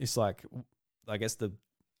I guess the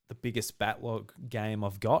biggest backlog game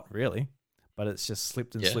I've got, really. But it's just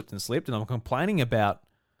slipped and slipped and slipped, and I'm complaining about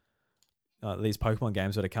these Pokemon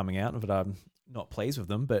games that are coming out, but I'm not pleased with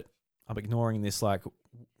them. But I'm ignoring this like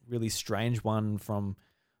really strange one from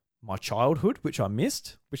my childhood, which I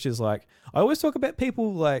missed, which is like, I always talk about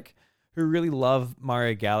people like who really love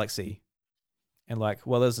Mario Galaxy, and like,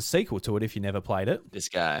 well, there's a sequel to it if you never played it. This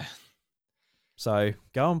guy. So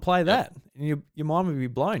go and play that, and your mind will be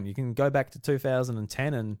blown. You can go back to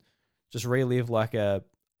 2010 and just relive like a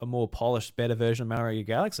more polished, better version of Mario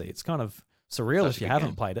Galaxy. It's kind of surreal if you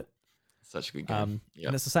haven't played it. Such a good game.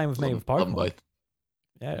 And it's the same with me with Pokemon.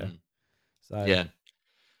 Yeah. Mm. So yeah.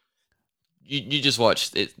 You just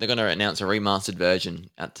watched it. They're going to announce a remastered version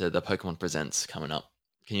at the Pokemon Presents coming up.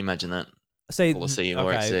 Can you imagine that?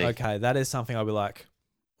 Okay, that is something I'll be like,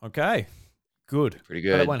 okay, good, pretty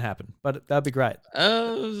good. But it won't happen. But that'd be great.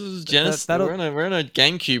 Genesis, we're in a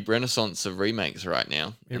GameCube renaissance of remakes right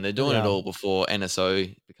now, and they're doing it all before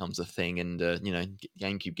NSO becomes a thing. And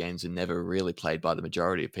GameCube games are never really played by the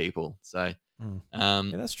majority of people. So, yeah,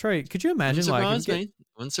 that's true. Could you imagine?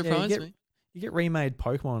 Wouldn't surprise me. You get remade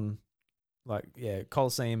Pokemon, like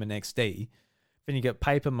Coliseum and XD. Then you get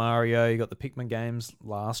Paper Mario. You got the Pikmin games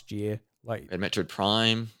last year, like Metroid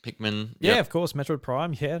Prime, Pikmin. Yeah, of course, Metroid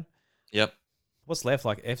Prime. Yeah. Yep. What's left?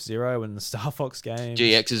 Like F-Zero and the Star Fox games.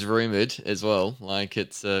 GX is rumored as well. Like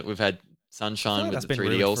it's we've had Sunshine with the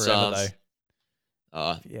 3D All Stars.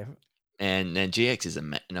 Yeah. And GX is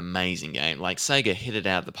an amazing game. Like Sega hit it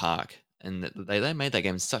out of the park, and they made that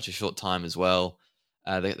game in such a short time as well.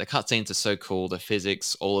 The cutscenes are so cool. The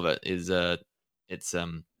physics, all of it is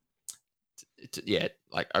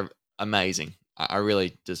amazing. I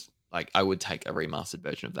really just like, I would take a remastered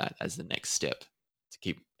version of that as the next step to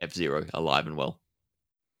keep F-Zero alive and well.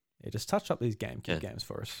 Yeah, just touch up these GameCube games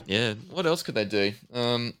for us. Yeah. What else could they do?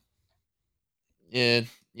 Yeah.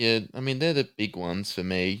 I mean, they're the big ones for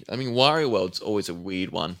me. I mean, Wario World's always a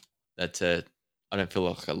weird one that I don't feel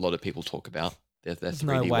like a lot of people talk about. There's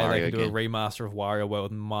no way Wario they can do a remaster of Wario World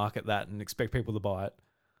and market that and expect people to buy it.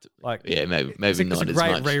 Like, yeah, maybe it's not a as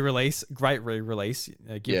much. Great re-release.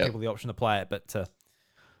 Give people the option to play it, but to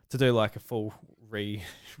do like a full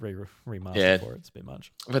remaster for it's a bit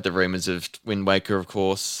much. I've had the rumors of Wind Waker, of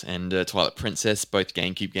course, and Twilight Princess, both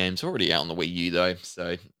GameCube games, already out on the Wii U though.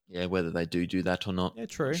 So yeah, whether they do that or not. Yeah,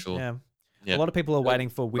 true. Sure. Yeah. A lot of people are waiting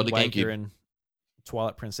for Wind Waker and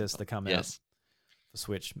Twilight Princess to come out for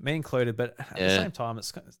Switch, me included. But at the same time,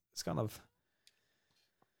 it's kind of,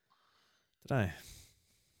 I don't know.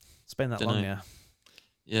 It's been that long now.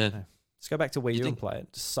 Yeah. Let's go back to Wii U and play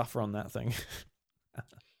it. Just suffer on that thing.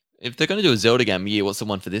 If they're going to do a Zelda game year, what's the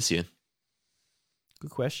one for this year?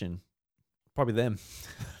 Good question. Probably them.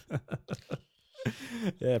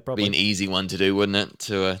 Yeah, probably. Be an easy one to do, wouldn't it?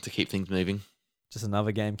 To keep things moving. Just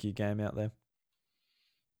another GameCube game out there.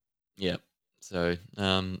 Yeah. So,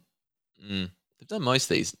 they've done most of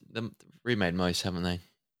these. They've remade most, haven't they?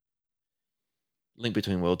 Link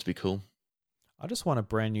Between Worlds would be cool. I just want a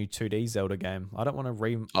brand new 2D Zelda game. I don't want to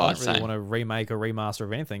I don't really want to remake or remaster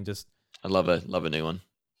of anything. Just I love a new one.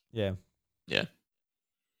 Yeah.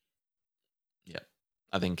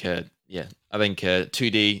 I think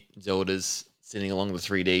 2D Zeldas sitting along the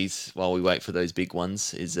 3Ds while we wait for those big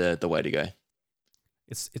ones is the way to go.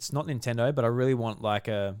 It's not Nintendo, but I really want like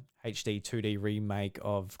a HD 2D remake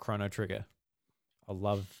of Chrono Trigger. I'd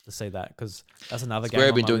love to see that because that's another game.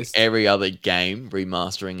 We've been doing every other game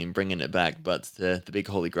remastering and bringing it back, but the big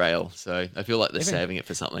holy grail. So I feel like they're saving it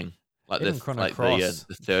for something like the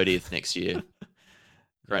 30th next year.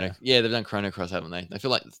 Yeah, they've done Chrono Cross, haven't they? I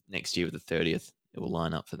feel like next year with the 30th, it will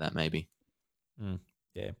line up for that maybe.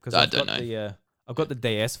 Yeah, because I've got the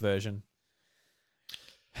DS version.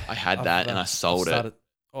 I had that and I sold it.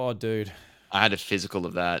 Oh, dude. I had a physical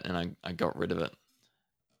of that and I got rid of it.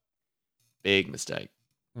 Big mistake.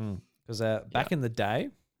 Because back in the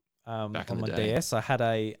day, on my DS, I had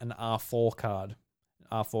an R4 card.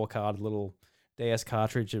 Little DS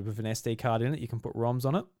cartridge with an SD card in it. You can put ROMs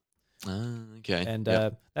on it. Okay. And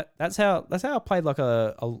that's how I played like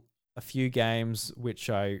a few games which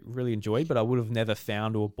I really enjoyed, but I would have never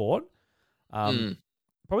found or bought.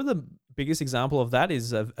 Probably biggest example of that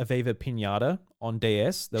is Aviva Pinata on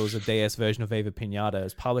DS. There was a DS version of Aviva Pinata. It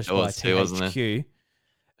was published by wasn't there? THQ.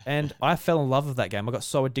 And I fell in love with that game. I got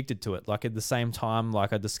so addicted to it. Like at the same time,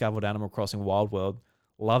 like I discovered Animal Crossing Wild World.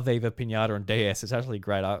 Love Viva Pinata on DS. It's actually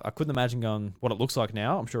great. I couldn't imagine going what it looks like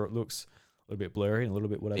now. I'm sure it looks a little bit blurry and a little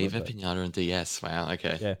bit whatever. Viva Pinata on DS. Wow.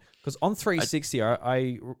 Okay. Yeah, because on 360,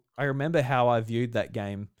 I remember how I viewed that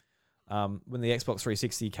game when the Xbox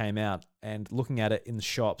 360 came out and looking at it in the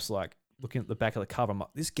shops, like looking at the back of the cover. I'm like,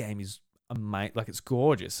 this game is amazing. Like it's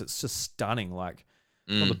gorgeous. It's just stunning. Like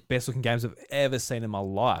one of the best looking games I've ever seen in my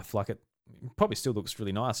life. Like it probably still looks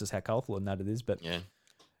really nice, just how colorful and that it is. But yeah,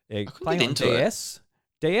 playing on DS,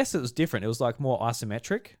 it was different. It was like more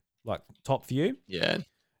isometric, like top view. Yeah,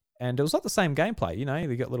 and it was like the same gameplay. You know,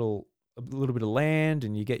 you got a little bit of land,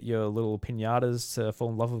 and you get your little pinatas to fall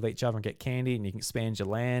in love with each other and get candy, and you can expand your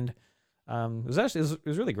land. It was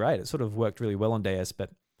really great. It sort of worked really well on DS,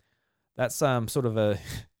 but that's sort of a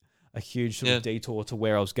huge sort of detour to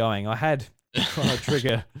where I was going. I had Chrono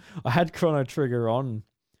Trigger. I had Chrono Trigger on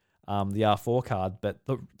the R4 card, but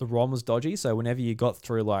the ROM was dodgy. So whenever you got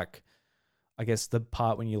through, like, I guess the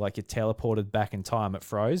part when you teleported back in time, it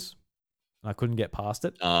froze, and I couldn't get past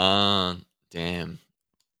it. Damn.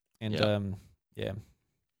 And yeah.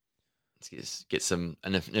 Let's get an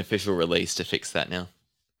official release to fix that now.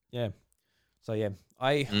 Yeah. So yeah,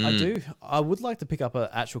 I would like to pick up an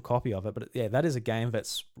actual copy of it, but yeah, that is a game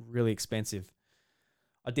that's really expensive.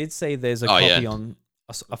 I did see there's a copy on.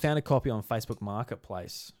 I found a copy on Facebook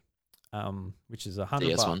Marketplace, which is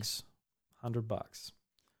 $100. $100. It's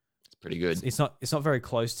pretty good. It's not very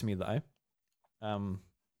close to me though.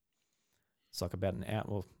 It's like about an hour,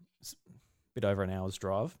 well, it's a bit over an hour's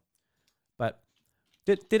drive. But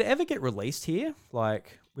did it ever get released here?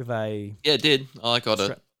 Like with a Yeah, it did. I got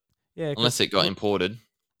it. Yeah, unless it got imported.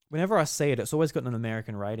 Whenever I see it, it's always got an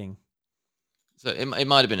American rating. So it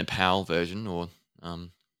might have been a PAL version, or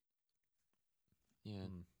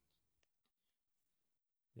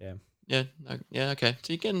okay.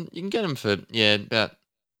 So you can get them for about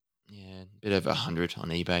a bit over 100 on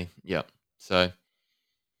eBay. Yep. So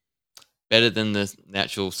better than the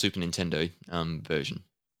actual Super Nintendo version.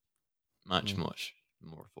 Much more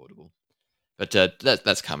affordable. But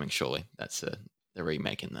that's coming surely. That's they're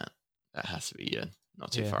remaking that. That has to be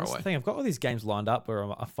not too far away. That's the thing. I've got all these games lined up where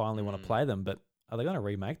I finally want to play them, but are they going to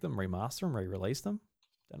remake them, remaster them, re-release them?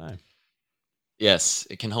 Don't know. Yes,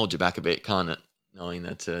 it can hold you back a bit, can't it? Knowing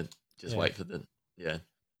that just wait for the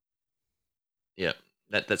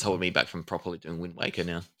that's holding me back from properly doing Wind Waker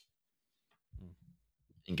now.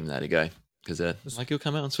 And give that a go, because it'll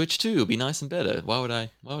come out on Switch too. It'll be nice and better. Why would I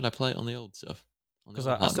play it on the old stuff? Because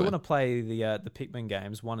I still want to play the Pikmin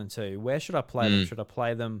games 1 and 2. Where should I play them? Should I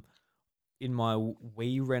play them in my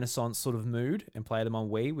Wii Renaissance sort of mood and play them on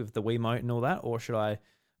Wii with the Wiimote and all that, or should I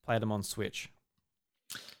play them on Switch?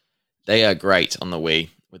 They are great on the Wii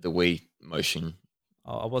with the Wii motion.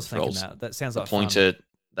 Oh, I was thinking that. That sounds like pointer.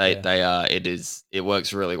 Fun. They are. It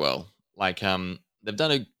works really well. Like they've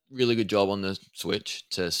done a really good job on the Switch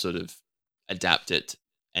to sort of adapt it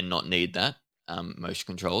and not need that motion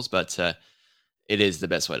controls, but it is the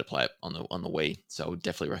best way to play it on the Wii. So I would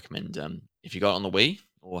definitely recommend if you got it on the Wii,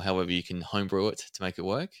 or however you can homebrew it to make it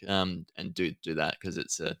work, and do that, because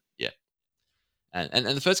it's and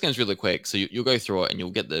the first game's really quick, so you'll go through it and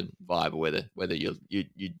you'll get the vibe of whether you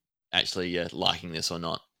actually liking this or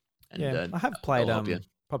not. And I have played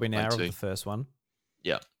probably an hour of the first one.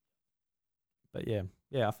 Yeah, but yeah,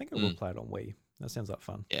 I think I will play it on Wii. That sounds like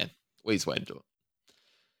fun. Yeah, Wii's way to do it.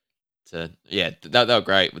 So they were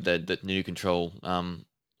great with the new control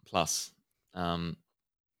plus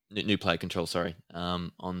new play control. Sorry,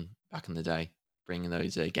 on back in the day, bringing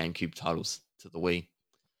those GameCube titles to the Wii,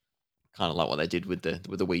 kind of like what they did with the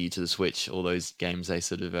Wii U to the Switch. All those games they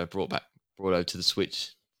sort of brought over to the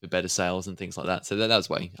Switch for better sales and things like that. So that was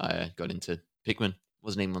why I got into Pikmin.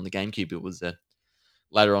 Wasn't even on the GameCube. It was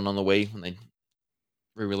later on the Wii when they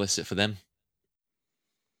re-released it for them.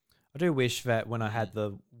 I do wish that when I had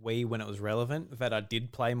the Wii, when it was relevant, that I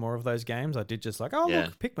did play more of those games. I did just look,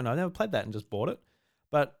 Pikmin, I never played that, and just bought it.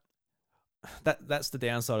 But that's the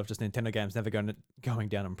downside of just Nintendo games never going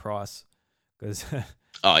down in price, because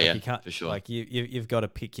you can't, for sure. Like you've got to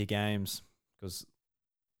pick your games, because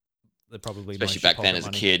they're probably, especially back then as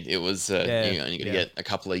a kid, it was you only going to get a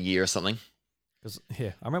couple a year or something. Because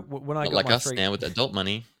I remember when I got like my us now with adult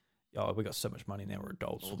money. Oh, we got so much money now. We're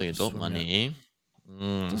adults. All the adult money.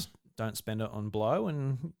 Just don't spend it on blow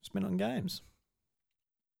and spend it on games.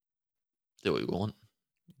 Do what you want.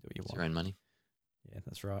 It's your own money. Yeah,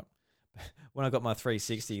 that's right. When I got my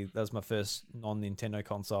 360, that was my first non-Nintendo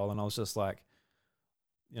console, and I was just like,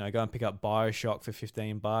 go and pick up BioShock for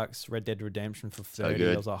 $15, Red Dead Redemption for 30.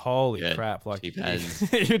 good. I was like, holy Yeah, crap! Like cheap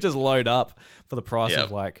as. you just load up for the price Yep.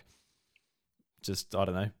 of like, just I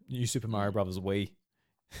don't know, new Super Mario Brothers Wii.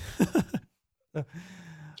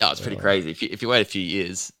 Oh, it's pretty crazy. If you wait a few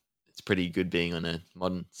years, it's pretty good being on a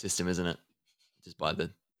modern system, isn't it? Just buy the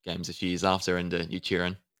games a few years after, and you're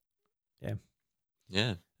cheering. Yeah.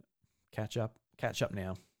 Yeah. Catch up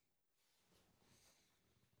now.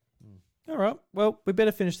 All right. Well, we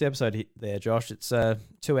better finish the episode there, Josh. It's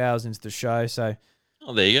 2 hours into the show, so.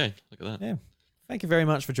 Oh, there you go. Look at that. Yeah. Thank you very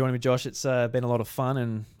much for joining me, Josh. It's been a lot of fun,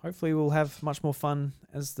 and hopefully we'll have much more fun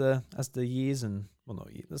as the years and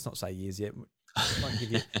let's not say years yet.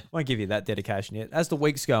 Won't give you that dedication yet. As the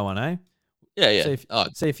weeks go on, eh? Yeah.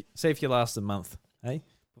 See if you last a month, eh?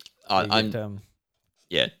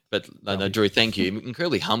 Yeah, but no, Drew, thank you. I'm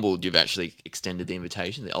incredibly humbled you've actually extended the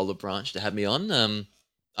invitation, the olive branch, to have me on.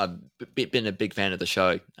 I've been a big fan of the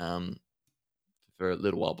show for a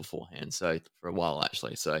little while beforehand, so for a while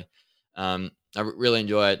actually. So I really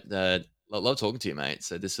enjoy it. Love talking to you, mate.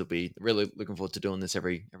 So this will be really looking forward to doing this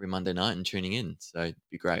every Monday night and tuning in. So it'd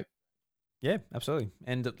be great. Yeah, absolutely.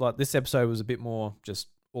 And like this episode was a bit more just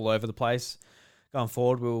all over the place. Going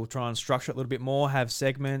forward, we'll try and structure it a little bit more, have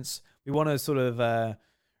segments. We want to sort of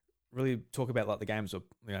really talk about like the games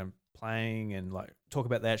we're playing and like talk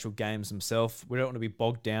about the actual games themselves. We don't want to be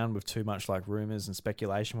bogged down with too much like rumors and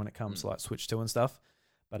speculation when it comes to like Switch 2 and stuff.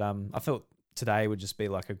 But I felt today would just be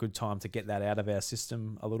like a good time to get that out of our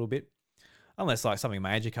system a little bit. Unless like something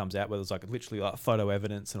major comes out where there's like literally like photo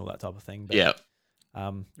evidence and all that type of thing. But yeah.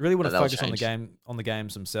 Really want to focus on the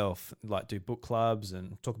games themselves, like do book clubs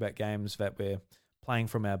and talk about games that we're playing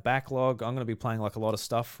from our backlog. I'm going to be playing like a lot of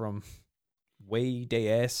stuff from Wii,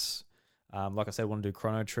 DS. Like I said, I want to do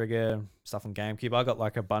Chrono Trigger, stuff on GameCube. I got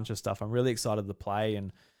like a bunch of stuff I'm really excited to play,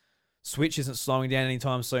 and Switch isn't slowing down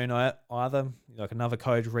anytime soon either. Like another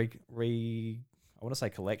Code I want to say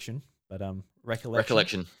collection, but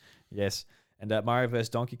Recollection. Yes. And Mario vs.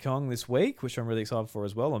 Donkey Kong this week, which I'm really excited for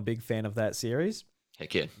as well. I'm a big fan of that series.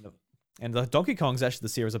 Heck yeah. And the Donkey Kong's actually the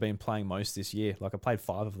series I've been playing most this year. Like I played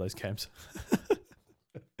 5 of those games.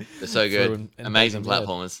 They're so good. Amazing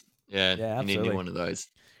platformers. Yeah, absolutely. You need one of those.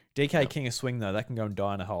 DK King of Swing, though, that can go and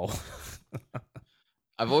die in a hole.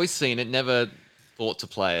 I've always seen it, never thought to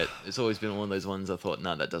play it. It's always been one of those ones I thought,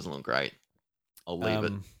 no, that doesn't look great. I'll leave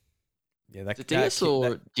it. Yeah, Is it DS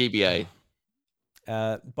or GBA?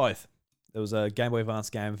 Both. There was a Game Boy Advance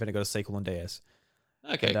game, then it got a sequel on DS.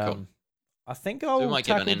 Okay, cool. I think we might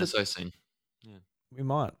get an NSO soon. Yeah. We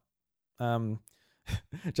might.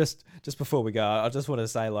 Just before we go, I just want to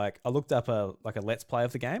say, like, I looked up a let's play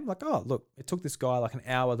of the game. Like, oh, look, it took this guy like an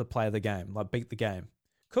hour to play the game, like beat the game.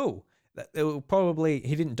 Cool. It will probably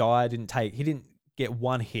he didn't die, he didn't get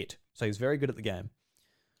one hit, so he's very good at the game.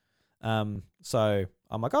 So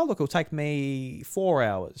I'm like, oh look, it'll take me 4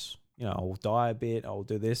 hours. I'll die a bit. I'll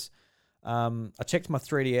do this. I checked my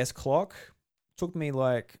 3DS clock. Took me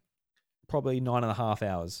like probably 9.5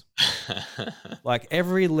 hours. Like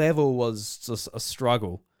every level was just a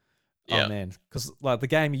struggle. Yeah. Oh man, because like the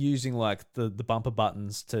game using like the bumper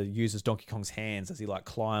buttons to use as Donkey Kong's hands as he like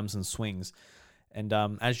climbs and swings, and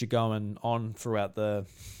as you're going on throughout the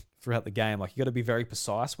game, like you got to be very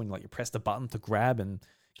precise when like you press the button to grab and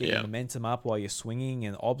get your momentum up while you're swinging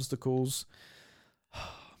and obstacles.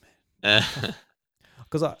 Oh man,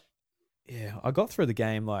 because I got through the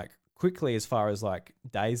game like quickly as far as like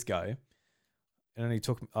days go. It only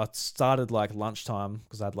took. I started like lunchtime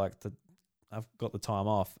because I've got the time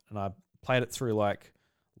off, and I played it through like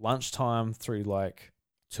lunchtime through like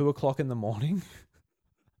 2 o'clock in the morning.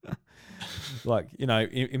 Like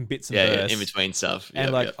in bits and bursts. In between stuff.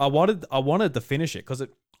 And I wanted to finish it because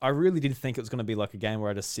I really did think it was going to be like a game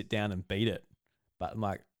where I just sit down and beat it, but I'm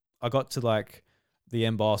like I got to like the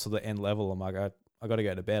end boss or the end level. I'm like I got to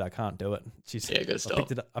go to bed. I can't do it.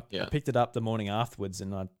 I picked it up the morning afterwards,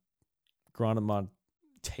 and I grinded my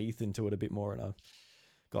teeth into it a bit more, and I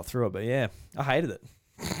got through it. But yeah, I hated it.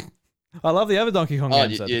 I love the other Donkey Kong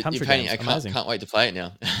games. The country games. I can't wait to play it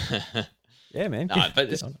now. Yeah, man. No, but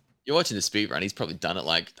you're watching the speed run. He's probably done it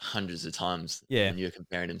like hundreds of times. Yeah, and you're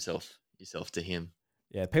comparing yourself to him.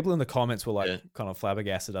 Yeah, people in the comments were like kind of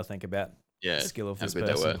flabbergasted, I think, about the skill of this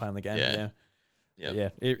person playing the game. Yeah.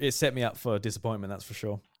 It set me up for disappointment, that's for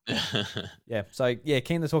sure. Yeah, so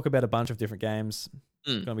keen to talk about a bunch of different games.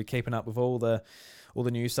 Going to be keeping up with all the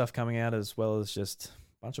new stuff coming out, as well as just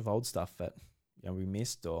a bunch of old stuff that we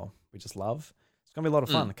missed or we just love. It's going to be a lot of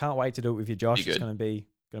fun. I can't wait to do it with you, Josh. It's going to be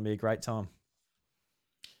a great time.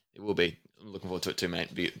 It will be. I'm looking forward to it too,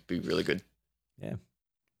 mate. Be really good. Yeah.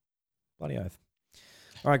 Bloody oath.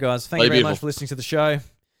 All right, guys. Thank you very much for listening to the show.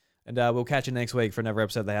 And we'll catch you next week for another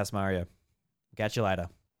episode of the House Mario. Catch you later.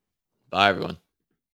 Bye, everyone.